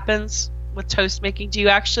that happens with toast making? Do you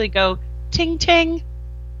actually go ting ting?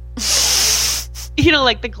 You know,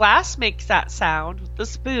 like the glass makes that sound with the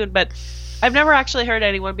spoon, but I've never actually heard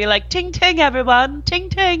anyone be like, ting ting, everyone, ting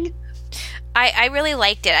ting. I really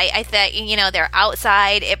liked it. I thought, you know, they're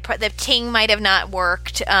outside. The ting might have not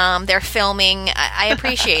worked. They're filming. I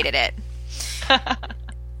appreciated it.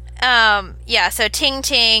 Yeah, so ting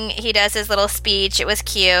ting, he does his little speech. It was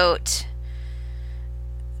cute.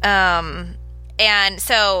 And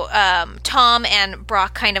so Tom and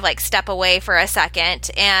Brock kind of like step away for a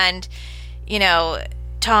second, and you know,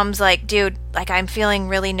 Tom's like, dude, like, I'm feeling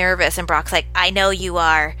really nervous, and Brock's like, I know you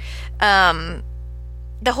are.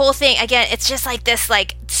 The whole thing, again, it's just like this,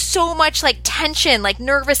 like, so much like tension, like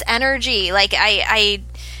nervous energy. Like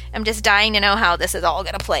I'm just dying to know how this is all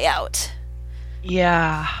gonna play out.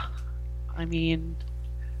 Yeah, I mean,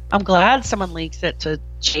 I'm glad someone leaks it to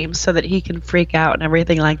James so that he can freak out and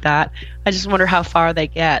everything like that. I just wonder how far they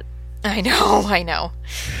get. I know.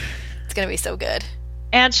 It's gonna be so good.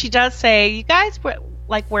 And she does say, you guys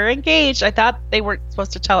we're engaged. I thought they weren't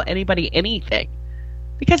supposed to tell anybody anything.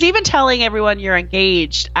 Because even telling everyone you're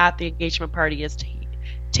engaged at the engagement party is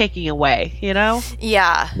taking away, you know?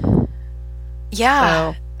 Yeah.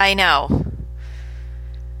 Yeah, so, I know.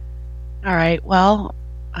 All right, well,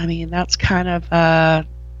 I mean, that's kind of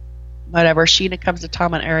whatever. Sheena comes to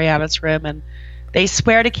Tom and Ariana's room, and they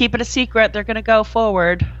swear to keep it a secret. They're going to go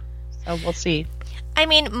forward. So we'll see. I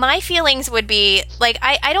mean, my feelings would be, like,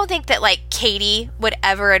 I don't think that, like, Katie would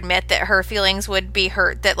ever admit that her feelings would be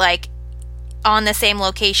hurt, that, like, on the same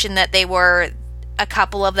location that they were, a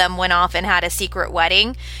couple of them went off and had a secret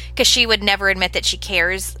wedding, because she would never admit that she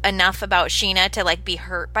cares enough about Sheena to, like, be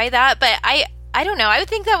hurt by that. But I don't know. I would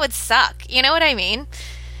think that would suck. You know what I mean?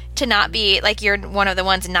 To not be, like, you're one of the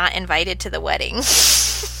ones not invited to the wedding.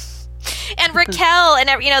 And Raquel,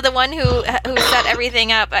 and, you know, the one who set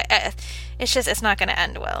everything up, it's not going to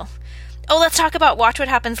end well. Oh, let's talk about Watch What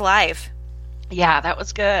Happens Live. Yeah, that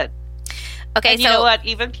was good. Okay, and you know what?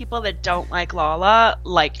 Even people that don't like Lala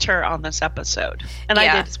liked her on this episode. And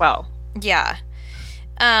I did as well. Yeah.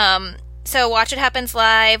 So Watch What Happens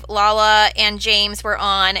Live, Lala and James were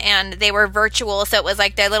on, and they were virtual, so it was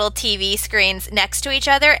like their little TV screens next to each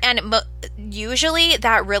other, and usually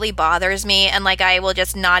that really bothers me, and like I will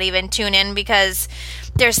just not even tune in because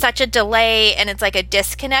there's such a delay and it's like a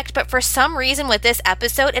disconnect. But for some reason with this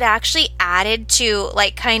episode, it actually added to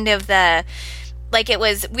like kind of the, like it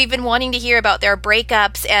was, we've been wanting to hear about their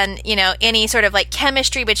breakups and, you know, any sort of like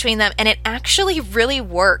chemistry between them, and it actually really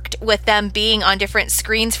worked with them being on different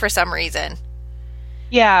screens for some reason.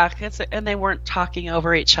 Yeah, and they weren't talking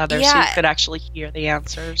over each other, so you could actually hear the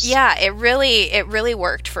answers. Yeah, it really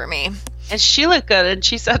worked for me. And she looked good, and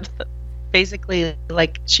she said basically,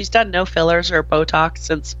 like, she's done no fillers or Botox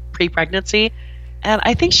since pre-pregnancy, and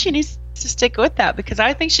I think she needs to stick with that because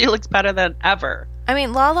I think she looks better than ever. I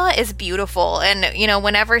mean, Lala is beautiful, and, you know,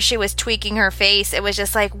 whenever she was tweaking her face, it was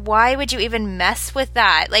just like, why would you even mess with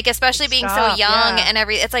that? Like, especially being so young and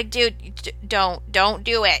everything. It's like, dude, don't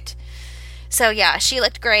do it. So, yeah, she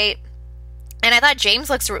looked great. And I thought James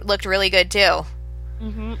looked really good, too.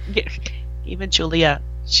 Mm-hmm. Yeah. Even Julia,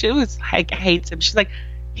 she was, like, hates him. She's like,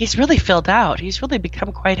 he's really filled out. He's really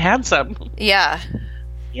become quite handsome. Yeah.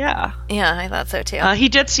 Yeah. Yeah, I thought so, too. He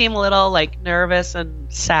did seem a little, like, nervous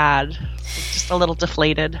and sad. Just a little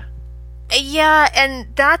deflated. Yeah, and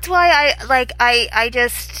that's why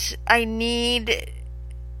I need...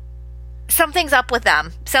 Something's up with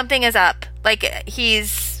them. Something is up. Like,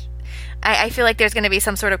 I feel like there's going to be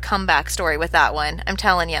some sort of comeback story with that one. I'm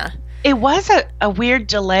telling you. It was a weird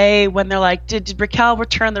delay when they're like, did Raquel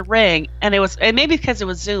return the ring? And maybe because it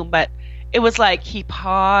was Zoom, but it was like he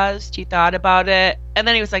paused, he thought about it, and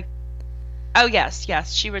then he was like, Oh, yes,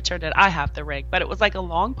 yes, she returned it. I have the ring, but it was like a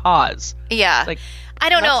long pause. Yeah. It's like, I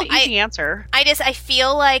don't know. that's the easy answer. I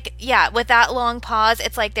feel like, yeah, with that long pause,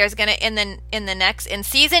 it's like there's gonna in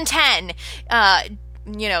season 10,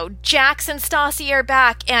 Jax and Stassi are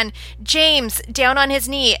back, and James down on his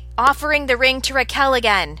knee offering the ring to Raquel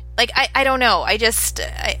again. Like, I don't know.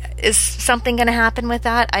 Is something gonna happen with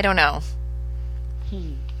that? I don't know.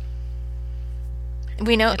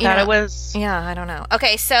 We know, It was. Yeah, I don't know.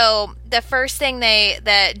 Okay, so the first thing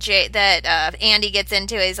that Andy gets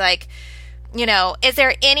into is like, is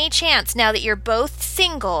there any chance now that you're both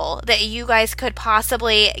single that you guys could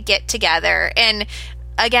possibly get together? And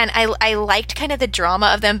again, I liked kind of the drama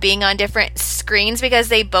of them being on different screens because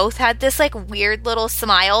they both had this like weird little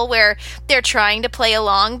smile where they're trying to play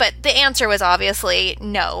along, but the answer was obviously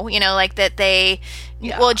no, like that they,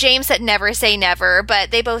 Yeah. well, James said never say never,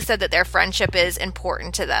 but they both said that their friendship is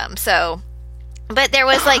important to them. So, but there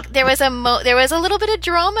was like, there was a little bit of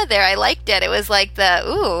drama there. I liked it. It was like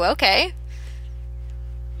ooh, okay.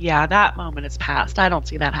 Yeah, that moment is past. I don't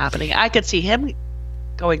see that happening. I could see him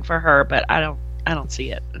going for her, but I don't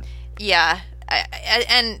see it. Yeah.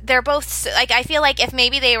 And they're both like, I feel like if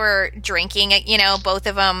maybe they were drinking, both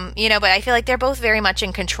of them, but I feel like they're both very much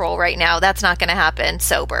in control right now. That's not going to happen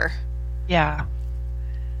sober. Yeah.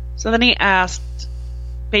 So then he asked,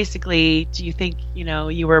 basically, do you think,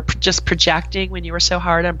 you were just projecting when you were so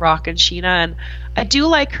hard on Brock and Sheena? And I do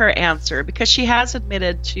like her answer because she has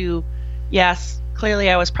admitted to, yes, clearly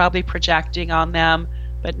I was probably projecting on them,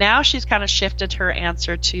 but now she's kind of shifted her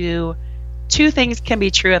answer to two things can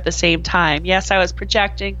be true at the same time. Yes, I was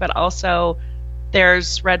projecting, but also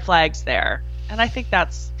there's red flags there. And I think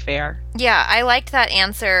that's fair. Yeah, I liked that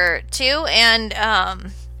answer too. And,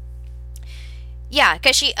 yeah,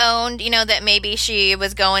 because she owned, that maybe she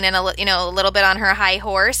was going in a little bit on her high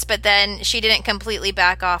horse, but then she didn't completely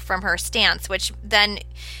back off from her stance, which then,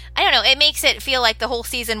 I don't know, it makes it feel like the whole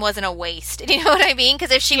season wasn't a waste. You know what I mean?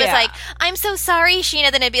 Because if she was like, I'm so sorry,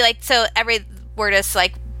 Sheena, then it'd be like, so we're just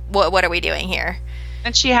like, what are we doing here?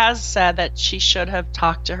 And she has said that she should have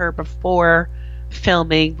talked to her before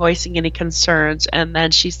filming, voicing any concerns. And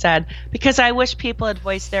then she said, because I wish people had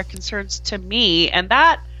voiced their concerns to me. And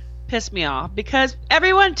that pissed me off because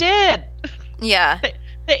everyone did. Yeah.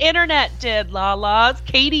 The internet did, Lala.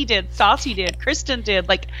 Katie did. Stassi did. Kristen did.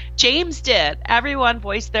 Like, James did. Everyone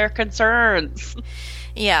voiced their concerns.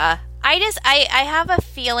 Yeah. I have a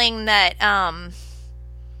feeling that,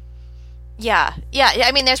 yeah.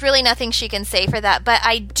 I mean, there's really nothing she can say for that, but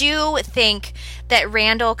I do think that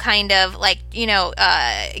Randall kind of like,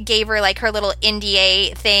 gave her like her little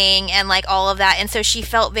NDA thing and like all of that. And so she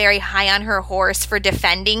felt very high on her horse for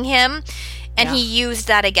defending him. And he used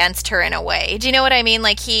that against her in a way. Do you know what I mean?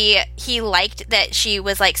 Like he liked that she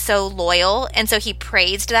was like so loyal. And so he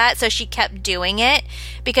praised that. So she kept doing it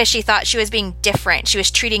because she thought she was being different. She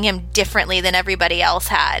was treating him differently than everybody else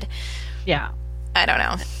had. Yeah. I don't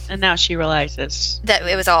know. And now she realizes that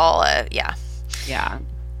it was all, yeah. Yeah.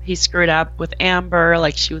 He screwed up with Amber.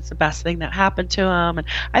 Like she was the best thing that happened to him. And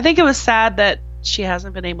I think it was sad that she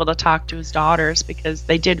hasn't been able to talk to his daughters because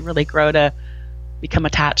they did really grow to become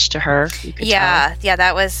attached to her. You could tell. Yeah,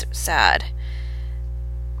 that was sad.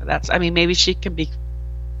 Maybe she can be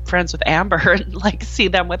friends with Amber and like see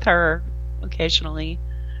them with her occasionally.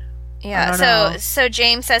 Yeah, so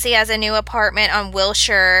James says he has a new apartment on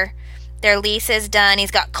Wilshire. Their lease is done.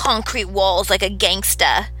 He's got concrete walls like a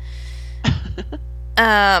gangsta.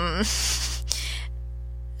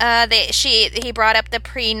 He brought up the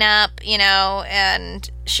prenup,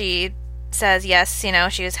 and she says yes,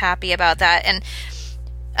 she was happy about that. And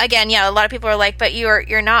again, yeah, a lot of people are like, but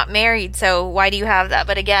you're not married, so why do you have that?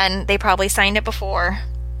 But again, they probably signed it before.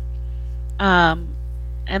 And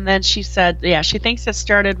then she said, yeah, she thinks it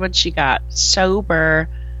started when she got sober.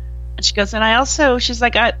 And she goes, and she's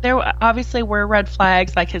like, there obviously were red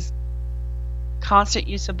flags, like his constant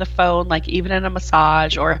use of the phone, like even in a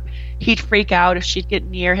massage, or he'd freak out if she'd get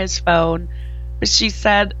near his phone. But she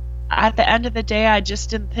said, at the end of the day, I just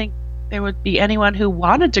didn't think there would be anyone who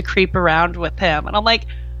wanted to creep around with him. And I'm like,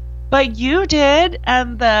 but you did,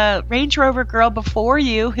 and the Range Rover girl before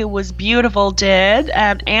you, who was beautiful, did,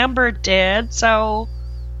 and Amber did. So,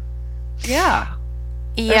 yeah.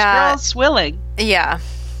 There's girls swilling. Yeah.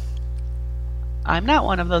 I'm not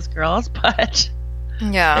one of those girls, but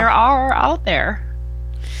yeah, there are out there.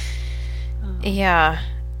 Yeah.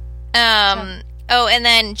 Oh, and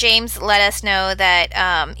then James let us know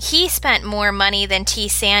that he spent more money than T.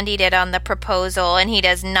 Sandy did on the proposal, and he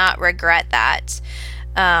does not regret that.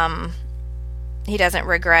 He doesn't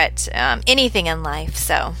regret anything in life,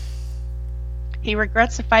 so. He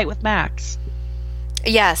regrets the fight with Max.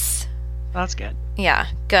 Yes. That's good. Yeah,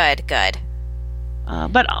 good.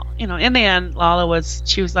 But in the end,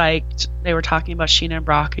 she was like, they were talking about Sheena and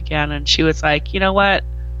Brock again, and she was like, you know what?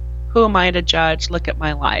 Who am I to judge? Look at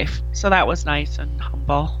my life. So that was nice and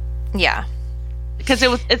humble. Yeah. Because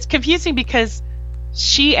it's confusing because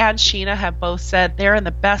she and Sheena have both said they're in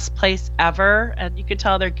the best place ever, and you can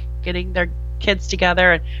tell they're getting their kids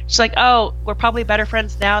together. And she's like, oh, we're probably better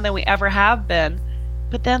friends now than we ever have been.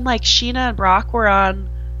 But then, like, Sheena and Brock were on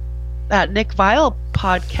that Nick Viall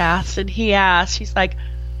podcast, and he's like,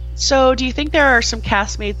 so do you think there are some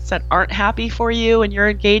castmates that aren't happy for you and your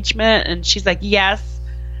engagement? And she's like, yes.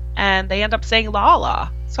 And they end up saying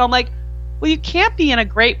Lala. So I'm like, well, you can't be in a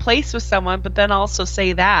great place with someone but then also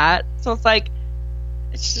say that. So it's like,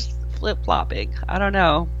 it's just flip-flopping. I don't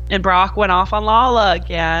know. And Brock went off on Lala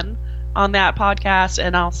again on that podcast,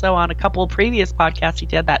 and also on a couple of previous podcasts he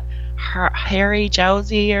did, that Harry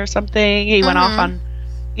Jowsey or something. He went off on,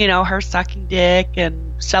 her sucking dick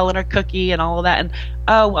and selling her cookie and all of that. And,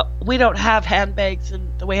 well, we don't have handbags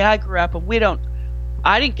and the way I grew up, and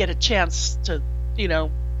I didn't get a chance to,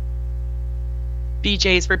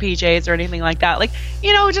 BJs for PJs or anything like that. Like,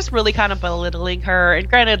 just really kind of belittling her. And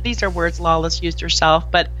granted, these are words Lawless used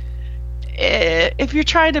herself, but if you're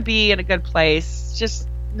trying to be in a good place, just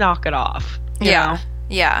knock it off. You know?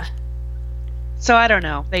 Yeah. So I don't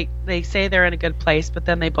know. They say they're in a good place, but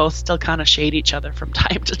then they both still kind of shade each other from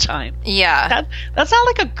time to time. Yeah. That's not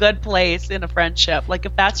like a good place in a friendship. Like,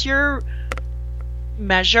 if that's your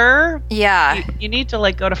measure, you need to,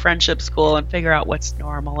 like, go to friendship school and figure out what's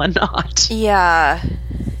normal and not. Yeah.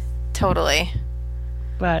 Totally.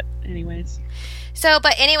 But anyways,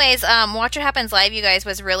 Watch What Happens Live, you guys,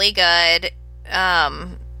 was really good.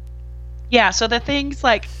 Yeah, so the things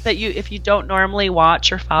like that, if you don't normally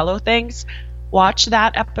watch or follow things, watch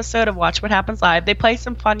that episode of Watch What Happens Live. They play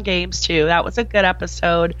some fun games too. That was a good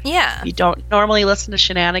episode. Yeah. If you don't normally listen to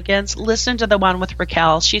shenanigans, listen to the one with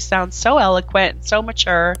Raquel. She sounds so eloquent and so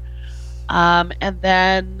mature. And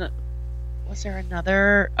then, was there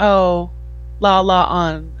another? Oh, Lala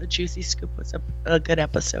on The Juicy Scoop was a good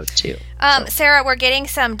episode too. Sarah, we're getting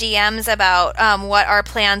some DMs about what our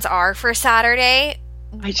plans are for Saturday.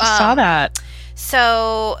 I just saw that.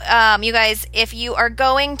 So, you guys, if you are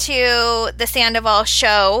going to the Sandoval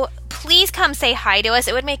show, please come say hi to us.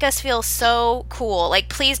 It would make us feel so cool. Like,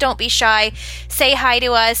 please don't be shy. Say hi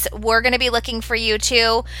to us. We're going to be looking for you,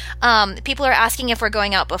 too. People are asking if we're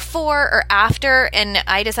going out before or after, and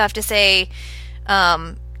I just have to say,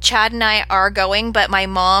 Chad and I are going, but my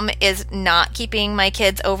mom is not keeping my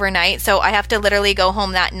kids overnight, so I have to literally go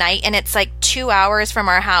home that night, and it's like 2 hours from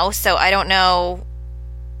our house, so I don't know.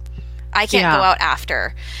 I can't go out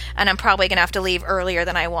after, and I'm probably going to have to leave earlier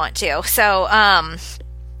than I want to. So,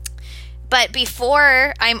 but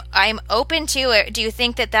before, I'm open to it. Do you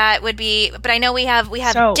think that would be? But I know we have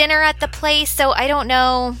dinner at the place, so I don't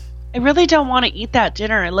know. I really don't want to eat that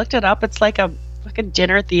dinner. I looked it up. It's like a fucking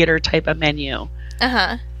dinner theater type of menu.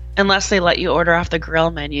 Unless they let you order off the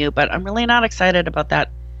grill menu, but I'm really not excited about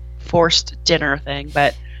that forced dinner thing.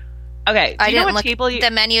 But okay, I didn't look.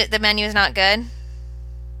 The menu is not good.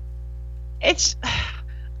 It's,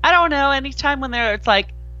 I don't know. Anytime when it's like,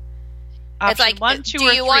 it's like, 1, 2, do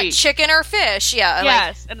or you 3. Want chicken or fish? Yeah.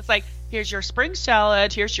 Yes, and it's like, here's your spring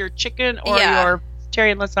salad, here's your chicken or your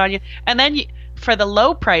vegetarian lasagna, and then for the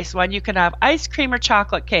low price one, you can have ice cream or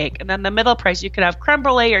chocolate cake, and then the middle price you can have creme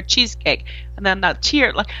brulee or cheesecake, and then that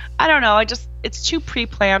tier, like, I don't know. It's too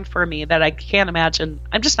pre-planned for me that I can't imagine.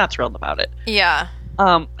 I'm just not thrilled about it. Yeah.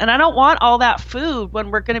 And I don't want all that food when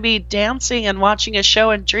we're going to be dancing and watching a show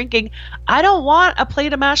and drinking. I don't want a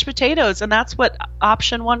plate of mashed potatoes, and that's what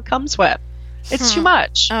option 1 comes with. It's too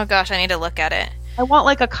much. Oh, gosh, I need to look at it. I want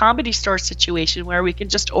like a Comedy Store situation where we can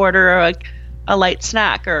just order a light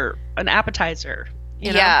snack or an appetizer.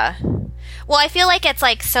 You know? Yeah. Well, I feel like it's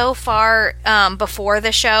like so far before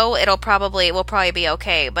the show, we'll probably be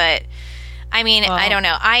okay. But, I mean, I don't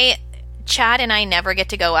know. Chad and I never get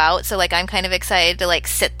to go out, so like I'm kind of excited to like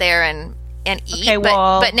sit there and eat. Okay,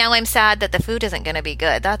 but now I'm sad that the food isn't going to be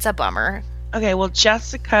good. That's a bummer. Okay, well,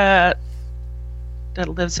 Jessica that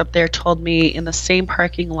lives up there told me in the same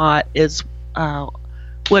parking lot is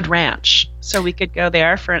Wood Ranch, so we could go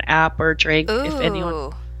there for an app or drink. Ooh. If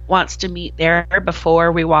anyone wants to meet there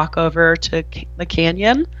before we walk over to the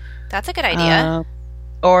canyon. That's a good idea.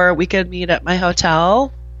 Or we could meet at my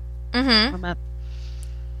hotel.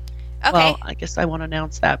 Okay. Well, I guess I won't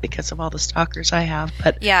announce that because of all the stalkers I have.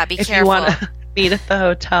 But yeah, be careful. If you want to meet at the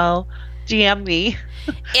hotel, DM me.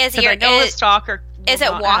 A stalker. Is it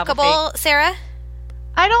walkable, Sarah?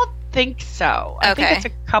 I don't think so. I think it's a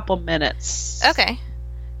couple minutes. Okay,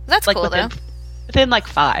 that's like cool though. within like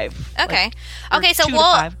 5. Okay. Or Okay, so 2 to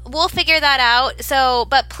 5. we'll figure that out. So,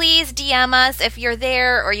 but please DM us if you're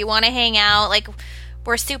there or you want to hang out. Like,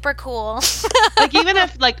 we're super cool. Like, even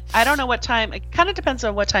if, like, I don't know what time, it kind of depends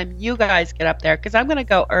on what time you guys get up there, because I'm going to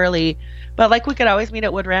go early. But, like, we could always meet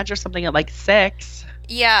at Wood Ranch or something at, like, 6.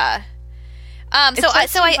 Yeah. So I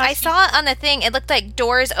saw on the thing, it looked like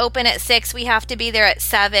doors open at 6. We have to be there at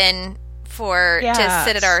 7 to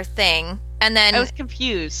sit at our thing. And then I was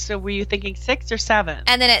confused. So were you thinking 6 or 7?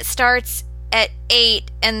 And then it starts at 8,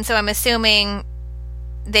 and so I'm assuming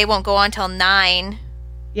they won't go on till 9.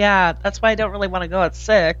 Yeah, that's why I don't really want to go at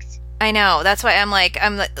 6. I know. That's why I'm like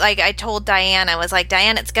I told Diane, I was like,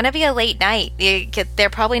 Diane, it's going to be a late night. They're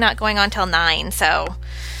probably not going on till 9, so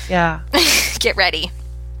yeah. Get ready.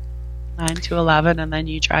 9 to 11, and then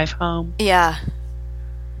you drive home. Yeah.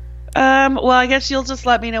 Well, I guess you'll just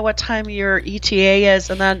let me know what time your ETA is,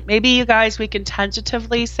 and then maybe you guys, we can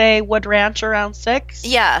tentatively say Wood Ranch around 6.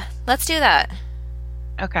 Yeah, let's do that.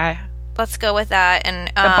 Okay. Let's go with that. And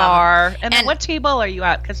the bar. And then what table are you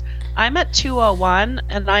at? Because I'm at 201,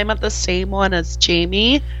 and I'm at the same one as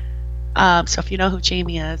Jamie. So if you know who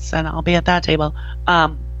Jamie is, then I'll be at that table.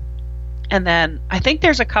 And then I think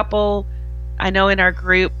there's a couple, I know in our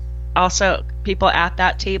group, also people at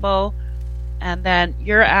that table. And then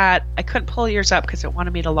you're at, I couldn't pull yours up because it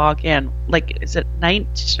wanted me to log in. Like, is it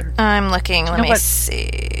 9th? I'm looking. Let me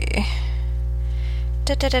see.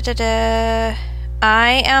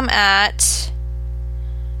 I am at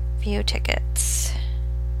view tickets.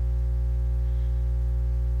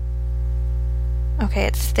 Okay,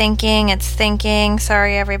 it's thinking.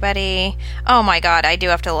 Sorry, everybody. Oh my god, I do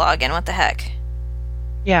have to log in. What the heck?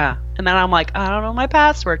 Yeah. And then I'm like, I don't know my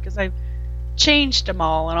password because I've changed them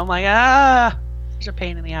all. And I'm like, it's a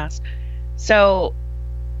pain in the ass. So,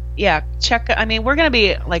 yeah, check. I mean, we're going to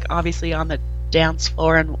be, like, obviously on the dance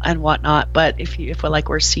floor and whatnot, but if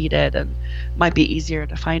we're seated, and it might be easier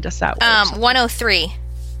to find us that way. 103.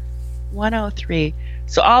 103.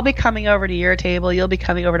 So I'll be coming over to your table, you'll be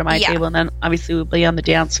coming over to my table, and then obviously we'll be on the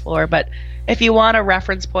dance floor. But if you want a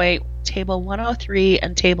reference point, table 103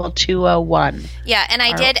 and table 201. Yeah, and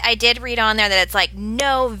I did read on there that it's like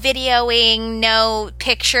no videoing, no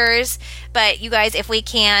pictures, but you guys, if we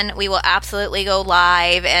can, we will absolutely go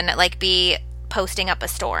live and like be posting up a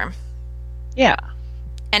storm. Yeah.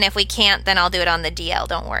 And if we can't, then I'll do it on the DL,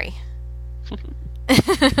 don't worry.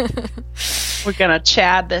 We're going to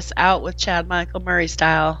Chad this out with Chad Michael Murray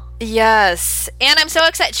style. Yes. And I'm so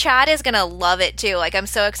excited. Chad is going to love it too. Like, I'm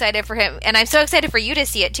so excited for him. And I'm so excited for you to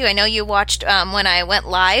see it too. I know you watched when I went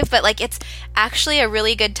live, but like, it's actually a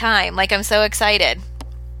really good time. Like, I'm so excited.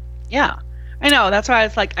 Yeah. I know. That's why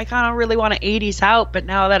it's like, I kind of really want to 80s out, but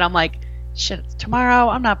now that I'm like, shit, it's tomorrow,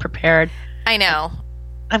 I'm not prepared. I know.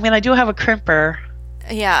 I mean, I do have a crimper.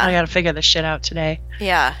 Yeah. I got to figure this shit out today.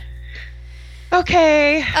 Yeah.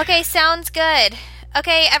 Okay, sounds good.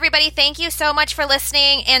 Okay, everybody, thank you so much for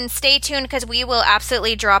listening, and stay tuned because we will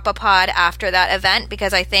absolutely drop a pod after that event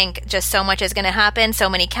because I think just so much is going to happen. So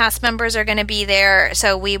many cast members are going to be there,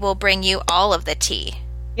 so we will bring you all of the tea.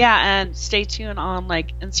 Yeah, and stay tuned on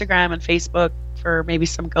like Instagram and Facebook for maybe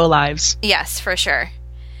some go lives. Yes, for sure.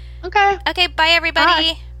 Okay. Okay, bye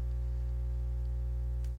everybody. Bye.